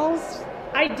of the panels?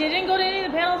 I didn't go to any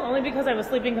of the panels only because I was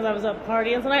sleeping because I was up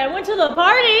partying tonight. I went to the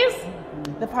parties.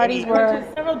 The parties were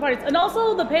several parties, and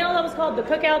also the panel that was called the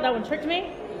Cookout. That one tricked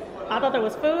me. I thought there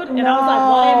was food, and I was like,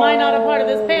 why am I not a part of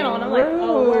this panel? And I'm like,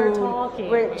 oh, we're talking.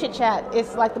 We're chit chat.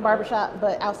 It's like the barbershop,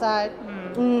 but outside.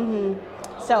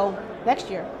 So next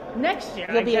year.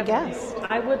 You'll be a guest.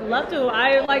 I would love to.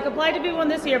 I like applied to be one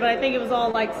this year, but I think it was all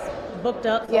like booked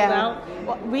up, sold out.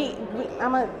 Well,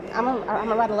 I'm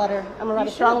gonna write a letter. I'm gonna write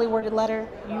a strongly worded letter.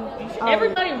 You should.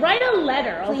 Everybody write a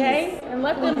letter, okay? And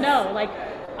let them know, like,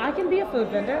 I can be a food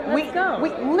vendor. Let's go. We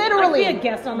literally I can be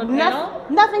a guest on the panel.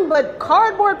 Nothing but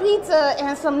cardboard pizza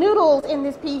and some noodles in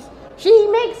this piece. She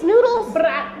makes noodles.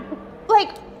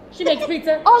 Like She makes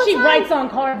pizza. All the She time. writes on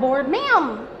cardboard.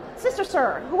 Ma'am, sister,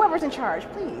 sir, whoever's in charge,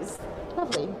 please.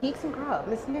 Lovely. Geeks and Grub,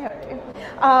 Miss Mary.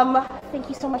 Thank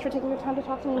you so much for taking your time to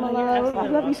talk to me, my love. I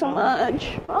love you so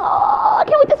much. Oh, I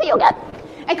can't wait to see you again.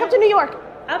 And come to New York.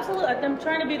 Absolutely. I'm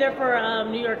trying to be there for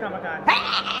New York Comic Con.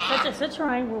 Such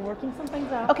trying. We're working some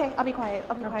things out. Okay, I'll be quiet.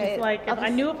 I'll be quiet. Just like, I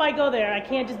knew if I go there, I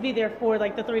can't just be there for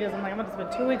like the 3 days. I'm like, I'm going to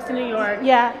spend 2 weeks in New York.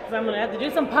 Yeah. Because I'm going to have to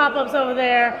do some pop-ups over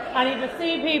there. I need to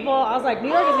see people. I was like, New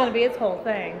York is going to be its whole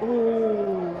thing.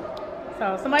 Ooh.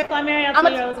 So somebody fly Mary out to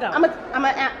New York. Let's go. I'm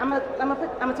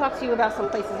gonna talk to you about some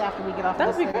places after we get off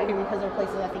this interview because there are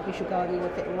places I think you should go and you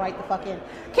would fit right the fuck in.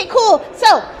 Okay, cool.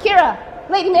 So, Kira,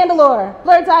 Lady Mandalore,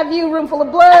 Blurred's Eye View, room full of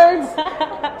blurs.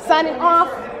 Signing off.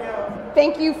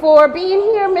 Thank you for being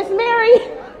here, Miss Mary.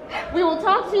 We will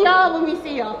talk to y'all when we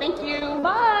see y'all. Thank you.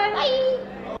 Bye.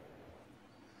 Bye.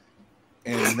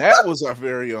 And that was our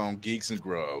very own Geeks and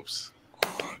Grubs.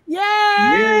 Yay!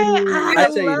 I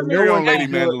say Very own Lady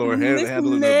Mandalore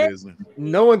handling her business.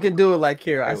 No one can do it like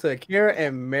Kira. I said Kira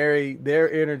and Mary,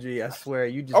 their energy. I swear,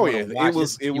 you just. Oh yeah, it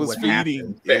was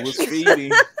feeding. It was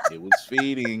feeding. It was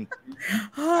feeding.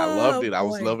 I loved it. I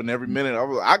was loving every minute.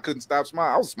 I couldn't stop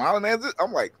smiling. I was smiling at it.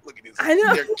 I'm like, look at this. I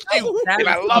know. They're cute, and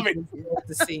I love it.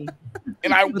 To see.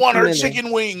 And I want her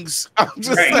chicken wings. I'm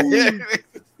just saying.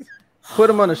 Put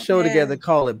them on a show together.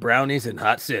 Call it Brownies and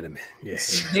Hot Cinnamon.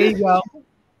 Yes. There you go.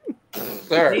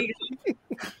 Sir.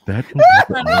 That was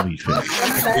the only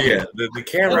thing. Yeah, the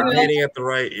camera panning at the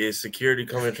right is security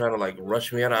coming trying to like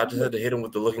rush me out. I just had to hit him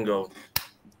with the look and go.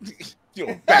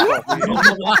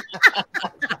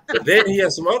 But then he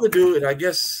had some other dude, and I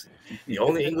guess the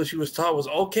only English he was taught was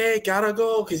 "okay, gotta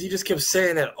go," because he just kept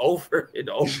saying that over and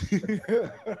over.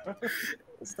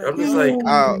 I'm just like,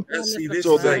 see, this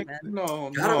so is like,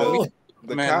 no.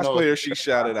 The Man, cosplayer she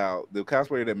shouted out, the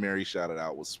cosplayer that Mary shouted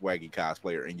out was Swaggy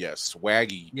cosplayer, and yes,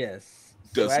 Swaggy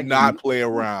does not play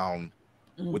around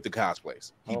with the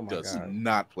cosplays. He does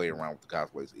not play around with the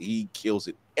cosplays. He kills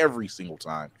it every single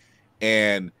time,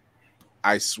 and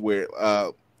I swear,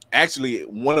 actually,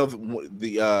 one of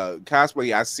the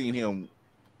cosplay I seen him,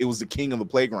 it was the King of the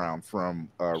Playground from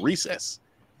Recess.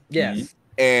 Yes,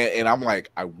 and I'm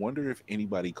like, I wonder if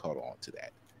anybody caught on to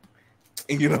that,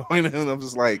 and you know, and I'm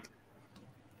just like.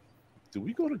 Do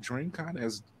we go to DreamCon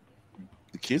as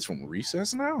the kids from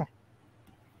Recess now?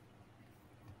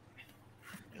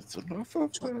 It's enough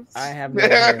of us. I have no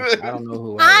idea. I don't know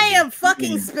who. I am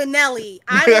fucking Spinelli.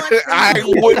 I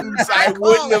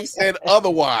wouldn't have said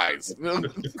otherwise.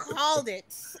 Called it.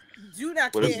 Do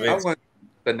not What is care. I want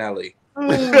Spinelli.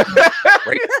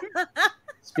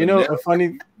 You know, the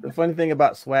funny thing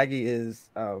about Swaggy is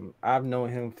I've known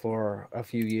him for a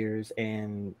few years,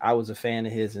 and I was a fan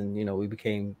of his, and you know, we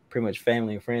became pretty much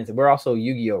family and friends. And we're also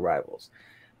Yu-Gi-Oh rivals.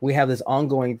 We have this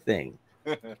ongoing thing.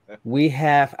 We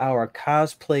have our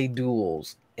cosplay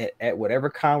duels at whatever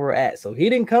con we're at. So he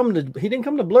didn't come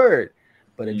to Blurred,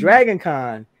 but at Dragon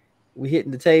Con, we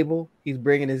hitting the table. He's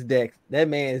bringing his deck. That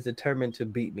man is determined to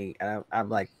beat me, and I'm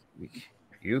like.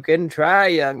 You can try,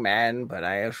 young man, but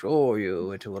I assure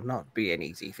you it will not be an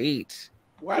easy feat.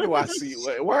 Why do I see?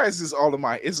 Why is this all of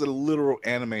my? It's a literal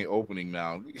anime opening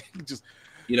now. Just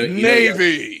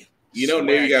Navy.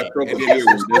 Navy got broken in here.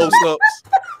 Close-ups.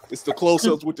 It's the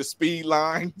close-ups with the speed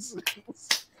lines.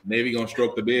 Navy gonna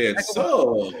stroke the bed.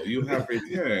 So you have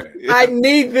return. I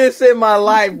need this in my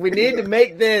life. We need to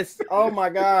make this. Oh my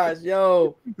gosh,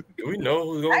 yo. Do we know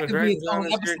who's going to Dragon Con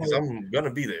this year? Because I'm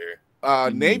gonna be there.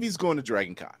 Navy's going to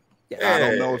Dragon Con. I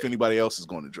don't know if anybody else is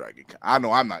going to Dragon Con. I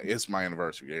know I'm not. It's my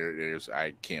anniversary.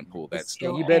 I can't pull that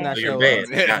stuff. You better not show up.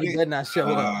 You better not show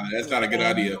up. That's not a good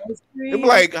idea. They'll be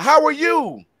like, "How are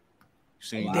you?" You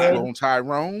seen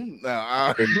Tyrone?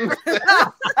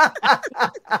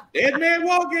 Dead man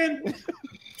walking.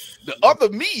 The other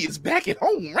me is back at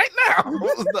home right now.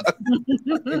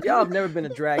 If y'all have never been to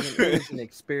Dragon, it is an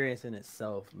experience in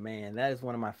itself, man. That is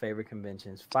one of my favorite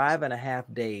conventions.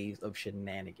 5.5 days of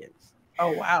shenanigans.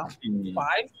 Oh wow, 5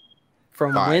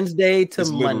 from Wednesday to it's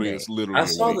Monday. I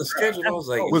saw the schedule. I was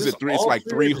like, was it 3? It's like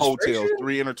 3 hotels,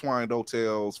 3 intertwined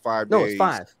hotels, 5 days. No, it's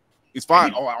 5. It's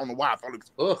 5. Oh, I don't know why. I thought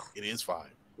it is 5.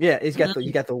 Yeah, it's got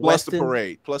you got the plus Westin, the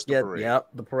parade, plus the parade. Yep,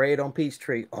 the parade on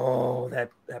Peachtree. Oh,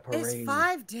 that parade. It's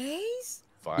 5 days?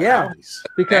 5 days.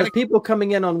 Because people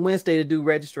coming in on Wednesday to do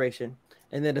registration,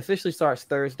 and then officially starts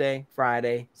Thursday,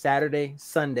 Friday, Saturday,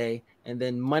 Sunday, and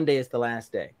then Monday is the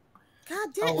last day. God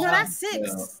damn, no, that's 6.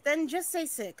 Yeah. Then just say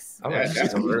 6. I'm gonna do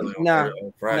some early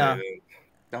on Friday.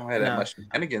 Don't have that much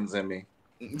shenanigans in me.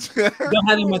 Don't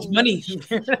have that much money.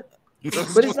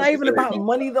 But it's not even about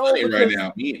money though. Right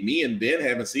now, me and Ben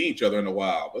haven't seen each other in a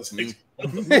while.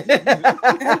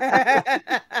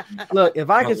 Look, if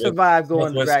I can survive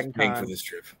going to Dragon paying Con, for this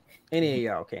trip, any of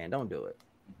y'all can. Don't do it.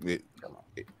 I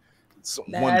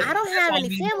don't have any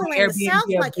family in the South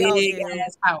like y'all big do.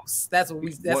 ass house. That's what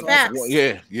we. That's what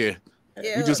yeah. We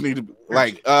just need to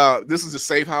this is a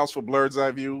safe house for Blurred's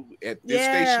Eye View at this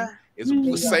station. It's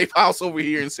a safe house over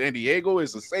here in San Diego.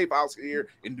 It's a safe house here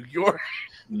in New York.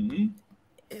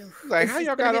 Like, how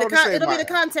y'all got all the same? It'll be the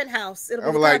content house. They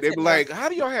be like, how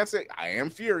do y'all have safe? I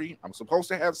am Fury. I'm supposed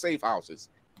to have safe houses.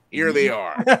 Here they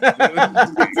are.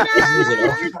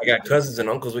 I got cousins and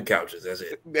uncles with couches. That's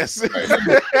it. That's it.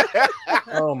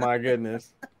 Oh my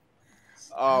goodness.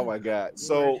 Oh my God.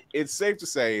 So it's safe to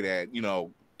say that,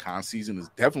 con season is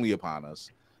definitely upon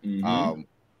us.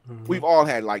 We've all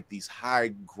had like these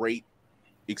great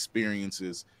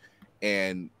experiences,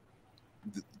 and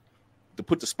to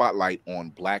put the spotlight on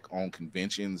Black-owned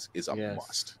conventions is a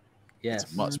must. Yes,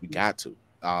 it's a must. We got to,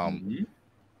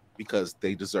 because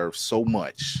they deserve so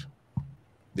much.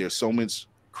 There's so much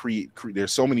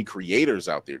there's so many creators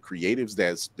out there, creatives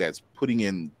that's putting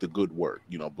in the good work.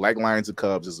 Black Lions and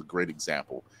Cubs is a great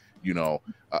example.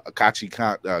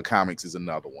 Akachi Comics is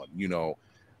another one.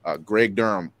 Greg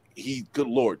Durham. Good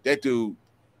Lord, that dude,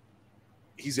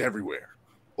 he's everywhere.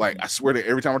 Like, I swear that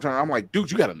every time I turn around, I'm like,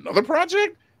 dude, you got another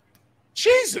project?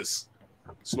 Jesus,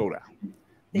 slow down.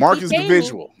 Mark is the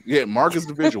visual. Yeah, Mark is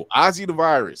the visual. Ozzy the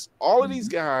Virus. All of these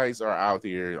guys are out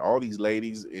there, all these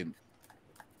ladies, in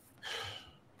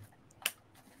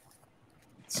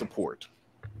support.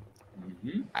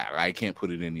 I can't put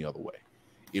it any other way.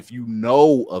 If you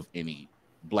know of any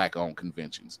Black-owned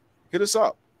conventions, hit us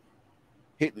up.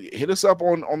 Hit us up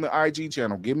on the IG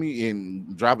channel. Give me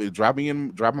and drop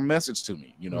a message to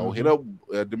me. Hit up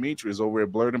Demetrius over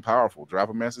at Blurred and Powerful. Drop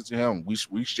a message to him.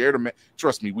 We share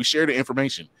trust me, we share the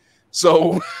information.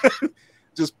 So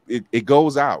just it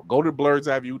goes out. Go to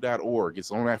blurredeyeview.org.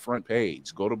 It's on that front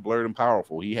page. Go to Blurred and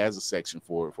Powerful. He has a section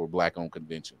for Black-owned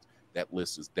conventions. That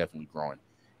list is definitely growing.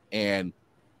 And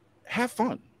have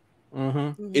fun.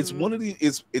 It's one of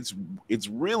these. It's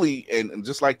really, and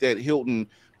just like that Hilton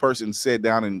person said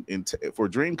down for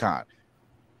DreamCon,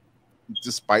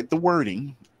 despite the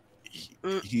wording,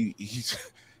 he's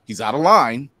out of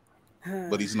line,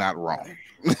 but he's not wrong.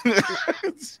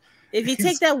 If you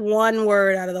take that one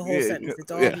word out of the whole sentence,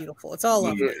 it's all beautiful. It's all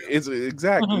lovely. It's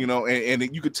exactly,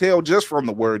 and you could tell just from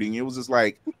the wording, it was just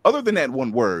like, other than that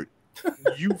one word,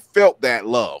 you felt that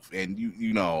love, and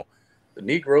the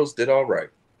Negroes did all right.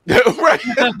 Right.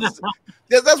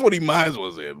 That's what he minds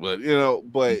was in, but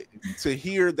to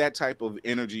hear that type of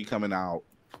energy coming out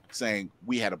saying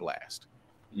we had a blast.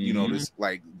 This,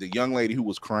 like, the young lady who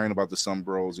was crying about the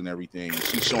Sunbros and everything,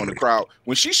 she's showing the crowd.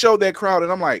 When she showed that crowd,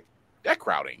 and I'm like, that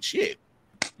crowd ain't shit.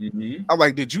 I'm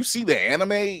like, did you see the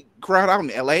anime crowd out in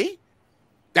LA?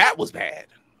 That was bad.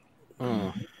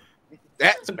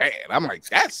 That's bad. I'm like,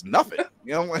 that's nothing.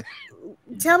 Like,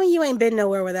 tell me you ain't been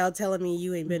nowhere without telling me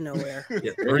you ain't been nowhere.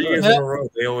 3 years in a row,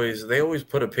 they always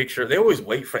put a picture. They always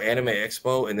wait for Anime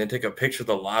Expo and then take a picture of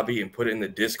the lobby and put it in the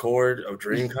Discord of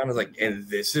DreamCon. It's like, and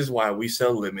this is why we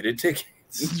sell limited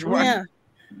tickets. Right. Yeah.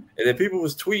 And then people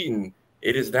was tweeting,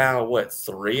 it is now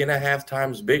 3.5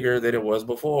 times bigger than it was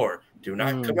before. Do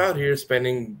not come out here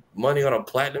spending money on a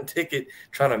platinum ticket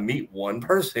trying to meet one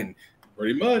person.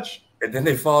 Pretty much. And then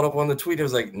they followed up on the tweet. It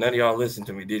was like, none of y'all listened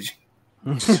to me, did you?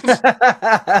 So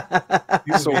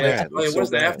bad.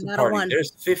 Where's the after party?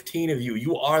 There's 15 of you.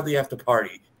 You are the after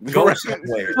party. Go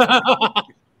somewhere.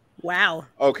 Wow.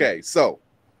 Okay, so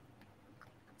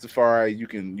Safari, you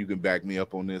can back me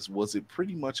up on this. Was it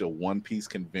pretty much a one-piece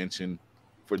convention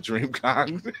for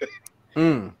DreamCon?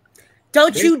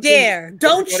 Don't you dare!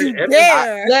 Don't you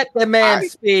dare! Let the man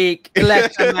speak.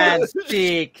 Let the man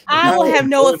speak. I will have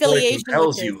no affiliation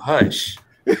with you. Hush.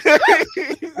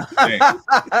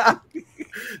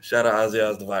 Shout out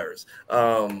Ozzy the Virus.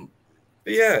 But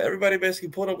yeah, everybody basically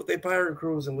pulled up with their pirate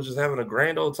crews and was just having a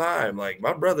grand old time. Like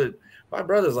my brother's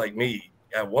like me.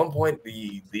 At one point,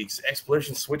 the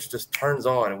exploration switch just turns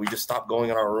on and we just stop going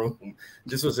in our room.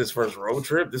 This was his first road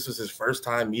trip. This was his first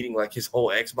time meeting like his whole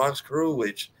Xbox crew,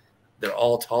 which they're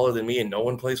all taller than me and no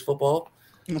one plays football.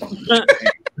 Like,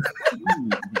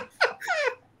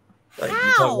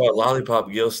 you talk about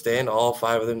Lollipop Gil, stand all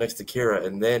 5 of them next to Kira,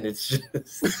 and then it's just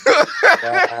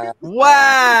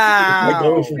wow. Like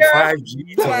going from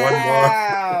 5G to 1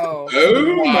 bar.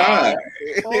 Oh my!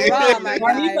 Oh my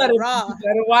God! You better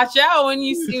watch out when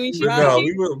you see me.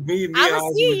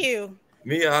 I see you.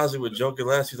 Me and Ozzy were joking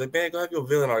last. He's like, "Man, go have your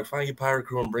villain arc, find your pirate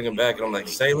crew, and bring him back." And I'm like,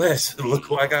 "Say less. Look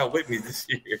who I got with me this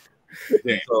year."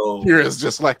 So Kira's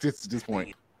just like this at this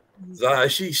point. So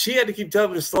she had to keep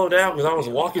telling me to slow down because I was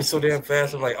walking so damn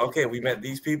fast. I'm like, okay, we met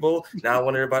these people. Now I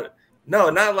want everybody. No,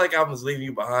 not like I was leaving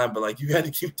you behind, but like you had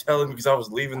to keep telling me because I was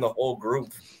leaving the whole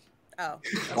group. Oh.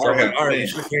 So I'm like, all right,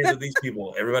 shake hands with these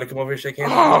people. Everybody come over here, shake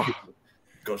hands with these people.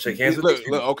 Go shake hands with these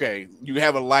people. Look, okay, you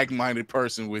have a like-minded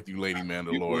person with you, Lady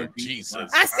Mandalore.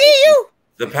 Jesus, I see you.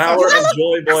 The power of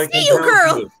Joy Boy. I see you,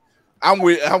 girl. I'm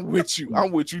with you.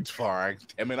 I'm with you, Tvar.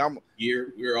 I mean,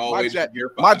 You're always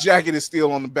my jacket is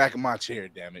still on the back of my chair.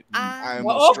 Damn it! I am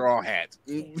a straw hat.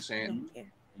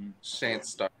 Shan't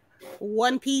start.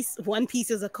 One Piece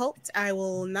is a cult. I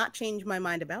will not change my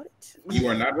mind about it. You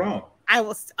are not wrong. I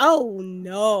will. Oh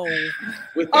no!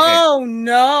 Oh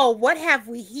no! What have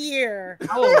we here?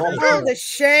 Oh, the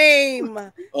shame!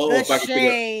 Oh, the if I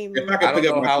shame! If I could pick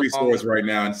up my 3 swords right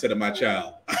now instead of my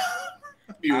child. I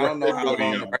don't know how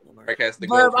long has to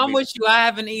go. Verb, I'm with you. I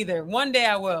haven't either. One day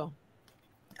I will.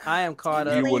 I am caught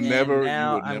up. You will never.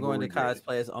 Now you will I'm never going to regret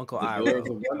cosplay as Uncle The Iroh. doors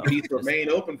of One Piece remain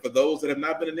open for those that have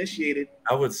not been initiated.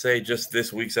 I would say just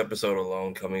this week's episode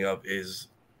alone coming up is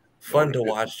fun to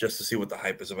watch just to see what the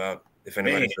hype is about. If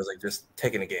anybody feels like just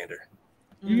taking a gander.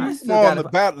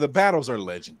 The battles are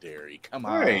legendary. Come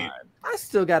on. I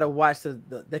still got to watch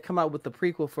they come out with the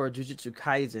prequel for Jujutsu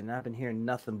Kaisen. I've been hearing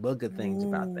nothing but good things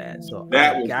about that. So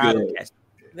That I was gotta good. catch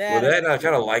Well, that I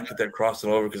kind of like that they're crossing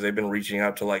over because they've been reaching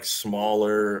out to like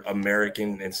smaller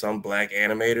American and some black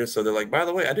animators. So they're like, by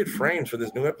the way, I did frames for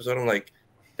this new episode. I'm like,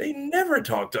 they never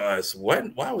talked to us.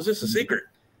 When? Why was this a secret?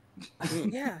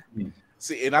 Yeah.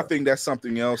 See, and I think that's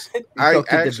something else. I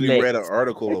actually read an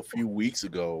article a few weeks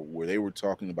ago where they were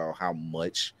talking about how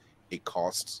much it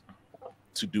costs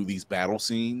to do these battle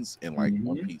scenes, and like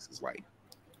One Piece is like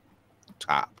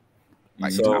top.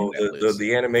 Like So top of that list.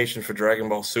 the animation for Dragon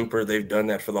Ball Super, they've done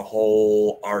that for the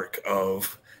whole arc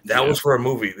of that was for a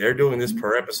movie. They're doing this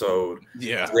per episode.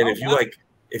 Yeah. And if you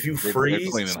They're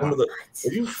freeze cleaning some up.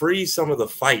 of the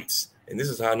fights, and this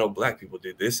is how I know black people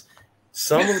did this,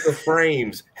 some of the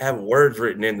frames have words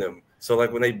written in them. So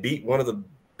like when they beat one of the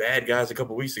bad guys a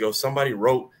couple weeks ago, somebody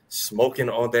wrote "smoking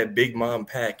on that Big Mom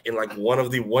pack" in like one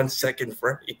of the 1 second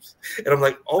frames. And I'm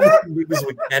like, oh, niggas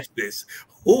would catch this.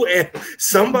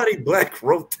 Somebody black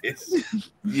wrote this.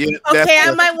 Yeah. Okay,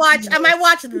 I might watch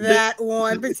that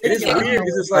one. It is weird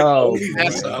because it's like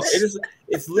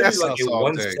it's literally like a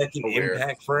 1 second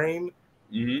impact frame,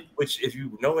 which if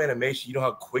you know animation, you know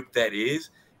how quick that is.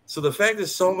 So the fact that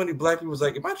so many black people was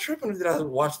like, am I tripping or did I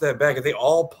watch that back? And they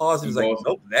all paused and was like,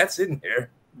 nope, that's in there.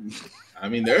 I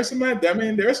mean, there are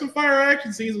some fire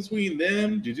action scenes between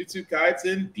them, Jujutsu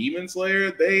Kaisen, Demon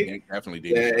Slayer. They definitely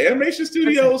did. The animation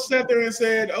studios sat there and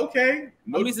said, "Okay,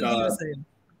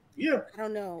 yeah, I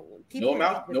don't know. No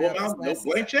amount, no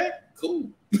blank check. Cool."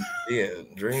 Yeah,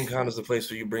 DreamCon is the place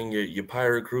where you bring your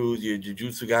pirate crews, your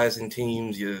Jujutsu Kaisen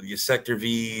teams, your Sector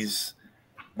V's,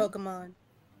 Pokemon.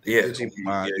 Yeah,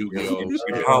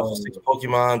 your powerful six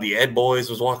Pokemon. The Ed Boys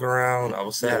was walking around. I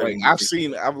was sad.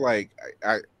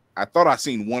 I thought I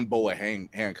seen one boa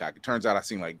Hancock. It turns out I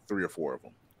seen like 3 or 4 of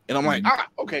them, and I'm like,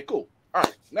 okay, cool. All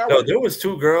right. No, there was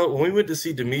 2 girls when we went to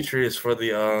see Demetrius for the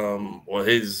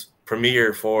his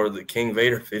premiere for the King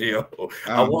Vader video.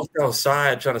 I walked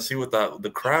outside trying to see what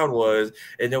the crowd was,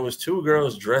 and there was 2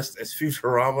 girls dressed as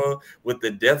Futurama with the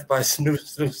Death by Snoop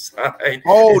sign.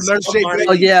 Oh, Nurse J.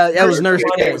 Oh yeah, that was Nurse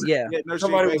J. Yeah,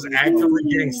 somebody was actively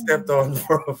getting stepped on,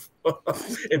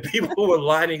 and people were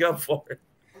lining up for it.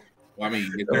 Well, I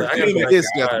mean, Death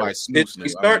by Snoop. You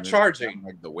start charging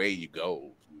like the way you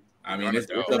go. I mean, it's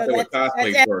up there with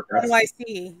cosplay That's work.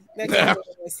 NYC. That's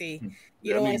NYC.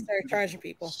 You don't want to start charging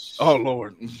people. Oh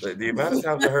Lord! The amount of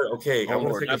times I heard, okay, I'm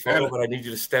gonna take a photo, but I need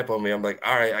you to step on me. I'm like,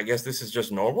 all right, I guess this is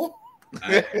just normal.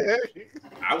 I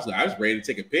was ready to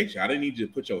take a picture. I didn't need you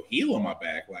to put your heel on my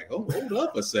back. Like, oh, hold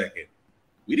up a second.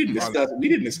 We didn't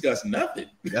discuss nothing.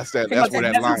 That's where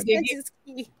that line.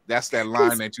 That's that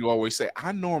line that you always say.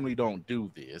 I normally don't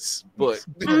do this, but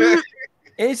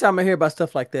anytime I hear about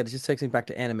stuff like that, it just takes me back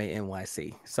to Anime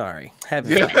NYC. Sorry,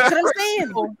 having That's what I'm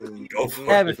saying.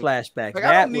 having flashback. Like,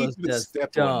 that was just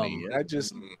dumb.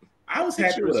 I was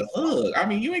happy with a hug. I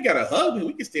mean, you ain't got to hug me.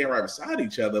 We can stand right beside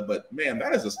each other. But man,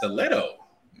 that is a stiletto.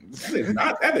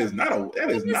 That is not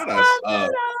a.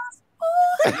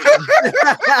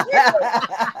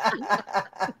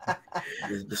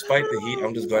 Despite the heat,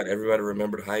 I'm just glad everybody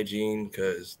remembered hygiene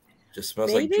because just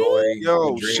smells like joy.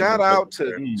 Yo, shout out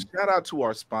to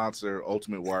our sponsor,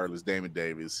 Ultimate Wireless, Damon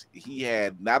Davis. He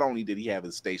had not only did he have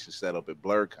his station set up at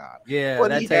BlurCon, yeah, but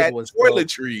that he table had was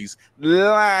toiletries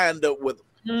lined up with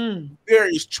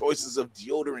various choices of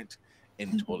deodorant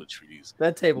and toiletries.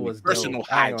 That table was personal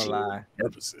dope. I ain't gonna hygiene lie.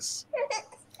 purposes.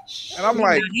 And I'm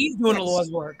like, he's doing the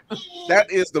Lord's work.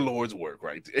 That is the Lord's work,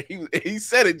 right? He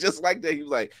said it just like that. He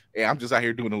was like, "Hey, I'm just out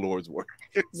here doing the Lord's work."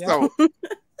 So,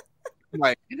 I'm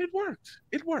like, and it worked.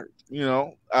 It worked. You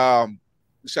know.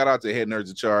 Shout out to Head Nerds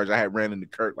in Charge. I had ran into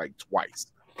Kurt like twice.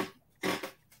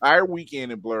 Our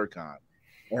weekend in BlurCon,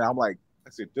 and I'm like, I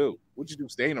said, "Dude, what'd you do?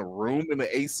 Stay in a room in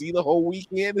the AC the whole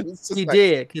weekend?" And it's just He like,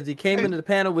 did, because he came into the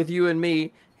panel with you and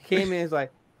me. He came in,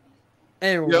 like,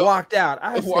 and walked out.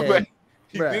 I said,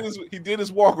 he did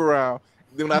his walk around.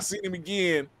 Then when I seen him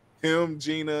again, him,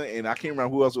 Gina, and I can't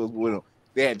remember who else was with him.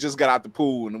 They had just got out the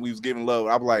pool and we was giving love.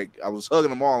 I was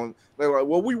hugging them all, and they were like,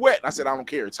 "Well, we wet." I said, "I don't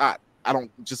care. It's hot. I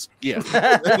don't just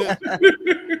I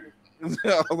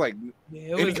was like,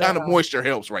 any kind of moisture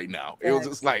helps right now." It was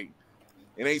just like,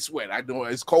 it ain't sweat. I know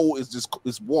it's cold.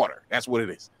 It's water. That's what it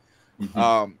is.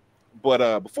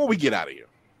 But before we get out of here,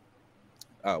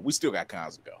 we still got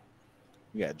cons to go.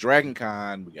 We got Dragon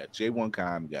Con, we got J1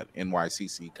 Con, we got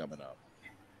NYCC coming up.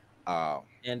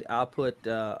 And I'll put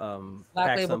Black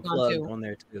PAX Label Unplugged Con too. on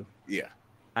there too. Yeah,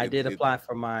 I did apply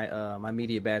for my my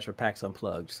media badge for PAX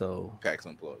Unplugged. So PAX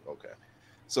Unplugged, okay.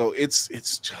 So it's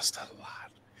just a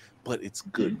lot, but it's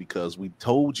good because we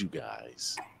told you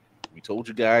guys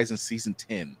in season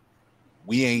 10,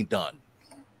 we ain't done.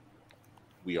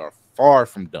 We are far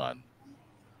from done.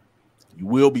 You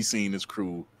will be seeing this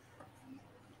crew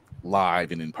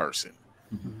live and in person,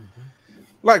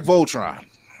 like Voltron.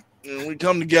 And we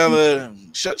come together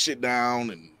and shut shit down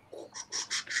and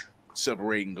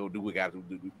separate and go do what we got to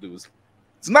do.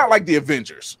 It's not like the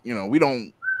Avengers, you know. We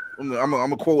don't.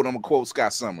 I'm a quote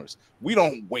Scott Summers. We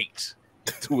don't wait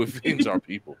to avenge our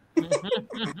people.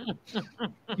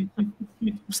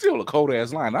 Still a cold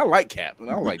ass line. I like Cap, and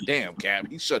I was like, "Damn, Cap,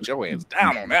 he shut your ass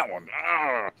down on that one."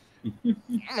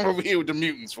 I'm over here with the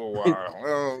mutants for a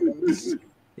while.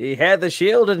 he had the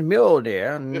shield and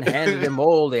Mjolnir and handed him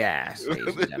all the ass,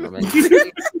 ladies and gentlemen.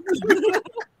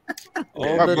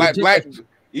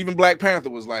 Even Black Panther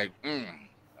was like, I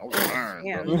was burned.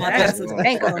 Yeah, that's his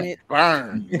bank on it.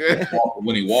 Burn.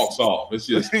 When he walks off, it's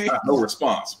just no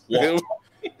response.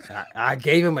 I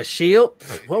gave him a shield.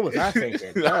 What was I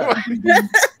thinking? You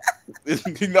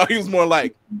know, he was more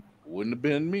like, wouldn't have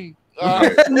been me.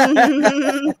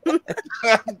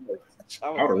 I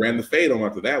would have ran the fade on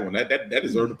after that one. That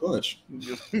deserved a punch.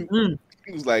 He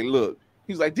was like, look,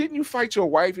 he was like, didn't you fight your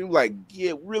wife? He was like, yeah,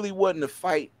 it really wasn't a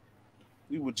fight.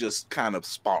 We were just kind of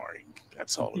sparring.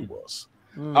 That's all it was.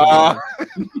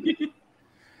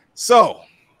 So,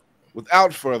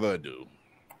 without further ado,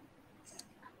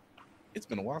 it's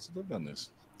been a while since I've done this.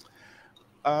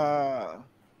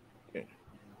 Okay.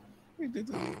 Here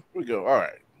we go. All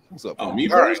right. What's up? Oh, me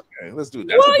all first? right. Okay, let's do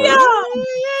that.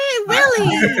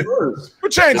 Really? We're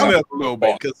changing it up a little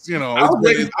bit because, you know, I was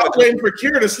waiting for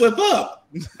Kira to slip up.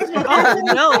 Oh,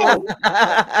 no.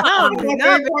 I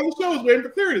was waiting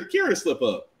for Kira to slip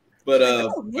up. But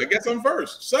I guess I'm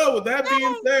first. So with that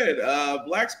being said,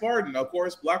 Black Spartan, of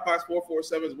course,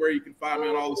 Blackbox447 is where you can find me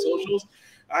on all the socials.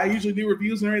 I usually do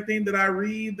reviews on everything that I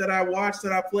read, that I watch,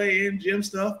 that I play, and gym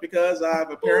stuff because I've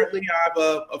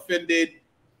offended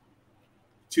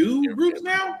two groups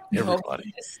now.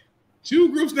 Everybody.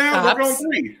 2 groups now. We're on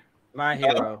 3. My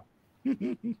hero.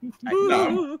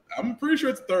 No, I'm pretty sure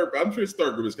it's third. I'm sure it's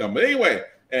third group is coming. But anyway,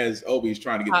 as Obi's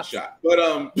trying to get the shot. But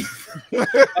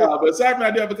but aside from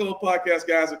that, I do have a couple of podcasts,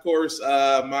 guys. Of course,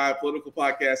 my political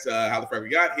podcast, How the Fuck We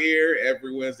Got Here,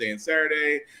 every Wednesday and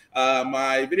Saturday.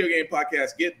 My video game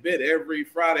podcast, Get Bit, every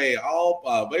Friday.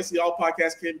 Basically all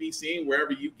podcasts can be seen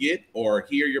wherever you get or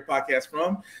hear your podcast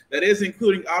from. That is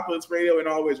including Opulence Radio and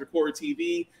Always Record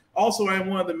TV. Also, I am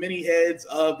one of the many heads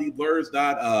of the Blurs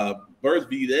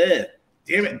View.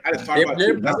 Damn it! I just talked about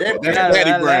you. That's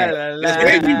Daddy Brand. That's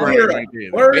Baby Brand right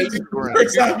there.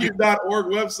 BlurSView.org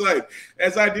website.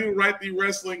 As I do write the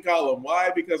wrestling column.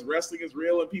 Why? Because wrestling is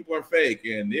real and people are fake.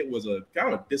 And it was a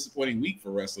kind of a disappointing week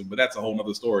for wrestling, but that's a whole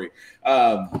nother story.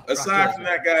 Aside from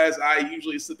that, guys, I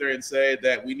usually sit there and say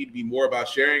that we need to be more about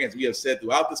sharing, as we have said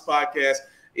throughout this podcast.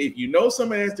 If you know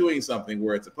somebody that's doing something,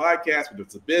 where it's a podcast, whether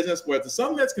it's a business, where it's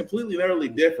something that's completely utterly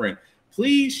different,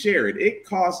 please share it. It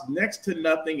costs next to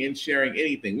nothing in sharing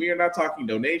anything. We are not talking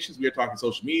donations. We are talking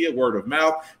social media, word of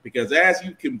mouth, because as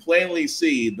you can plainly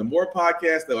see, the more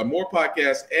podcasts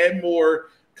and more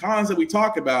cons that we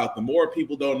talk about, the more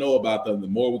people don't know about them, the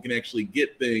more we can actually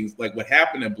get things like what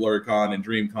happened at BlurCon and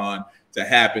DreamCon to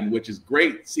happen, which is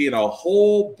great seeing a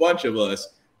whole bunch of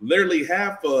us literally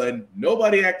have fun,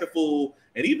 nobody act a fool,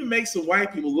 and even make some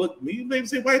white people look. Maybe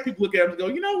say white people look at them and go,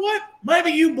 you know what? Maybe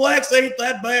you blacks ain't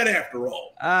that bad after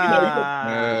all.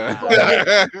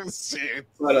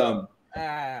 But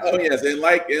Oh yes, and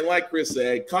like Chris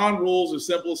said, con rules are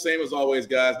simple, same as always,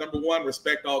 guys. Number one,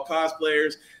 respect all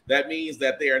cosplayers. That means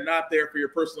that they are not there for your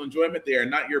personal enjoyment. They are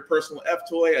not your personal F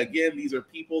toy. Again, these are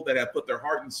people that have put their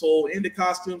heart and soul into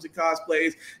costumes and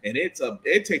cosplays, and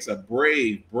it takes a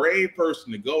brave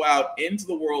person to go out into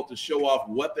the world to show off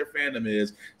what their fandom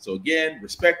is. So again,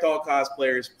 respect all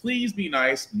cosplayers. Please be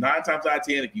nice. 9 times out of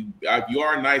 10, if you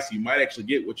are nice, you might actually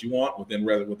get what you want within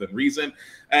reason.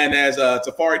 And as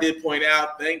Tafari did point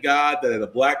out, thank God that at a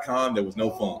black con there was no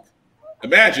funk.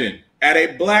 Imagine at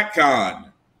a black con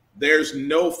there's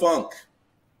no funk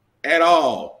at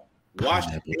all. Wash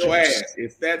your ass.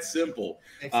 It's that simple.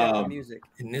 Except for music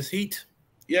in this heat.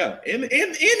 Yeah, in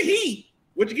heat.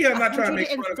 Which again, I'm not trying to make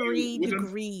fun of you. 103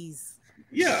 degrees.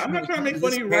 Yeah, I'm not trying to make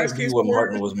fun of you. That's what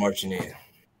Martin was marching in.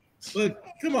 But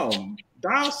come on,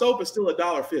 Dial soap is still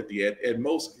 $1.50 at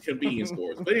most convenience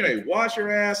stores. But anyway, wash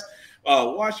your ass,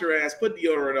 put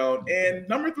deodorant on, and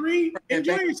number 3,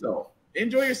 enjoy yourself.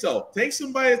 Enjoy yourself. Take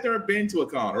somebody that's never been to a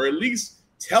con, or at least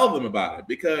tell them about it,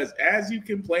 because as you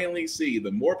can plainly see, the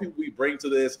more people we bring to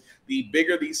this, the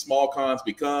bigger these small cons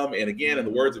become. And again, in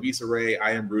the words of Issa Rae,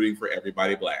 I am rooting for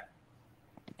everybody black.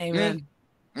 Amen.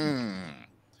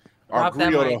 Our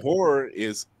grill of horror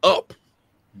is up.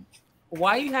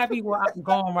 Why you happy where I'm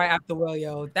going right after Will,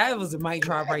 yo? That was a mic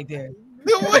drop right there.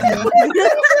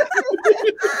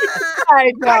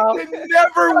 I can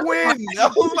never win.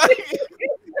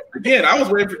 Again, I was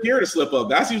waiting for Kira to slip up.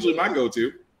 That's usually my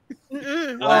go-to.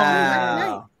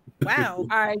 Wow. Wow. All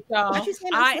right, y'all.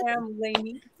 I am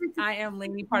Lainey,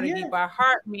 part of Geek by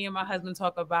Heart. Me and my husband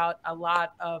talk about a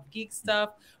lot of geek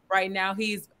stuff. Right now,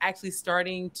 he's actually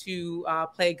starting to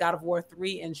play God of War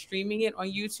 3 and streaming it on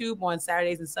YouTube on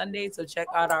Saturdays and Sundays. So check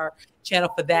out our channel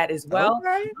for that as well.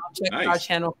 Check out our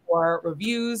channel for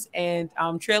reviews and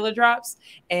trailer drops.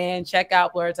 And check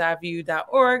out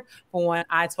blurredeyeview.org for when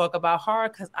I talk about horror,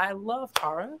 because I love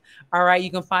horror. All right, you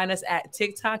can find us at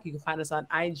TikTok. You can find us on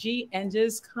IG, and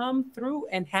just come through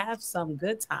and have some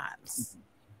good times.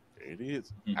 It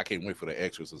is. I can't wait for the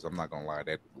Exorcist. I'm not going to lie.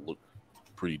 That look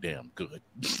pretty damn good.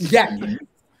 Yeah.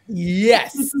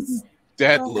 Yes.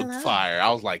 That looked fire. I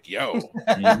was like, yo.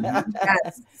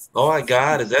 Yes. Oh my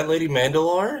God, is that Lady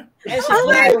Mandalore? Oh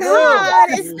my God,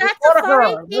 is that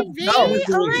Tafari TV? She's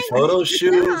doing photo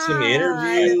shoots and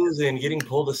interviews and getting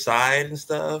pulled aside and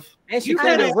stuff. And she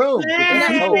cleaned the room.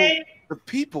 The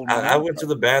people. I went to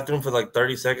the bathroom for like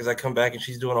 30 seconds. I come back and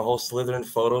she's doing a whole Slytherin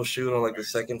photo shoot on like the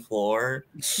 2nd floor.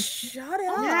 Shut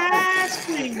up. Yes.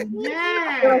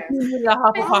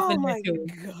 Oh my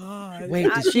God. Wait,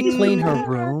 did she clean her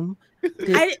room?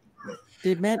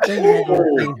 Did Matt clean her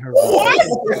room?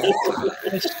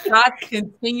 The shots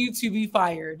continue to be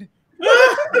fired.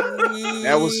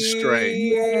 That was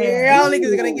strange. Yeah, all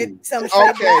niggas are gonna get some.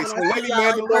 Okay, so Lady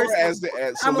Mandalore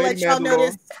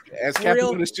as captain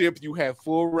real... of the ship, you have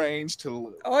full range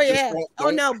to. Oh yeah.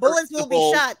 Don't no, bullets will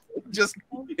be shot. Just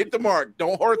hit the mark.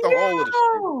 Don't hurt the hole of the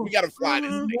ship. We gotta fly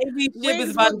this. Maybe ship is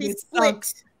about to be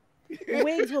split.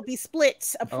 Wigs will be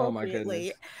split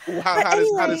appropriately. Oh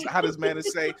how does Manna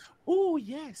say? Oh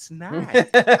yes, nice.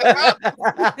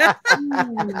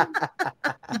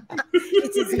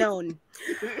 It is known.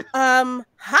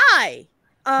 Hi.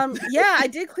 Yeah, I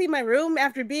did clean my room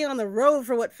after being on the road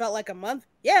for what felt like a month.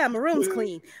 Yeah, my room's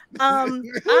clean.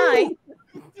 I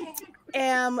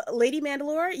am Lady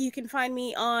Mandalore. You can find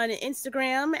me on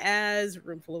Instagram as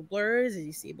Roomful of Blurs, as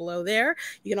you see below there.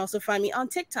 You can also find me on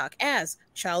TikTok as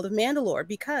Child of Mandalore,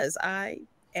 because I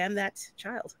am that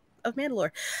child of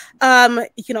Mandalore.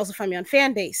 You can also find me on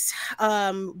Fanbase,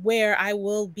 where I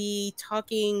will be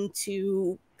talking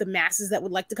to the masses that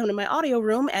would like to come to my audio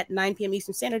room at 9 p.m.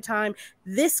 Eastern Standard Time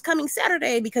this coming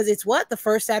Saturday, because it's the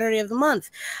first Saturday of the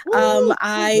month.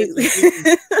 I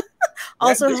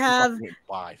also have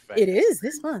it is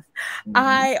this month.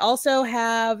 I also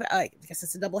have I guess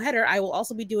it's a double header. I will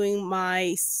also be doing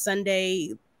my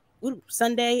Sunday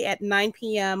at 9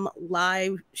 p.m.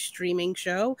 live streaming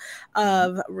show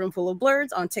of Roomful of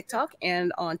Blurs on TikTok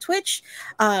and on Twitch.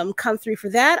 Come through for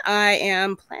that. I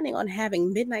am planning on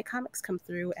having Midnight Comics come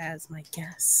through as my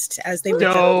guest, as they were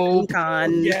at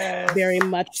Con. Yes. Very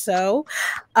much so.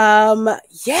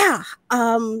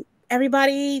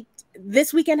 Everybody,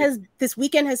 this weekend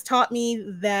has taught me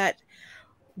that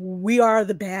we are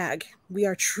the bag. We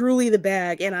are truly the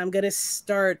bag, and I'm gonna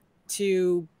start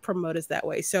to promote us that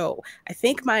way. So I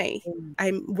think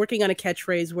I'm working on a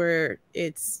catchphrase where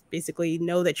it's basically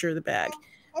know that you're the bag,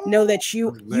 know that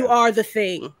you are the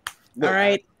thing. Look, all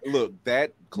right. Look,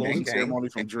 that closing ceremony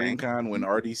from DreamCon when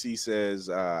RDC says,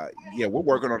 "Yeah, we're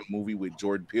working on a movie with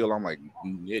Jordan Peele." I'm like,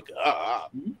 nigga,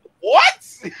 What?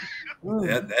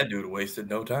 That dude wasted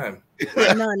no time.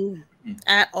 None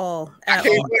at all. I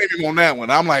can't blame him on that one.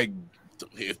 I'm like,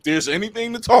 if there's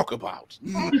anything to talk about.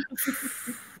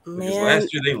 Because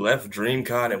last year they left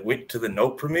DreamCon and went to the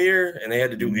Note premiere, and they had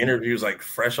to do interviews like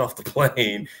fresh off the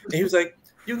plane. And he was like,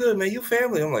 "You good, man? You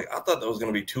family?" I'm like, I thought that was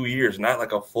going to be 2 years, not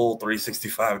like a full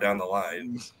 365 down the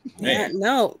line. Yeah,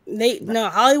 no,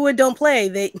 Hollywood don't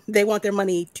play. They want their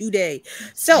money today.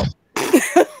 So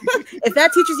if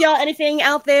that teaches y'all anything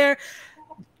out there,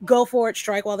 go for it.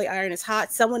 Strike while the iron is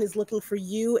hot. Someone is looking for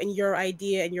you and your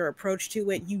idea and your approach to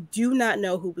it. You do not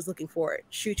know who was looking for it.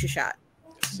 Shoot your shot.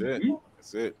 That's it.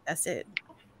 That's it. That's it.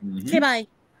 Okay, bye.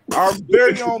 Our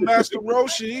very own Master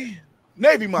Roshi,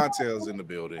 Navy Montel's in the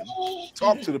building.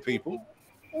 Talk to the people.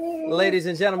 Ladies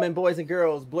and gentlemen, boys and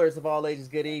girls, blurs of all ages,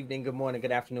 good evening, good morning,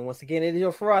 good afternoon. Once again, it is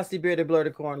your frosty bearded blur de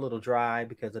corn, a little dry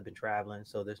because I've been traveling,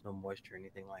 so there's no moisture or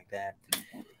anything like that.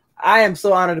 I am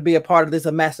so honored to be a part of this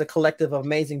massive collective of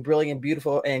amazing, brilliant,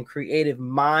 beautiful, and creative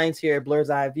minds here at Blur's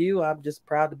Eye View. I'm just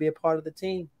proud to be a part of the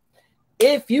team.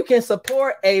 If you can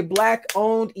support a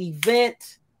Black-owned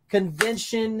event,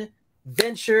 convention,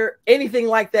 venture, anything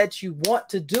like that, you want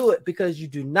to do it because you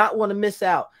do not want to miss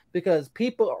out, because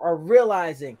people are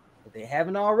realizing, if they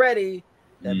haven't already,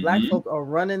 that Black folk are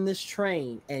running this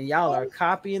train and y'all are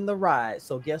copying the ride.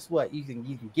 So guess what? You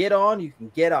can get on, you can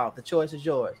get off. The choice is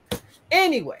yours.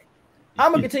 Anyway,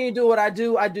 I'm gonna continue to do what I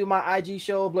do. I do my IG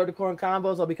show, Blur de Corn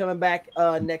Combos. I'll be coming back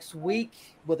next week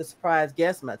with a surprise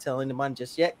guest. I'm not telling anyone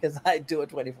just yet because I do it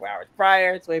 24 hours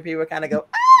prior. So people kind of go,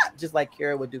 just like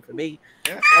Kira would do for me.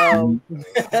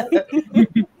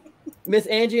 Miss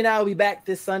Angie and I will be back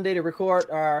this Sunday to record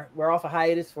we're off a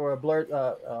hiatus for a Blur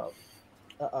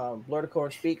de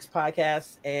Corn Speaks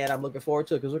podcast, and I'm looking forward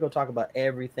to it because we're going to talk about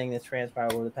everything that's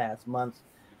transpired over the past month.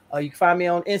 You can find me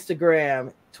on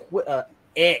Instagram,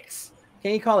 X.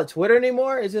 Can't you call it Twitter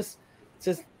anymore? It's just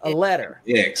a letter.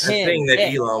 X. The thing that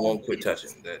Elon won't quit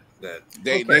touching.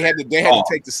 They had to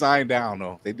take the sign down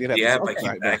though. They did have the app. I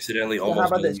keep accidentally So almost. how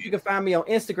about this? You can find me on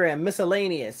Instagram,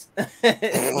 miscellaneous.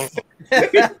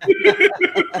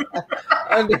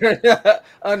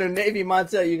 under Navy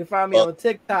Montel. You can find me on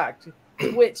TikTok,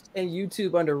 Twitch, and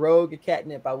YouTube under Rogue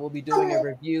Catnip. I will be doing a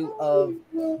review of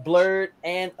Blurred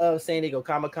and of San Diego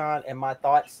Comic-Con and my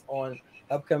thoughts on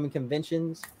upcoming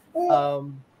conventions.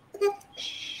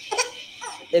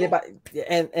 Anybody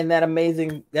and that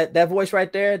amazing that voice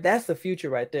right there, that's the future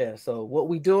right there. So what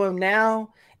we doing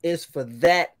now is for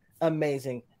that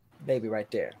amazing baby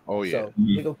right there. Oh yeah. So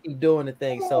we're gonna keep doing the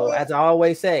thing. So as I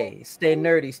always say, stay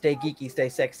nerdy, stay geeky, stay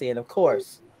sexy, and of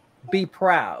course, be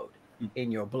proud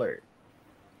in your Blurred.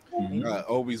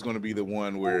 Obi's gonna be the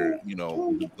one where, you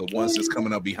know, the ones that's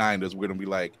coming up behind us, we're gonna be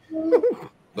like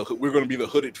we're gonna be the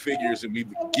hooded figures and be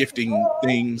gifting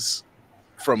things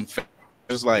from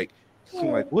it's like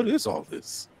what is all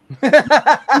this? It's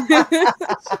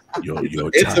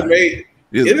amazing.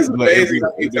 It is amazing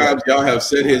how many times y'all have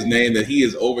said his name that he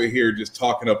is over here just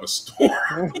talking up a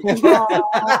storm.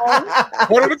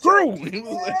 Part of the crew.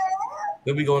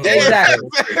 He'll be going. Exactly.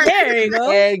 There you go.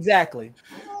 Exactly.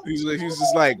 He's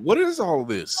just like, what is all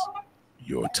this?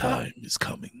 Your time is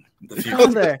coming.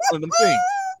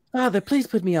 Father, please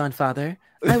put me on, Father.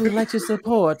 I would like to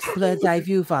support Blur's Eye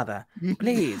View, Father.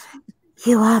 Please.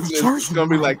 You are the chosen. It's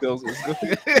gonna be like those.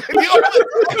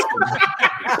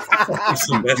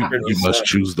 You must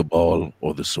choose the ball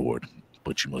or the sword,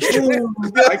 but you must choose.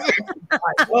 I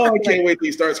can't wait till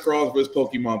he starts crawling for his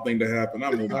Pokemon thing to happen.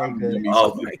 I'm gonna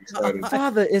be excited.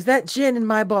 Father, is that gin in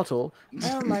my bottle?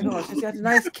 Oh my gosh, it's got a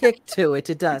nice kick to it.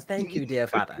 It does. Thank you, dear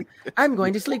Father. I'm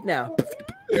going to sleep now.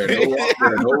 There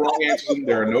are no wrong answers.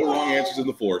 There are no wrong answers in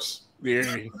the Force.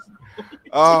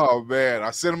 Oh man,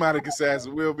 our cinematic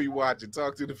assassin will be watching.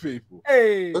 Talk to the people.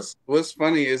 Hey, what's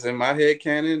funny is in my head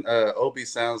canon, Obi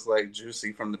sounds like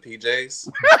Juicy from the PJs.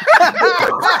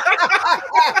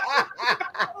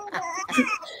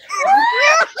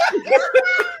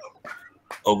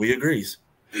 Obi agrees.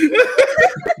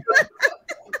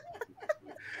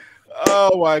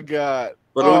 Oh my god.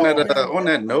 But on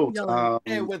that note,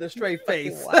 and with a straight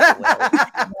face,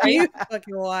 You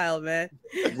fucking wild, man.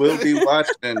 we'll be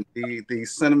watching the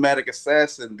cinematic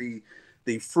assassin,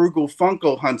 the frugal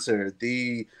Funko hunter,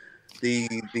 the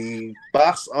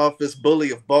box office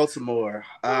bully of Baltimore.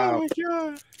 Oh my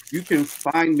god. You can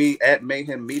find me at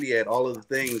Mayhem Media at all of the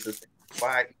things. It's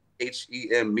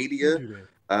YHEM Media.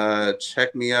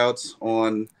 Check me out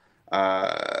on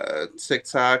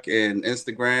TikTok and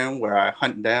Instagram, where I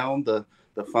hunt down the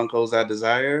Funkos I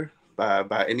desire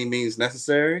by any means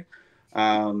necessary.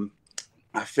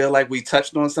 I feel like we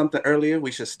touched on something earlier.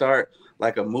 We should start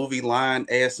like a movie line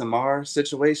ASMR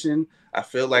situation. I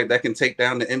feel like that can take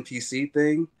down the NPC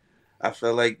thing. I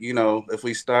feel like, you know, if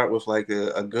we start with like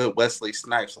a good Wesley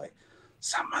Snipes, like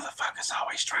some motherfuckers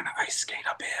always trying to ice skate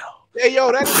uphill. Hey,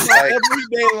 yo, that is my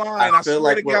everyday line. I feel swear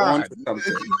like to we're on God. to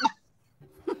something.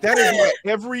 That is my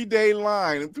everyday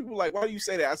line. And people are like, why do you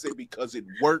say that? I say, because it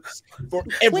works for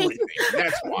everything.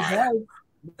 That's why.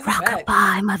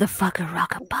 Rockabye, motherfucker,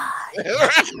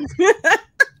 rockabye.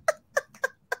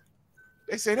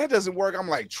 They say that doesn't work. I'm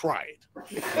like, try it.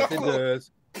 Yes, it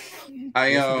does.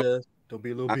 Don't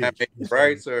be a little I am bitch. a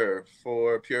writer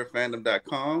for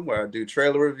purefandom.com where I do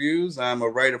trailer reviews. I'm a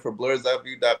writer for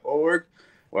blurseyeView.org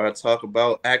where I talk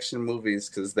about action movies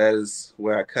because that is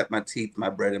where I cut my teeth, my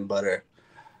bread and butter.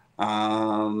 Check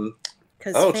out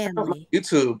my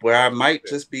YouTube where I might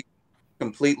just be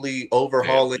completely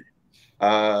overhauling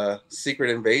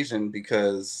Secret Invasion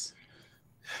because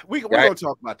we're gonna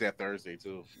talk about that Thursday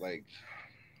too. Like,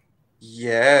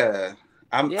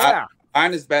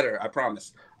 mine is better, I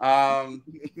promise. But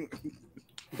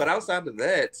outside of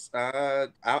that,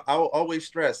 I'll always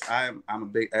stress I'm a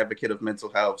big advocate of mental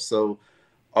health. So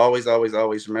always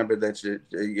remember that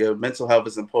your mental health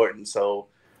is important. So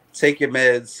take your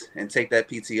meds and take that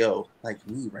PTO, like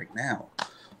me right now.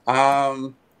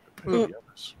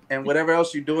 And whatever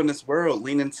else you do in this world,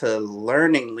 lean into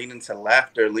learning, lean into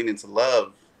laughter, lean into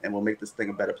love, and we'll make this thing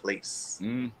a better place.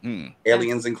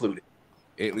 Aliens included.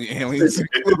 Aliens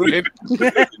included.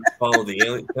 Follow the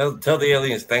alien. Tell the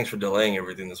aliens thanks for delaying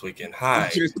everything this weekend. Hi.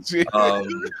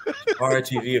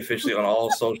 RTV officially on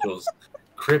all socials.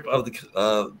 Crip of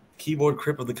the keyboard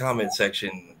crip of the comment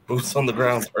section. Boots on the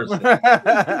ground person.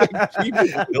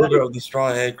 Builder of the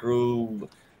Straw Hat Crew.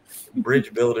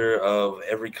 Bridge builder of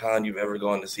every con you've ever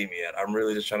gone to see me at. I'm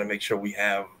really just trying to make sure we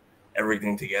have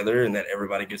everything together and that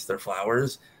everybody gets their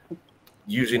flowers.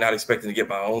 Usually not expecting to get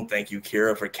my own. Thank you,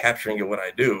 Kira, for capturing it what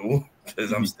I do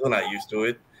because I'm still not used to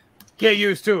it. Get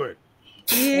used to it.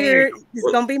 Here,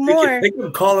 there's gonna be more. They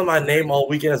kept calling my name all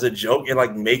weekend as a joke and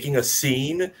like making a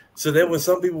scene. So then when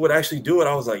some people would actually do it,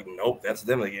 I was like, nope, that's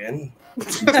them again. I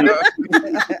was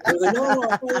like, no,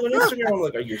 I follow on Instagram. I'm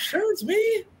like, are you sure it's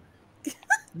me?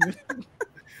 But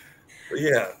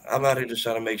yeah, I'm out here just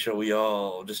trying to make sure we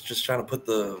all just trying to put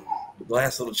the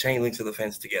last little chain link to the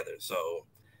fence together. So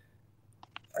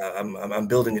I'm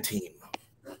building a team.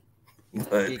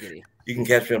 But you can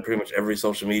catch me on pretty much every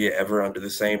social media ever under the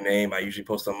same name. I usually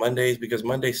post on Mondays because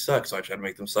Mondays suck, so I try to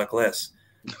make them suck less.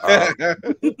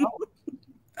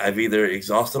 I've either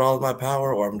exhausted all of my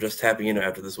power or I'm just tapping into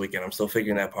after this weekend. I'm still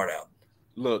figuring that part out.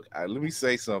 Look, let me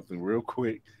say something real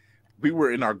quick. We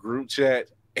were in our group chat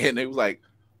and they was like,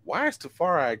 why is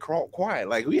Tafari quiet?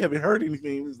 Like, we haven't heard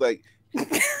anything. He was like,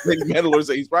 Metalor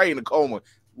said he's probably in a coma.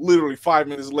 Literally 5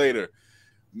 minutes later,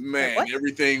 man,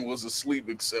 everything was asleep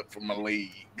except for my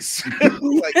legs.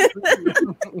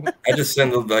 I just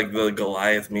send the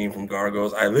Goliath meme from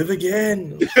Gargoyles. I live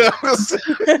again.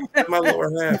 My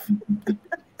lower half.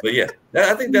 But yeah,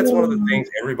 I think that's one of the things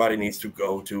everybody needs to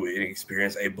go to and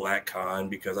experience a Black Con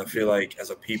because I feel like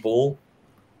as a people,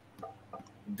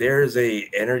 there's a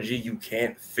energy you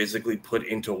can't physically put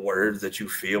into words that you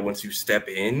feel once you step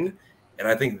in. And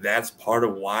I think that's part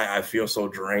of why I feel so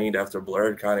drained after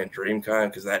BlurredCon and DreamCon,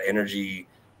 because that energy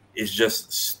is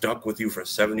just stuck with you for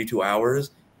 72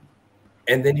 hours.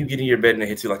 And then you get in your bed and it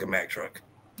hits you like a Mack truck.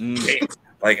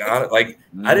 I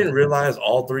didn't realize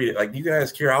all three. Like, you can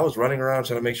ask Kira, I was running around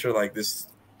trying to make sure like this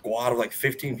squad of like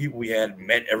 15 people we had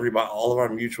met everybody, all of our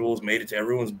mutuals, made it to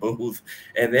everyone's booth.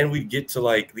 And then we get to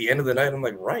like the end of the night. I'm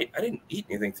like, right, I didn't eat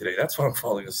anything today. That's why I'm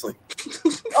falling asleep.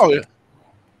 Oh, yeah.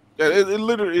 It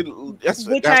literally, that's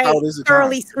I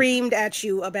thoroughly screamed at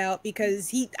you about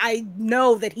because I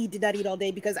know that he did not eat all day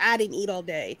because I didn't eat all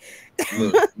day.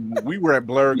 Look, we were at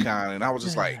BlurredCon and I was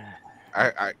just like,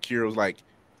 Kira was like,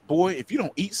 boy, if you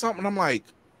don't eat something, I'm like,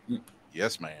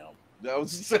 yes, ma'am. That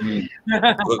was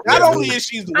not only is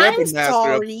she the weapon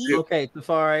master. Okay,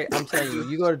 Tafari, I'm telling you,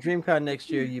 you go to DreamCon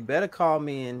next year, you better call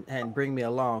me and bring me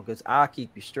along because I'll keep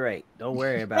you straight. Don't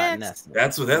worry about nothing.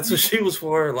 That's what she was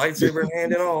for, lightsaber in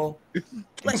hand and all.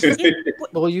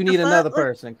 Well, you need another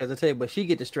person because I tell you, but she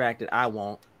get distracted, I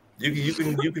won't. You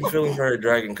can film her at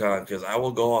Dragon Con because I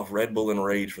will go off Red Bull and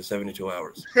rage for 72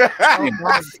 hours.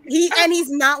 He's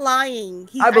not lying.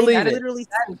 I believe it. Literally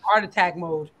heart attack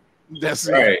mode. That's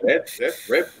right. That's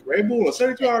Red Bull a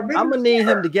 72-hour minute. I'm gonna need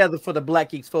him together for the Black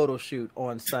Geeks photo shoot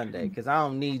on Sunday because I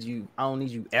don't need you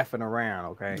effing around.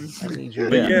 Okay, I need you.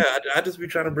 But yeah, I just be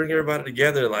trying to bring everybody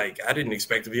together. Like, I didn't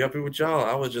expect to be up here with y'all.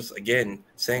 I was just again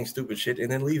saying stupid shit and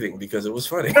then leaving because it was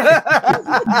funny.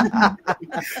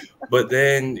 But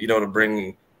then to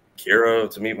bring Kira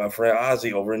to meet my friend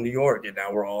Ozzy over in New York, and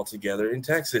now we're all together in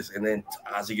Texas. And then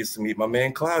Ozzy gets to meet my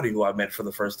man Cloudy, who I met for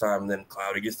the first time. And then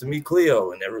Cloudy gets to meet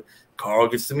Cleo, and Carl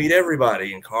gets to meet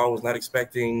everybody. And Carl was not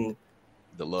expecting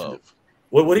the love.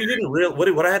 What he didn't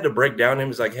what I had to break down to him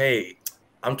is like, hey,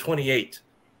 I'm 28.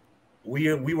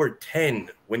 We were 10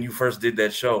 when you first did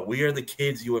that show. We are the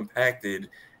kids you impacted,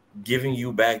 giving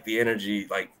you back the energy.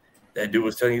 Like that dude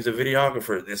was telling you he's a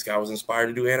videographer. This guy was inspired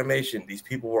to do animation. These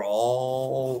people were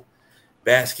all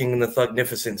basking in the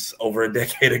thugnificence over a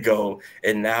decade ago,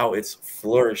 and now it's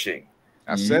flourishing.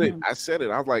 I said it.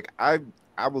 I was like, I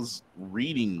was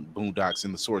reading Boondocks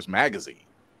in the Source magazine.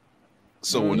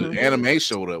 So when the anime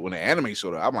showed up,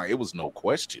 I'm like, it was no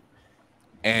question.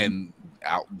 And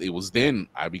it was then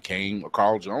I became a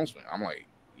Carl Jones fan. I'm like,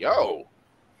 yo,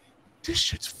 this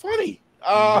shit's funny.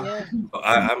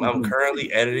 I'm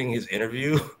currently editing his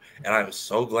interview, and I'm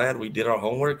so glad we did our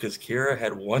homework because Kira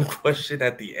had one question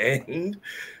at the end,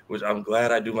 which I'm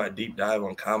glad I do my deep dive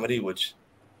on comedy, which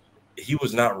he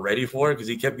was not ready for it because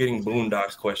he kept getting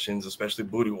Boondocks questions, especially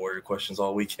Booty Warrior questions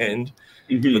all weekend.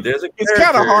 But there's it's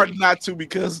kind of hard not to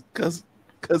because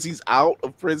he's out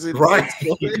of prison, right?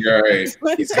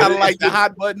 He's kind of like the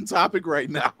hot button topic right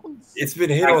now. It's been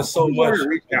hit on so much.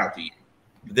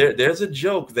 There's a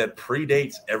joke that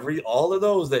predates all of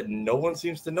those that no one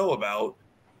seems to know about,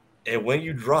 and when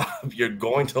you drop, you're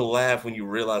going to laugh when you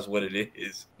realize what it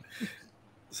is.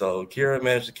 So Kira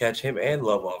managed to catch him and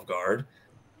Love off guard.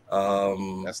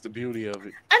 That's the beauty of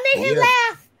it. I made him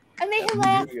laugh. I made him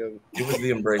laugh. It was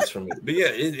the embrace for me. But yeah,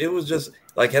 it was just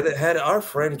like had our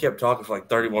friend kept talking for like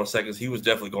 30 more seconds, he was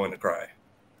definitely going to cry.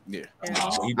 Yeah.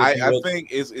 I think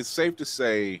it's safe to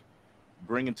say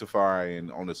bringing Tafari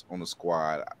in on the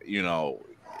squad, you know,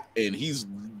 and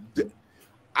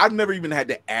I've never even had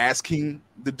to ask him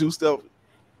to do stuff.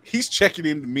 He's checking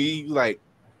in to me like,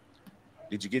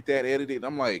 did you get that edited?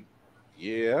 I'm like,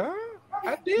 yeah,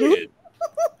 I did.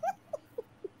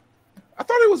 I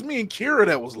thought it was me and Kira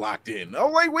that was locked in. Oh,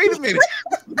 like, wait a minute.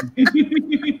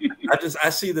 I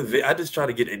just try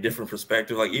to get a different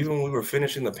perspective. Like even when we were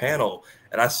finishing the panel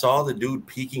and I saw the dude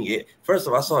peeking in. First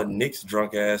of all, I saw Nick's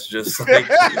drunk ass just like,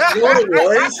 you know what it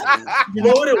was? You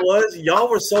know what it was? Y'all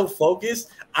were so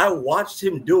focused. I watched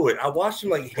him do it. I watched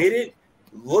him like hit it,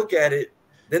 look at it,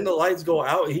 then the lights go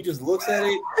out and he just looks at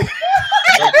it.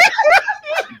 Like,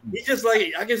 he just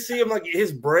like, I can see him like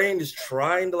his brain is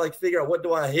trying to like figure out what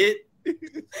do I hit. And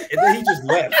then he just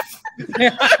left.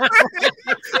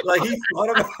 Like he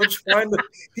thought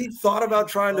about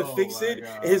trying to fix it.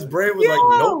 And his brain was like,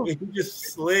 nope. And he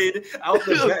just slid out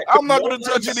the back. I'm not going to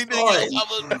touch anything else.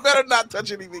 I better not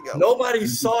touch anything else. Nobody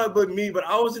saw it but me, but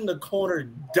I was in the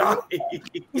corner dying.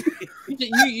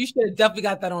 You should have definitely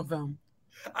got that on film.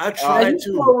 I tried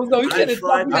to. I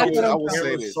will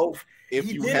say this. If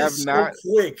you have not,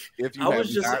 I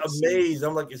was just amazed.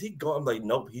 I'm like, is he gone? I'm like,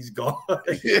 nope, he's gone.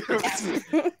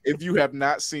 If you have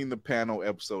not seen the panel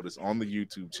episode, it's on the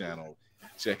YouTube channel.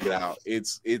 Check it out.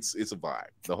 It's a vibe.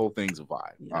 The whole thing's a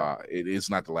vibe. Yeah. It's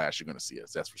not the last you're going to see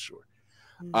us. That's for sure.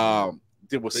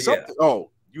 There was something. Yeah.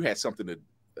 Oh, you had something to.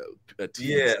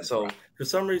 So for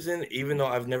some reason, even though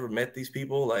I've never met these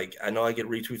people, like I know I get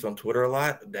retweets on Twitter a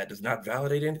lot, that does not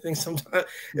validate anything sometimes.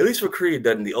 At least for Cree, it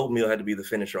doesn't. The oatmeal had to be the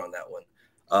finisher on that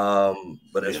one.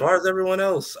 But as far as everyone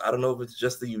else, I don't know if it's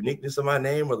just the uniqueness of my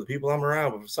name or the people I'm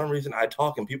around, but for some reason I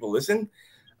talk and people listen.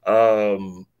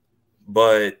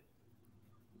 But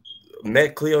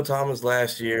met Cleo Thomas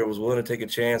last year, was willing to take a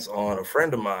chance on a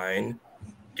friend of mine.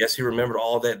 Guess he remembered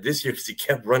all that this year because he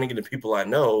kept running into people I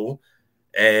know.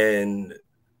 And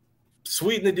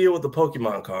sweeten the deal with the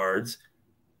Pokemon cards,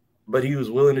 but he was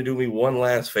willing to do me one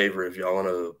last favor if y'all want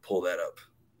to pull that up.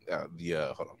 Hold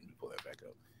on, let me pull that back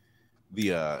up.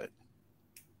 Let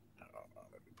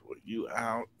me pull you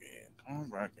out and come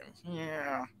back in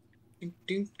here.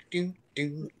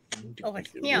 Over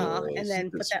yeah, and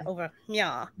then put that over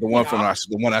yeah. The one from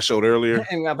the one I showed earlier.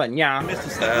 Yeah.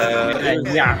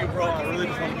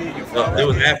 It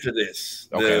was after this.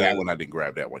 Okay, that one I didn't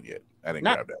grab that one yet. I didn't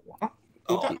grab that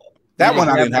one. That one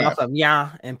I didn't have.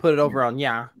 Yeah, and put it over on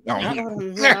yeah. Don't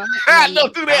do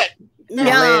that.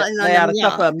 Lay out a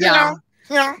stuff of yeah.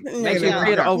 Make sure you put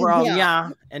it over on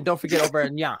yeah, and don't forget over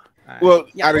on yeah. Right. Well,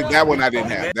 that one I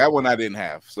didn't have. That one I didn't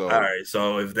have. So all right.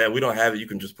 So if that we don't have it, you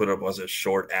can just put it up as a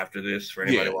short after this for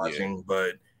anybody watching. Yeah.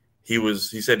 But he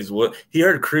said he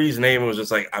heard Cree's name and was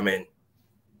just like, I'm in.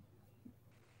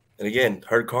 And again,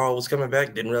 heard Carl was coming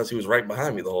back. Didn't realize he was right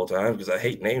behind me the whole time because I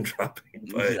hate name dropping.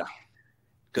 But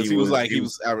because he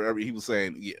was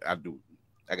saying, yeah, I do.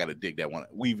 I got to dig that one.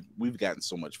 We've gotten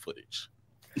so much footage.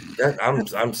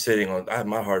 I'm sitting on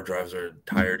my hard drives are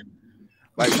tired.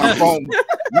 Like my phone,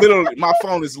 literally, my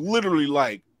phone is literally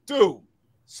like, dude,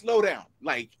 slow down.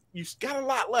 Like you got a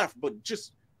lot left, but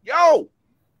just yo.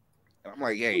 And I'm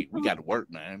like, hey, we got to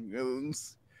work, man.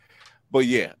 But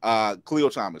yeah, Cleo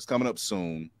Thomas coming up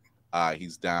soon.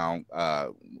 He's down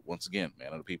once again,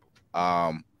 man of the people.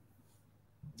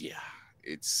 Yeah,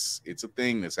 it's a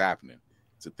thing that's happening.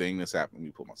 It's a thing that's happening. Let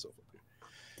me put myself up here.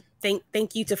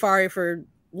 Thank you, Tafari, for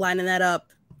lining that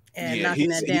up and knocking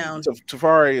that down.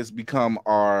 Tafari has become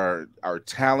our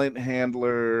talent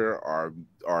handler,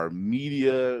 our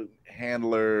media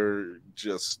handler,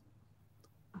 just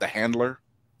the handler.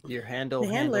 Your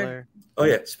handler. Oh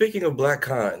yeah. Speaking of black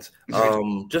cons,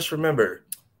 just remember,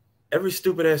 every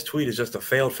stupid ass tweet is just a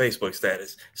failed Facebook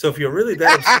status. So if you're really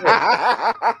that upset,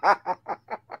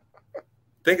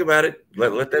 think about it.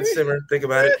 Let that simmer. Think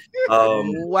about it.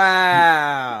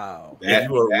 Wow. If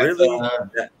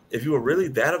you were really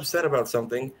that upset about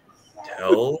something,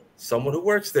 tell someone who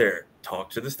works there.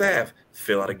 Talk to the staff.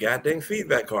 Fill out a goddamn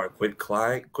feedback card. Quit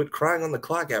crying on the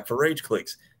clock app for rage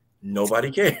clicks. Nobody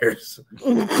cares.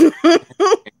 He's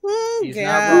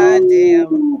not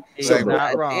wrong. He's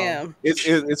not wrong.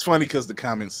 It's funny because the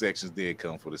comment sections did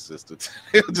come for the sister.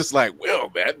 It was just like, well,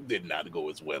 that did not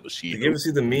go as well as she. You ever see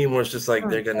the meme where it's just like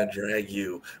they're gonna drag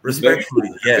you?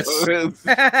 Respectfully, yes.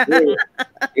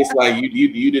 It's like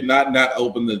you did not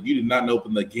open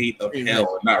the gate of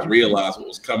hell and not realize what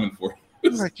was coming for you.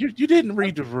 It's like you didn't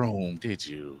read the room, did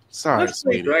you? Sorry,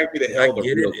 sweetie. I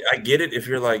get it if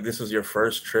you're like this was your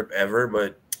first trip ever,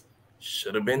 but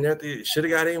should have been there. Should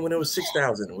have got in when it was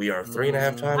 6,000. We are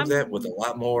 3.5 times that with a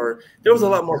lot more. There was a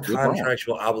lot more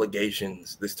contractual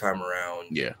obligations this time around.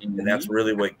 Yeah, and that's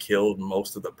really what killed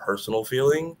most of the personal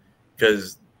feeling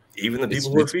because even the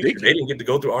people who were featured, they didn't get to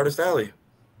go through Artist Alley.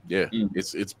 Yeah,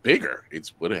 it's bigger. It's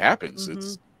what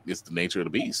happens. It's the nature of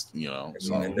the beast, you know.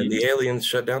 So. And then the aliens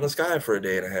shut down the sky for a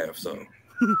day and a half. So,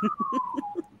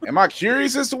 am I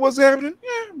curious as to what's happening?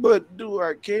 Yeah, but do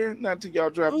I care? Not till y'all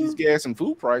drop these gas and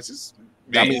food prices.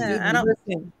 I mean, I don't.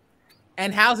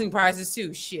 And housing prices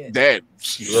too. Shit. Look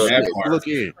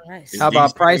here. How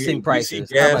about pricing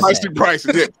prices? Pricing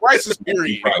prices. Yeah, prices.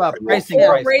 Period. How about pricing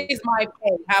prices? Raise my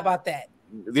pay. How about that?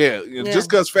 Yeah, just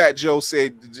because Fat Joe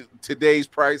said today's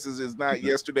prices is not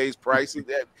yesterday's prices,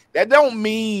 that don't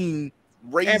mean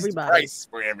raise price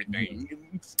for everything.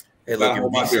 Hey, look, if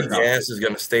DC gas is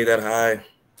gonna stay that high,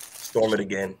 storm it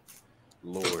again,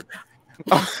 Lord.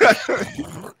 God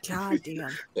damn.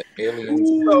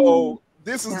 So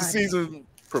this is the season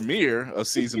premiere of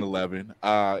season 11.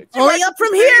 Only up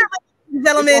from here,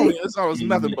 gentlemen. It's always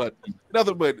nothing but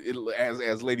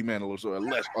as Lady Mandela so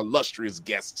illustrious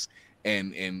guests.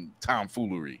 And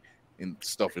tomfoolery and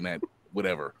stuff in that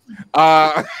whatever.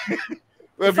 The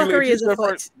fuckery is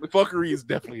afoot. The fuckery is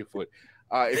definitely afoot.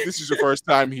 If this is your first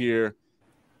time here,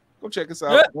 go check us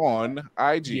out on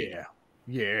IG.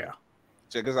 Yeah.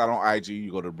 Check us out on IG. You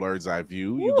go to Blurred's Eye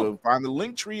View. You go find the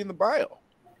link tree in the bio,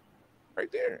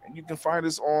 right there, and you can find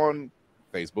us on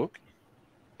Facebook,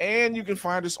 and you can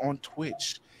find us on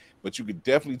Twitch. But you can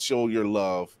definitely show your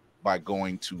love by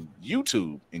going to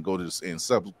YouTube and go to this and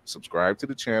subscribe to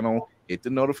the channel, hit the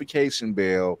notification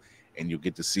bell, and you'll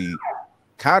get to see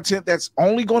content that's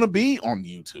only going to be on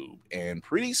YouTube. And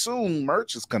pretty soon,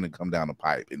 merch is going to come down the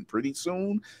pipe, and pretty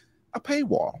soon, a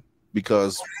paywall,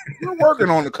 because we're working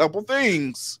on a couple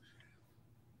things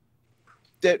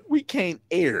that we can't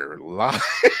air live.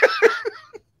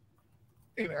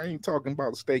 I ain't talking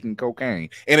about steak and cocaine,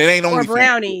 and it ain't only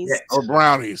brownies or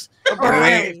brownies,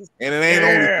 and it ain't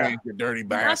only things, you dirty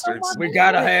bastards. We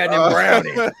gotta have them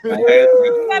brownies.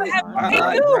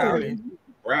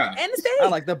 Brownies. I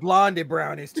like the blondie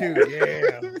brownies too.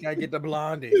 Yeah, gotta get the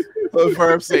blondie. But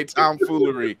first, say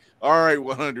tomfoolery. All right,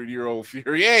 100-year-old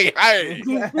fury. Hey,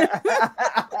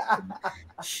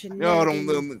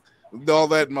 all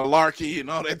that malarkey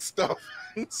and all that stuff.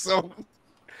 So.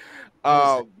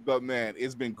 But man,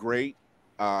 it's been great.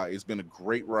 It's been a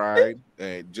great ride.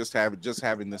 Just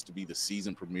having this to be the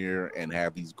season premiere and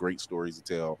have these great stories to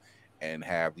tell and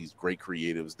have these great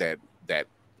creatives that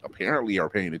apparently are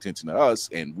paying attention to us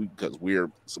and because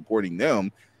we're supporting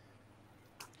them.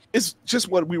 It's just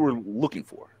what we were looking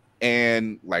for.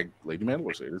 And like Lady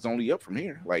Mandela said, it's only up from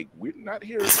here. Like we're not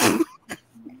here.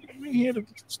 We ain't here to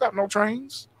stop no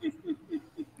trains.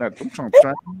 Not them trains.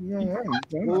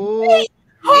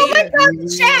 Oh my God, the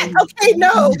chat. Okay,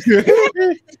 no.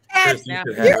 The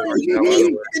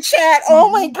chat.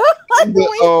 Oh my God.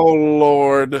 Oh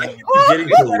Lord.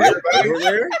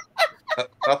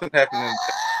 Nothing happening.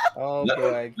 Oh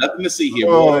boy. Nothing to see here.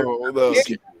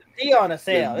 He on a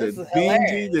sale. The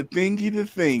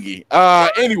thingy.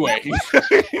 Anyway.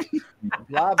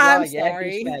 Blah blah. I'm yakety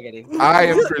sorry. smaggety. I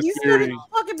am Chris You started Fury.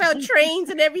 talking about trains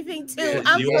and everything too. Yeah,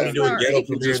 I'm you so want me to do a sorry. ghetto You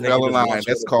premiere just and they fell can in just line. watch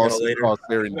That's it called later?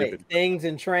 serendipity. Wait, things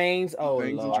and trains. Oh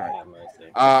Things and Lord, trains. have mercy.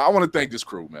 I want to thank this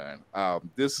crew, man.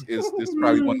 This is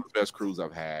probably one of the best crews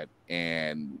I've had,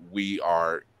 and we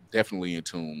are definitely in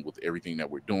tune with everything that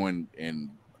we're doing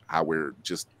and how we're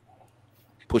just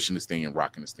pushing this thing and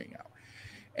rocking this thing out.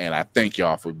 And I thank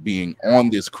y'all for being on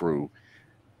this crew.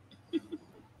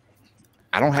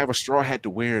 I don't have a straw hat to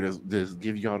wear to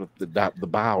give y'all the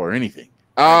bow or anything.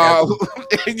 There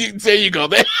you go.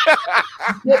 Get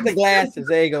the glasses.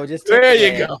 There you go. Just There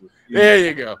you go. There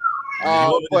you go.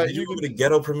 Did you want me to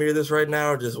ghetto premiere this right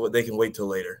now, or just what they can wait till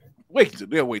later?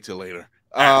 They'll wait till later.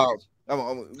 Do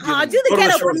the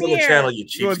ghetto premiere. Channel, you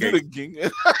do the ghetto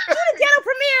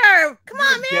premiere. Come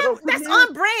on, man. That's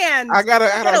on brand. I gotta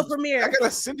ghetto premiere. I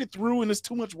gotta send it through, and it's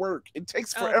too much work. It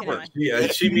takes forever. Yeah,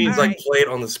 she means All like play it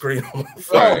on the screen on my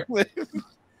phone.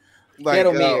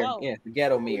 Ghetto mirror. Yeah, the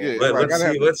ghetto mirror.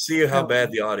 Yeah, let's see how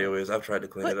bad the audio is. I've tried to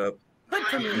clean it up. Put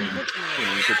premiere.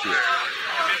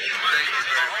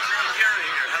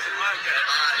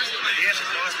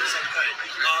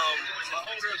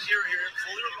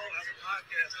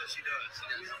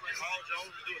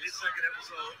 Second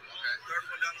episode, third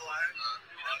one down the line.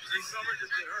 This summer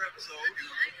just did her episode. I would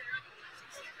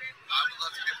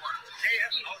love to be a part of it.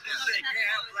 I was gonna say, can't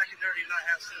have Black and Dirty not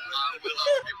have some. I would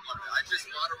love to be a part of it. I just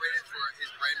moderated for his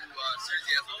brand new series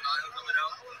he has with Kyle coming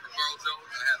out for Girl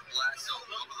Jones. I had a blast, so I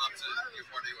would love to be a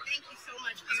part of yours. Thank you so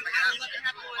much, dude. I would love to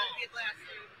have one be a blast.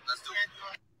 Let's do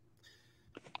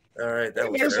it. All right, that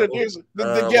was Here's the watch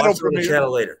ghetto it on the premiere.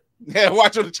 channel later. Yeah,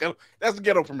 watch on the channel. That's the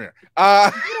ghetto premiere.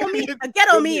 A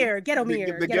ghetto mirror. Ghetto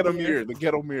mirror. The ghetto mirror. The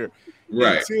ghetto mirror.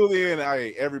 Right. Until then,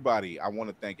 everybody, I want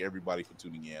to thank everybody for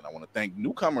tuning in. I want to thank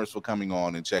newcomers for coming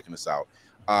on and checking us out.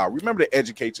 Remember to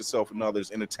educate yourself and others,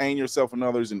 entertain yourself and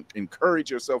others, and encourage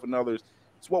yourself and others.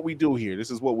 It's what we do here. This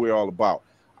is what we're all about.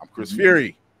 I'm Chris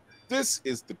Fury. This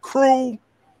is the crew.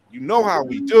 You know how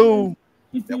we do.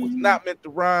 That was not meant to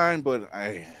rhyme, but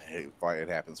it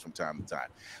happens from time to time.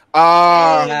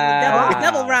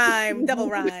 Double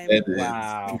rhyme.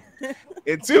 Wow.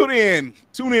 Until then,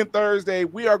 tune in Thursday.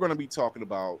 We are going to be talking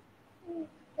about,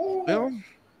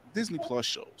 Disney Plus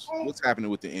shows. What's happening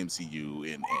with the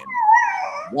MCU and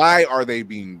why are they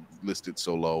being listed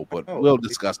so low? But we'll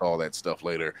discuss all that stuff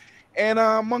later. And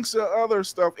amongst the other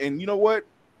stuff, and you know what?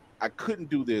 I couldn't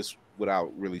do this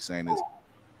without really saying this.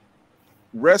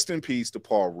 Rest in peace to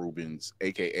Paul Rubens,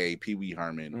 aka Pee Wee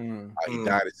Herman. He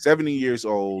died at 70 years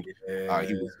old.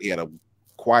 He had a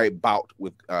quiet bout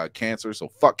with cancer, so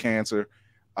fuck cancer.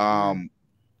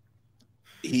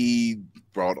 He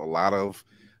brought a lot of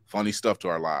funny stuff to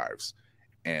our lives,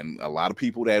 and a lot of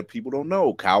people that people don't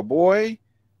know. Cowboy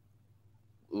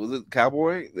was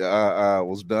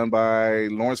done by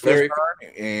Lawrence Fishburne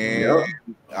and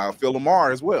Phil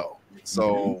Lamar as well.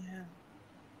 So.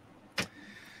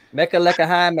 Mecca Lecca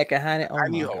High, Mecca Honey. Oh my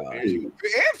God. And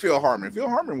Phil Hartman. Phil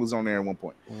Hartman was on there at one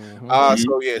point.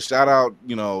 So yeah, shout out,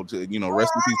 to rest in peace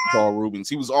to Paul Rubens.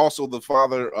 He was also the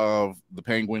father of the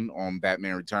Penguin on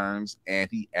Batman Returns, and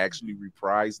he actually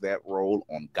reprised that role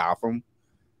on Gotham.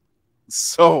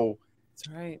 So that's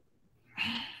right.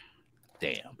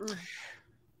 Damn.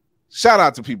 Shout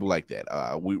out to people like that.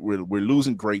 We're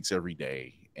losing greats every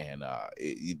day. And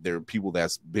there are people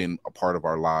that's been a part of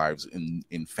our lives in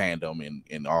fandom and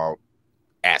in all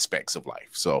aspects of life.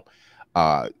 So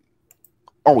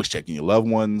always checking your loved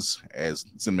ones. As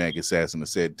Cinematic Assassin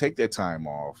has said, take that time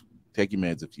off. Take your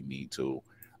meds if you need to.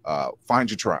 Find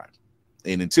your tribe.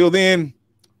 And until then,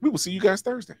 we will see you guys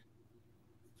Thursday.